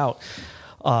guy out,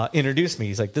 introduced me.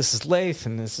 He's like, "This is Laith,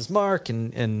 and this is Mark,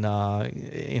 and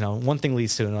one thing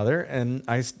leads to another." And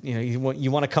I, you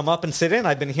want to come up and sit in?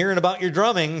 I've been hearing about your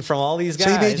drumming from all these guys.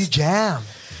 So he made you jam.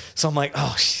 So I'm like,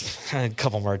 a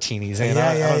couple martinis, and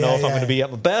I don't know if I'm going to be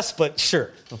at my best, but sure,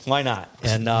 why not?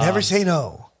 And never say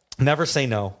no. Never say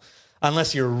no.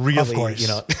 Unless you're really,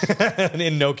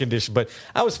 in no condition. But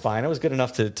I was fine. I was good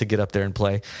enough to get up there and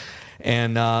play.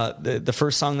 And the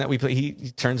first song that we played,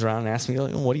 he turns around and asks me,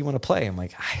 "What do you want to play?" I'm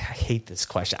like, I hate this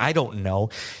question. I don't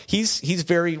know. He's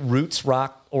very roots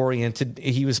rock oriented.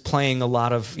 He was playing a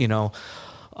lot of,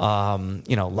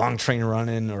 Long Train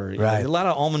Running, or a lot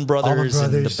of Allman Brothers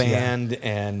and the band,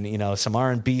 and some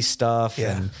R&B stuff,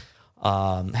 and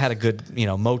had a good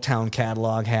Motown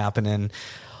catalog happening.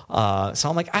 So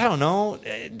I'm like, I don't know,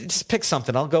 just pick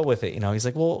something. I'll go with it. He's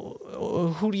like, well,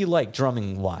 who do you like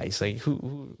drumming wise? Like,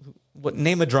 what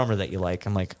name a drummer that you like?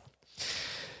 I'm like,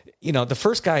 the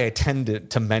first guy I tend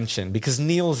to mention, because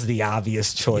Neil's the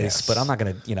obvious choice, but I'm not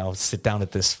going to, sit down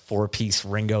at this 4-piece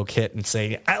Ringo kit and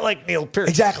say, I like Neil Peart.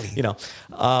 Exactly.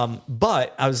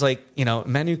 But I was like,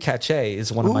 Manu Katché is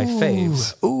one of my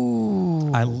faves.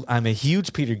 Ooh. I'm a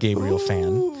huge Peter Gabriel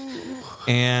fan.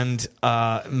 And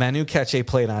Manu Katché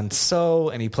played on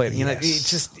and he played, it's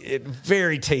just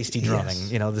very tasty drumming.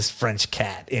 This French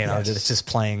cat, that's just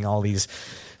playing all these,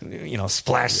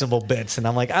 splash cymbal bits. And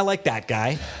I'm like, I like that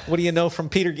guy. What do you know from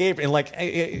Peter Gabriel? And like,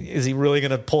 is he really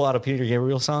going to pull out a Peter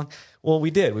Gabriel song? Well,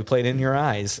 we did. We played In Your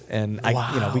Eyes, and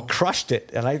we crushed it.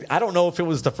 And I don't know if it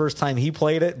was the first time he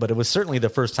played it, but it was certainly the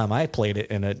first time I played it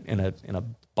in a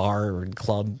bar or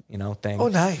club, thing. Oh,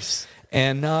 nice.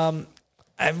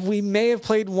 And we may have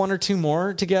played one or two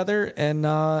more together, and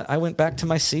I went back to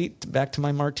my seat, back to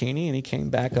my martini, and he came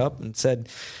back up and said,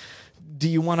 "Do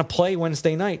you want to play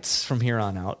Wednesday nights from here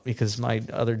on out?" Because my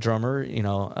other drummer,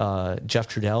 Jeff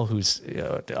Trudell, who's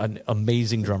an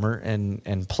amazing drummer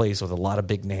and plays with a lot of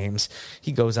big names,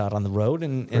 he goes out on the road,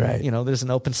 and there's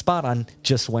an open spot on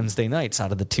just Wednesday nights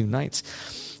out of the 2 nights.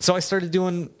 So I started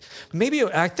doing,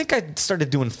 I think I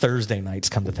started doing Thursday nights,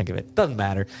 come to think of it. Doesn't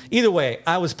matter. Either way,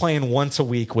 I was playing once a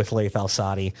week with Laith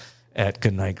Al-Sadi at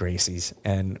Goodnight Gracie's,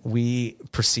 and we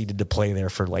proceeded to play there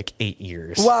for like 8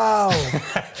 years. Wow.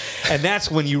 And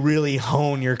that's when you really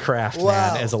hone your craft,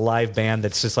 man, as a live band.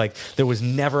 That's just like, there was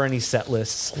never any set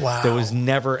lists. Wow. There was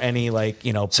never any so prep.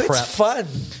 It's fun.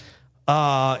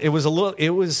 It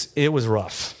was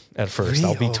rough at first.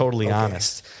 I'll be totally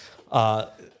honest.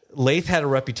 Laith had a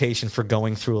reputation for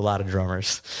going through a lot of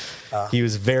drummers. He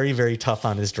was very, very tough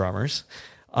on his drummers.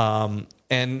 And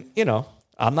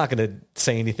I'm not going to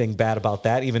say anything bad about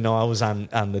that, even though I was on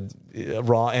the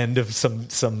raw end of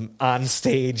some on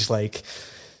stage like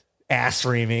ass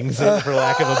reamings, for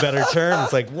lack of a better term.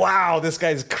 It's like, wow, this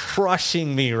guy's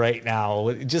crushing me right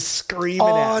now, just screaming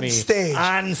at me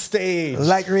on stage,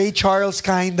 like Ray Charles,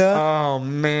 kinda. Oh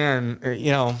man,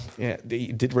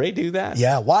 did Ray do that?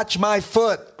 Yeah, watch my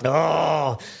foot.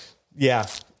 Oh, yeah.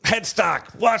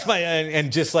 Headstock, watch my,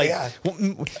 and just like,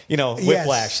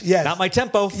 whiplash. Yes. Not my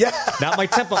tempo. Yeah. Not my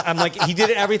tempo. I'm like, he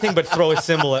did everything but throw a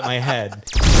cymbal at my head.